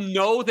Bears will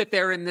know that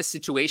they're in this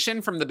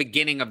situation from the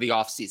beginning of the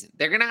offseason.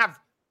 They're going to have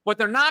 – what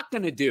they're not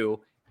going to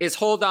do is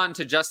hold on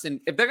to Justin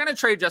 – if they're going to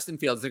trade Justin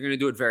Fields, they're going to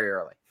do it very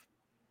early.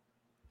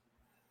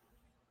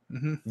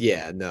 Mm-hmm.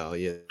 Yeah,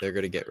 they're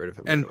going to get rid of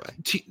him. And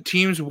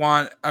teams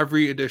want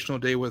every additional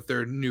day with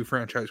their new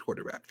franchise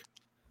quarterback.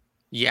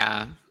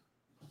 Yeah.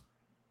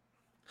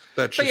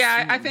 I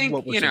think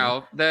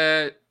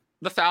the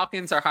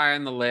Falcons are high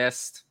on the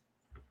list,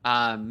 but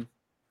I don't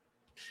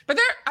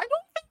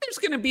think there's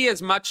going to be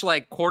as much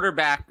like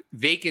quarterback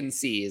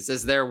vacancies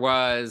as there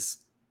was.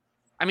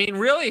 I mean,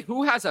 really,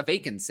 who has a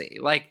vacancy?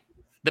 Like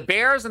The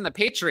Bears and the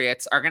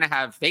Patriots are going to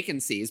have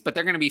vacancies, but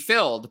they're going to be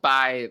filled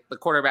by the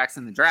quarterbacks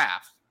in the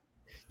draft.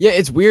 Yeah,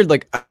 it's weird.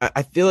 Like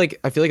I feel like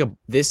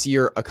this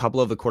year, a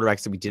couple of the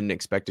quarterbacks that we didn't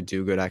expect to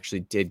do good actually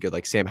did good.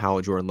 Like Sam Howell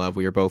and Jordan Love,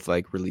 we were both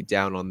like really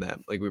down on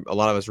them. Like a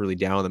lot of us really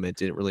down on them. It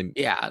didn't really.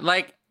 Yeah,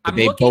 like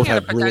they both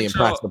have really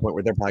impressed to the point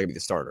where they're probably gonna be the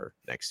starter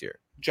next year.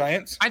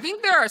 Giants. I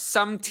think there are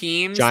some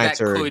teams.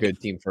 Giants are a good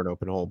team for an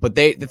open hole, but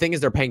the thing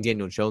is they're paying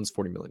Daniel Jones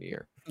 $40 million a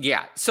year.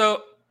 Yeah,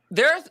 so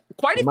there's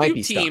quite a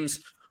few teams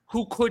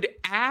who could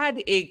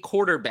add a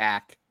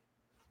quarterback,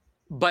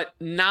 but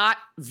not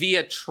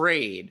via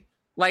trade.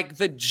 Like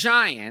the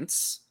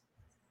Giants,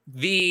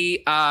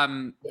 the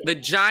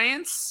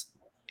Giants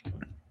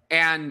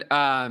and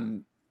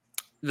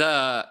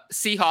the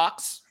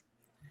Seahawks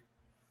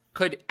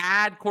could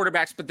add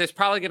quarterbacks, but there's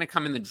probably going to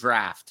come in the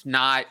draft,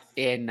 not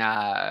in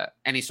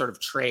any sort of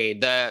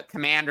trade. The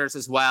Commanders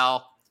as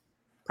well,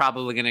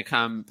 probably going to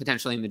come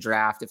potentially in the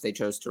draft if they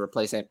chose to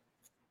replace it.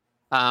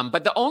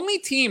 But the only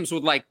teams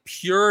with like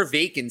pure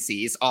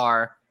vacancies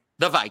are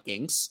the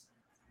Vikings,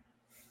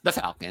 the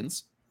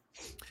Falcons,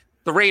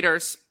 the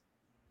Raiders,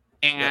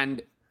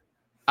 and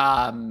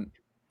the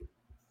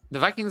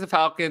Vikings, the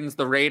Falcons,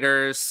 the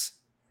Raiders,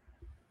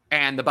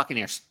 and the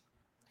Buccaneers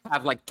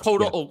have like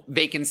total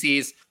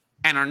vacancies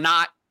and are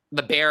not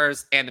the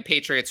Bears and the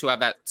Patriots who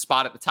have that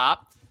spot at the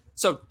top.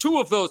 So two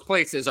of those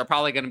places are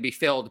probably going to be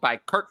filled by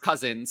Kirk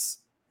Cousins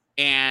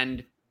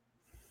and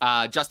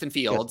Justin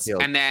Fields.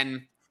 And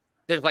then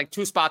there's like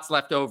two spots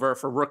left over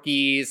for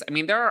rookies. I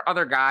mean, there are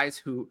other guys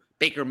who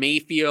Baker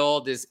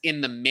Mayfield is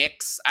in the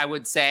mix, I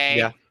would say.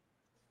 Yeah.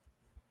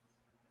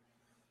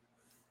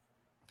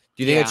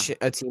 Do you think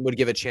a team would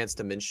give a chance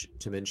to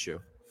Minshew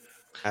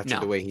after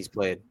the way he's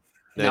played?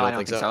 No, I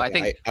don't think so.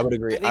 I would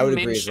agree. I would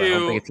agree as well. I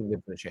don't think a team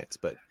gives him a chance,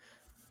 but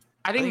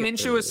I think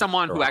Minshew is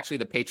someone who actually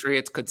the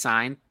Patriots could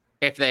sign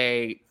if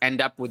they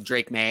end up with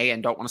Drake May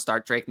and don't want to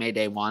start Drake May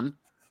day one.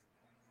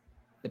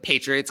 The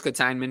Patriots could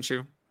sign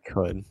Minshew.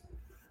 Could.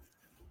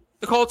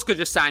 The Colts could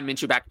just sign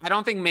Minshew back. I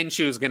don't think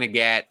Minshew is going to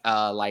get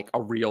like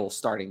a real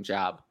starting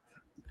job.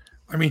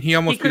 I mean, he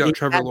almost beat out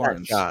Trevor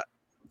Lawrence.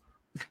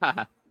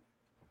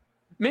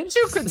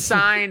 Minshew could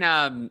sign.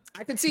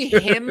 I could see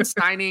him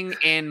signing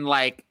in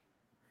like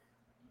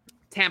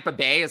Tampa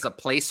Bay as a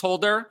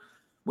placeholder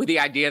with the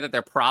idea that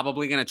they're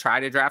probably going to try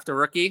to draft a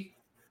rookie.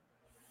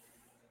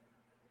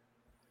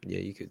 Yeah,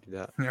 you could do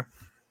that. Yeah.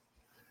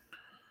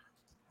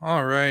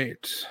 All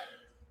right.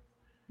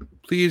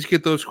 Please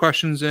get those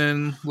questions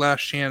in.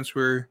 Last chance.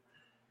 We're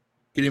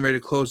getting ready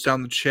to close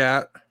down the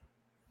chat.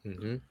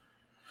 Mm-hmm.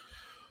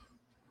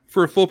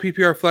 For a full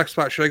PPR flex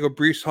spot, should I go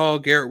Breece Hall,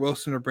 Garrett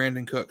Wilson, or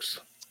Brandon Cooks?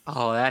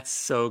 Oh, that's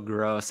so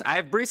gross. I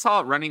have Breece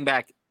Hall at running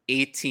back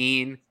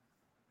 18,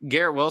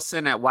 Garrett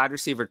Wilson at wide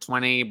receiver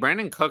 20,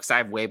 Brandon Cooks I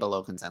have way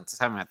below consensus.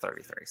 I have him at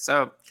 33.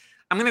 So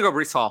I'm going to go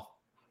Breece Hall.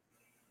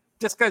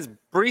 Just because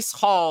Breece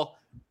Hall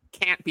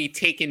can't be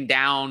taken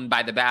down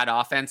by the bad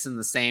offense in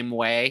the same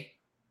way.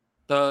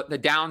 The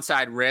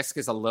downside risk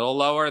is a little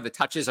lower. The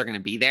touches are going to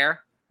be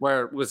there.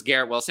 Where with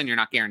Garrett Wilson, you're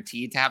not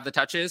guaranteed to have the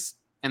touches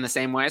in the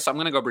same way. So I'm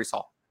going to go Breece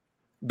Hall.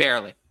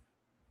 Barely.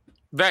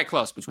 Very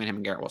close between him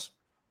and Garrett Wilson.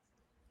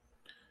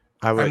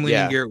 I'm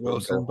leaning Garrett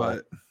Wilson,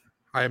 but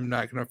I'm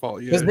not going to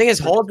fault you. The thing is,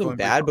 Hall's been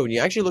bad, but when you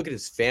actually look at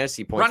his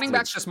fantasy points, running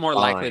back's just more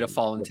likely to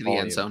fall into the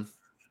end zone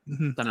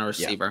than a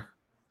receiver.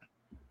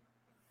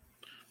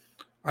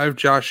 I have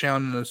Josh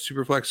Allen in a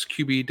Superflex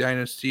QB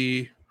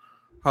Dynasty.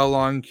 How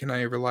long can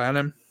I rely on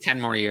him? 10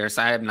 more years.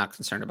 I am not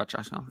concerned about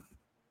Josh Allen.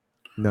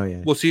 No,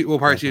 yeah. We'll see. We'll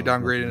probably see a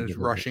downgrade in his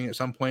rushing at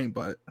some point,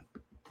 but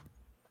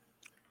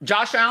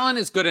Josh Allen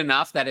is good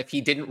enough that if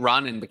he didn't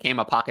run and became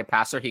a pocket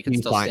passer, he could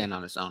still stand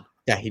on his own.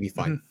 Yeah, he'd be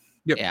fine. Mm-hmm.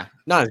 Yep. Yeah.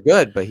 Not as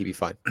good, but he'd be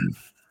fine.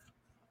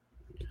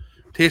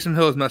 Taysom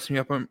Hill is messing me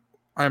up.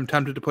 I'm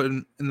tempted to put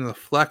in the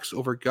flex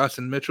over Gus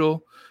and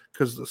Mitchell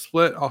because of the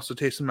split. Also,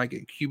 Taysom might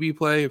get QB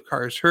play if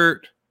Carr is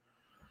hurt.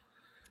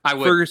 I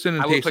would. Ferguson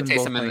and I would Taysom put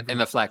Taysom in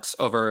the flex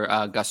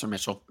over Gus or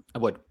Mitchell. I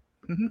would.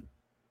 Mm-hmm.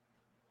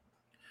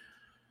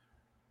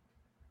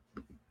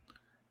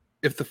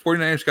 If the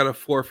 49ers got a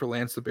 4 for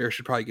Lance, the Bears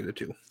should probably get a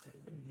 2.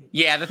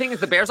 Yeah, the thing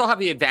is the Bears will have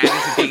the advantage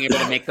of being able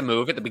to make the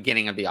move at the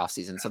beginning of the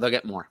offseason, so they'll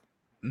get more.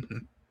 Mm-hmm.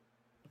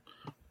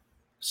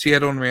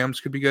 Seattle and Rams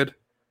could be good.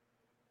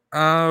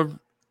 I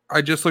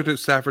just looked at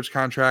Stafford's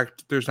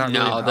contract. There's not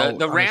really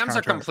the Rams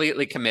are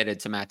completely committed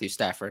to Matthew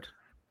Stafford.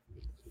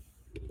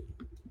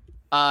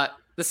 The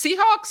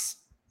Seahawks,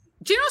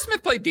 Geno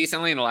Smith played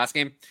decently in the last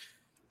game.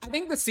 I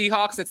think the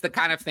Seahawks, it's the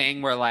kind of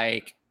thing where,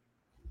 like,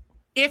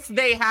 if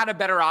they had a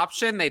better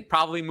option, they'd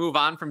probably move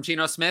on from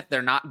Geno Smith.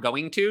 They're not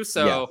going to,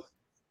 so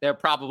they're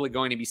probably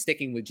going to be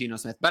sticking with Geno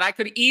Smith. But I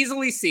could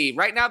easily see,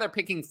 right now they're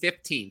picking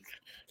 15th.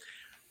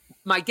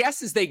 My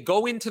guess is they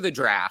go into the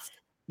draft.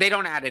 They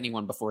don't add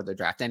anyone before the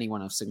draft,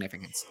 anyone of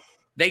significance.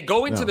 They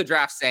go into the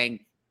draft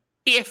saying,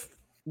 if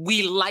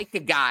we like a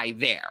guy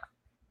there,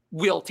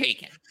 we'll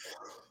take him.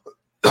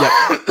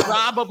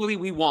 Probably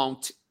we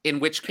won't, in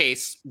which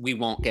case we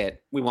won't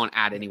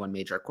add anyone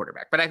major at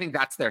quarterback. But I think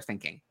that's their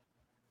thinking.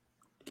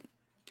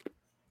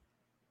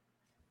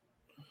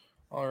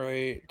 All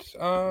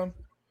right.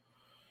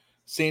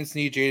 Saints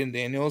need Jaden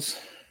Daniels.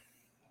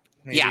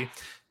 Maybe. Yeah.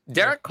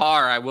 Derek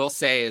Carr, I will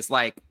say, is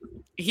like,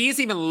 he's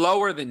even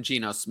lower than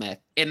Geno Smith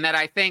in that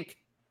I think.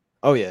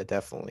 Oh, yeah,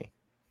 definitely.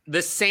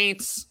 The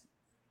Saints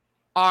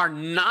are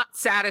not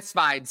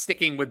satisfied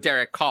sticking with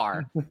Derek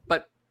Carr,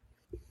 but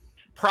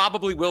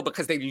probably will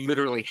because they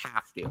literally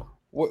have to.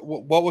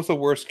 What was the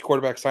worst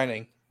quarterback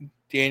signing?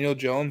 Daniel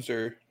Jones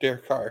or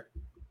Derek Carr?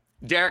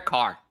 Derek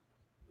Carr.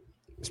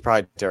 It's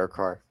probably Derek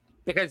Carr.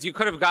 Because you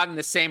could have gotten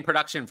the same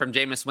production from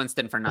Jameis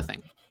Winston for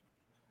nothing.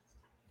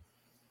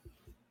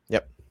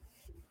 Yep.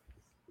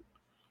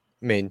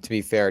 I mean, to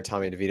be fair,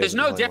 Tommy DeVito. There's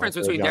no difference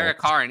between Derek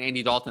Carr and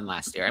Andy Dalton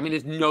last year. I mean,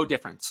 there's no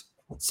difference.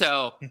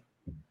 So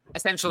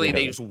essentially,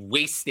 they just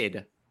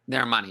wasted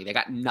their money. They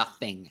got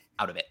nothing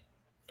out of it.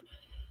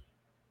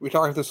 We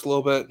talked about this a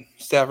little bit.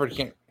 Stafford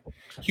can't.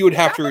 He would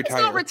have to retire.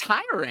 He's not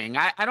retiring.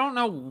 I don't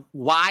know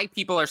why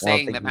people are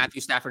saying that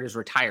Matthew Stafford is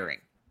retiring.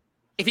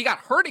 If he got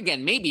hurt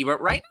again, maybe. But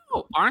right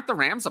now, aren't the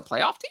Rams a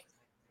playoff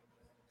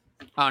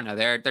team? Oh no,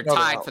 they're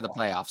tied for the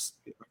playoffs.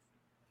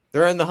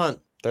 They're in the hunt.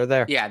 They're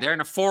there. Yeah, they're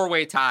in a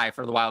 4-way tie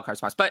for the wild card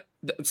spots. But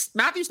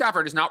Matthew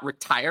Stafford is not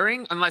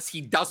retiring unless he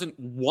doesn't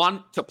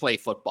want to play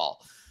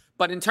football.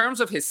 But in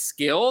terms of his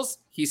skills,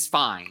 he's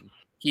fine.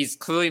 He's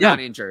clearly not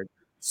injured.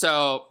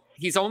 So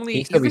he's going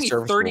to be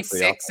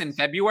 36 in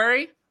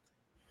February.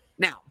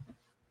 Now,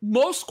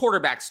 most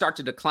quarterbacks start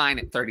to decline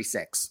at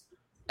 36.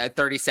 At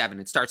 37,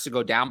 it starts to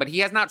go down. But he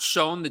has not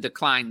shown the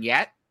decline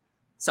yet.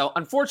 So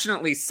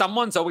unfortunately,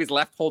 someone's always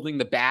left holding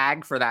the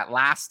bag for that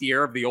last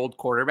year of the old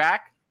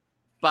quarterback.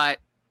 But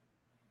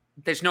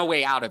there's no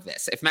way out of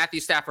this. If Matthew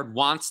Stafford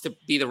wants to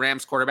be the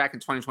Rams quarterback in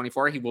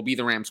 2024, he will be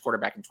the Rams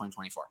quarterback in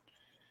 2024.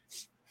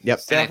 Yep.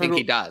 And I think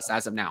he does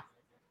as of now.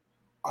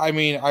 I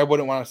mean, I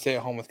wouldn't want to stay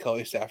at home with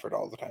Kelly Stafford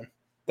all the time.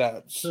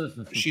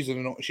 She's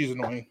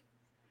annoying.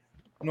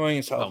 Annoying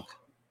as hell.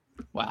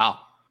 Oh. Wow.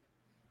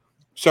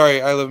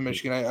 Sorry, I live in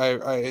Michigan.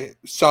 I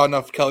saw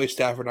enough Kelly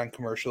Stafford on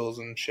commercials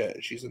and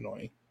shit. She's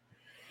annoying.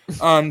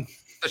 A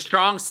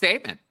strong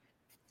statement.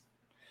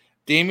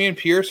 Damian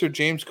Pierce or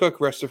James Cook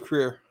rest of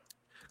career?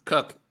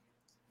 Cook.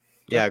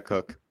 Yeah,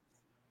 Cook.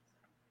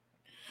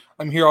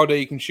 I'm here all day.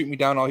 You can shoot me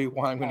down all you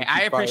want.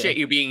 I appreciate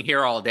you being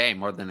here all day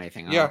more than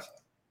anything else. Yeah.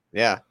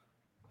 Yeah.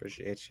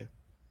 Appreciate you.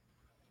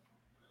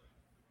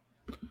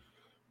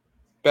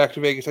 Back to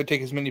Vegas. I'd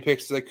take as many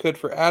picks as I could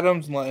for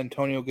Adams and let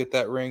Antonio get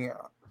that ring.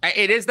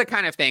 It is the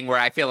kind of thing where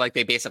I feel like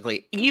they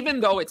basically,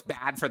 even though it's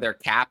bad for their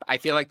cap, I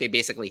feel like they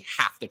basically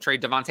have to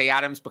trade Devontae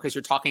Adams because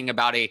you're talking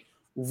about a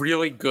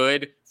really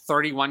good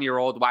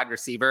 31-year-old wide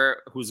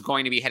receiver who's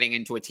going to be heading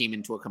into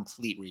a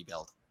complete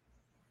rebuild.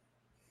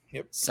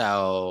 Yep.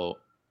 So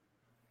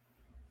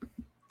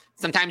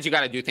sometimes you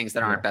got to do things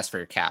that aren't best for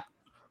your cap.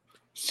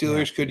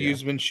 Steelers could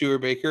use Minshew or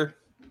Baker.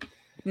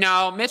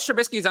 No, Mitch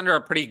Trubisky is under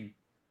a pretty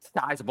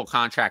sizable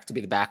contract to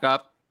be the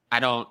backup. I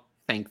don't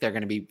think they're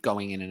going to be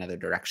going in another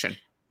direction.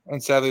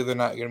 And sadly, they're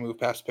not going to move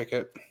past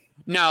Pickett.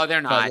 No,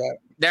 they're not.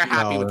 They're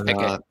happy with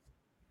Pickett. Not.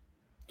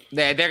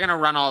 They're going to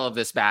run all of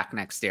this back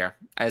next year,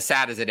 as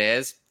sad as it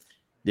is.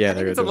 Yeah,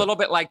 it's a little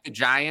bit like the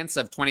Giants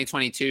of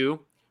 2022.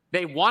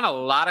 They won a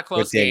lot of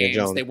close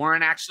games. They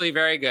weren't actually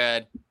very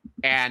good.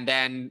 And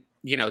then,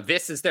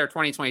 this is their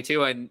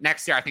 2022. And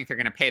next year, I think they're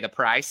going to pay the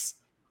price.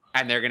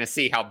 And they're going to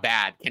see how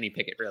bad Kenny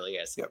Pickett really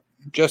is. Yep.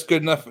 Just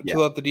good enough to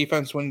let the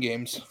defense win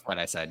games. That's what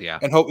I said, yeah.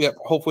 And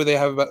hopefully they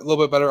have a little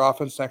bit better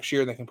offense next year.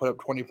 And they can put up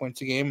 20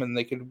 points a game and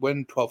they could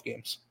win 12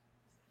 games.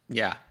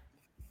 Yeah.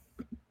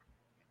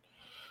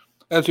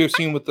 As we've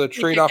seen with the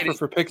trade offer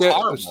for Pickett,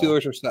 the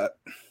Steelers are set.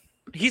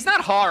 He's not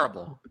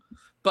horrible,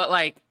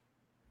 but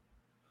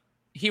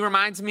he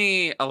reminds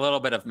me a little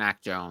bit of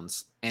Mac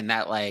Jones in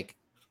that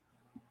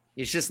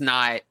he's just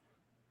not.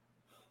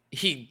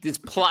 He is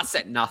plus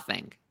at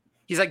nothing.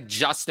 He's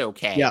just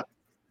okay. Yeah.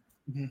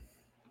 Mm-hmm.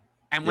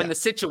 And when the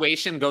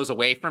situation goes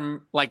away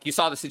from, you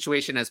saw the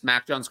situation as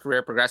Mac Jones'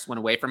 career progressed, went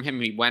away from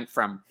him. He went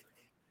from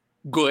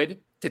good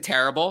to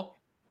terrible.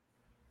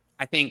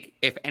 I think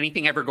if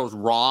anything ever goes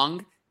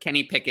wrong,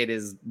 Kenny Pickett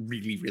is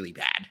really, really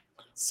bad.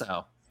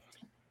 So,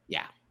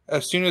 yeah.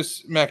 As soon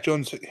as Mac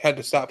Jones had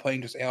to stop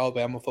playing just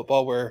Alabama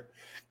football where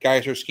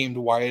guys are schemed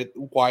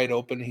wide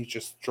open, he's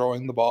just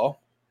throwing the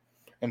ball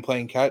and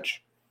playing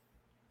catch,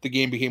 the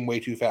game became way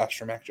too fast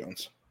for Mac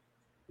Jones.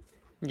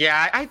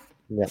 Yeah, I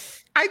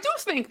do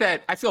think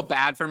that I feel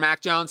bad for Mac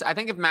Jones. I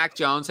think if Mac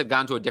Jones had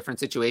gone to a different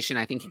situation,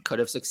 I think he could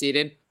have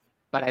succeeded.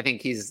 But I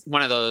think he's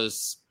one of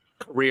those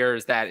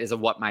careers that is a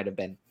what might have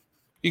been.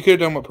 You could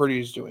have done what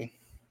Purdy's doing.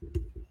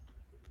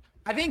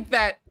 I think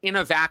that in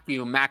a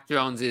vacuum, Mac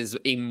Jones is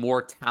a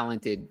more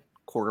talented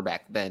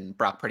quarterback than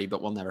Brock Purdy,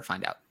 but we'll never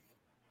find out.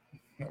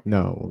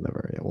 No,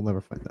 we'll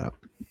never find out.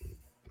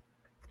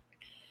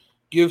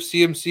 Give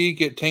CMC,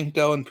 get Tank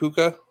Dell and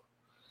Puka.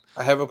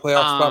 I have a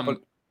playoff spot,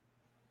 but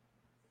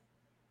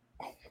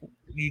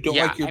you don't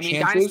like your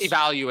chances? Dynasty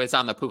value is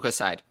on the Puka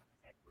side.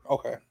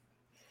 Okay.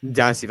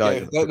 Dynasty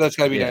value. Yeah, that's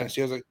got to be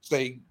Dynasty. I was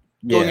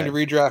going into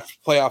redraft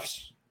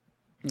playoffs.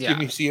 Yeah. Give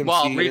me CMC.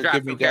 Well,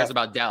 redraft, who cares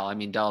about Dell?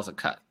 Dell's a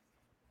cut.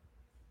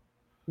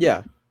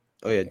 Yeah.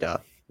 Oh yeah, duh.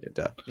 Yeah,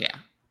 duh. Yeah.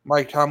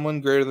 Mike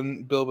Tomlin greater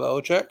than Bill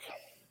Belichick?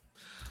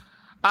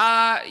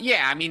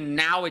 Yeah, I mean,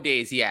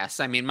 nowadays, yes.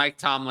 I mean, Mike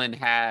Tomlin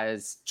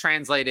has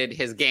translated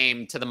his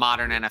game to the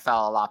modern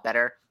NFL a lot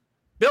better.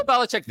 Bill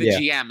Belichick, the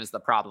GM, is the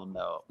problem,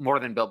 though, more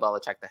than Bill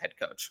Belichick, the head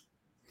coach.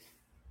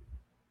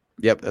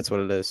 Yep, that's what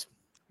it is.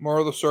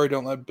 Moral of the story,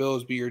 don't let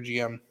Bills be your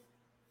GM.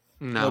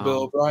 No. No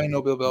Bill O'Brien,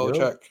 no Bill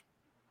Belichick.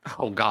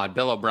 Oh, God.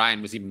 Bill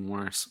O'Brien was even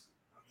worse.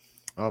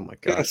 Oh, my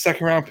Got a God.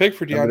 second-round pick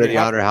for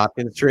DeAndre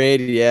Hopkins trade,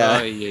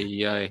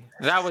 yeah.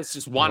 That was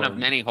just one of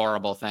many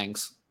horrible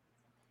things.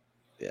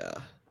 Yeah.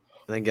 And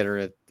then get her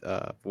at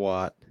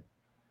Watt.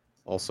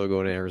 Also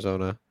going to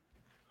Arizona.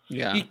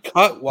 Yeah. He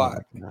cut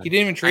Watt. He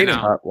didn't even trade him.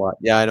 Cut Watt.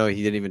 Yeah, I know.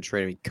 He didn't even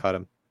trade him. He cut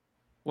him.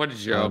 What a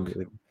joke.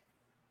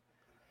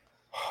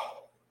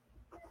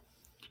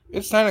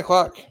 It's 9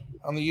 o'clock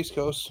on the East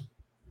Coast.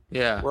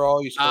 Yeah. We're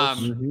all East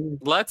Coast.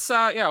 Let's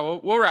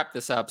we'll wrap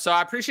this up. So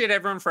I appreciate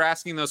everyone for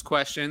asking those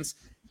questions.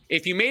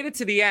 If you made it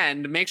to the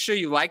end, make sure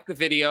you like the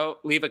video,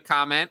 leave a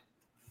comment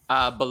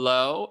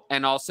below,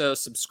 and also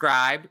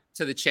subscribe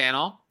to the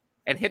channel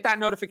and hit that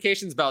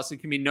notifications bell so you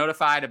can be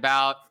notified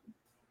about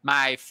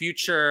my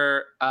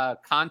future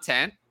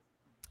content.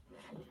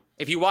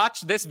 If you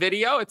watch this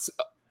video,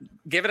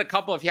 give it a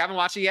couple. If you haven't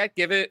watched it yet,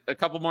 give it a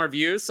couple more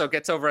views so it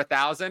gets over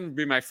 1,000. It'll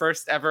be my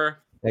first ever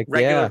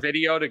regular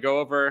video to go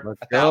over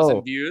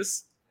 1,000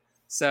 views.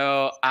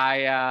 So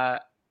I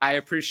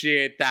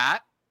appreciate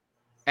that.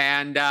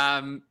 And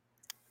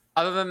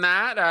other than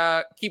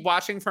that, keep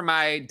watching for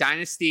my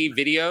Dynasty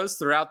videos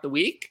throughout the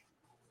week.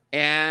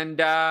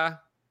 And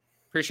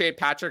appreciate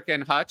Patrick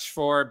and Hutch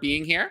for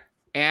being here.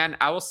 And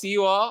I will see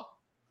you all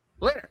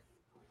later.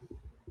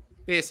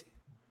 Peace.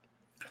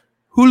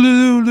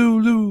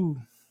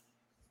 Hulu.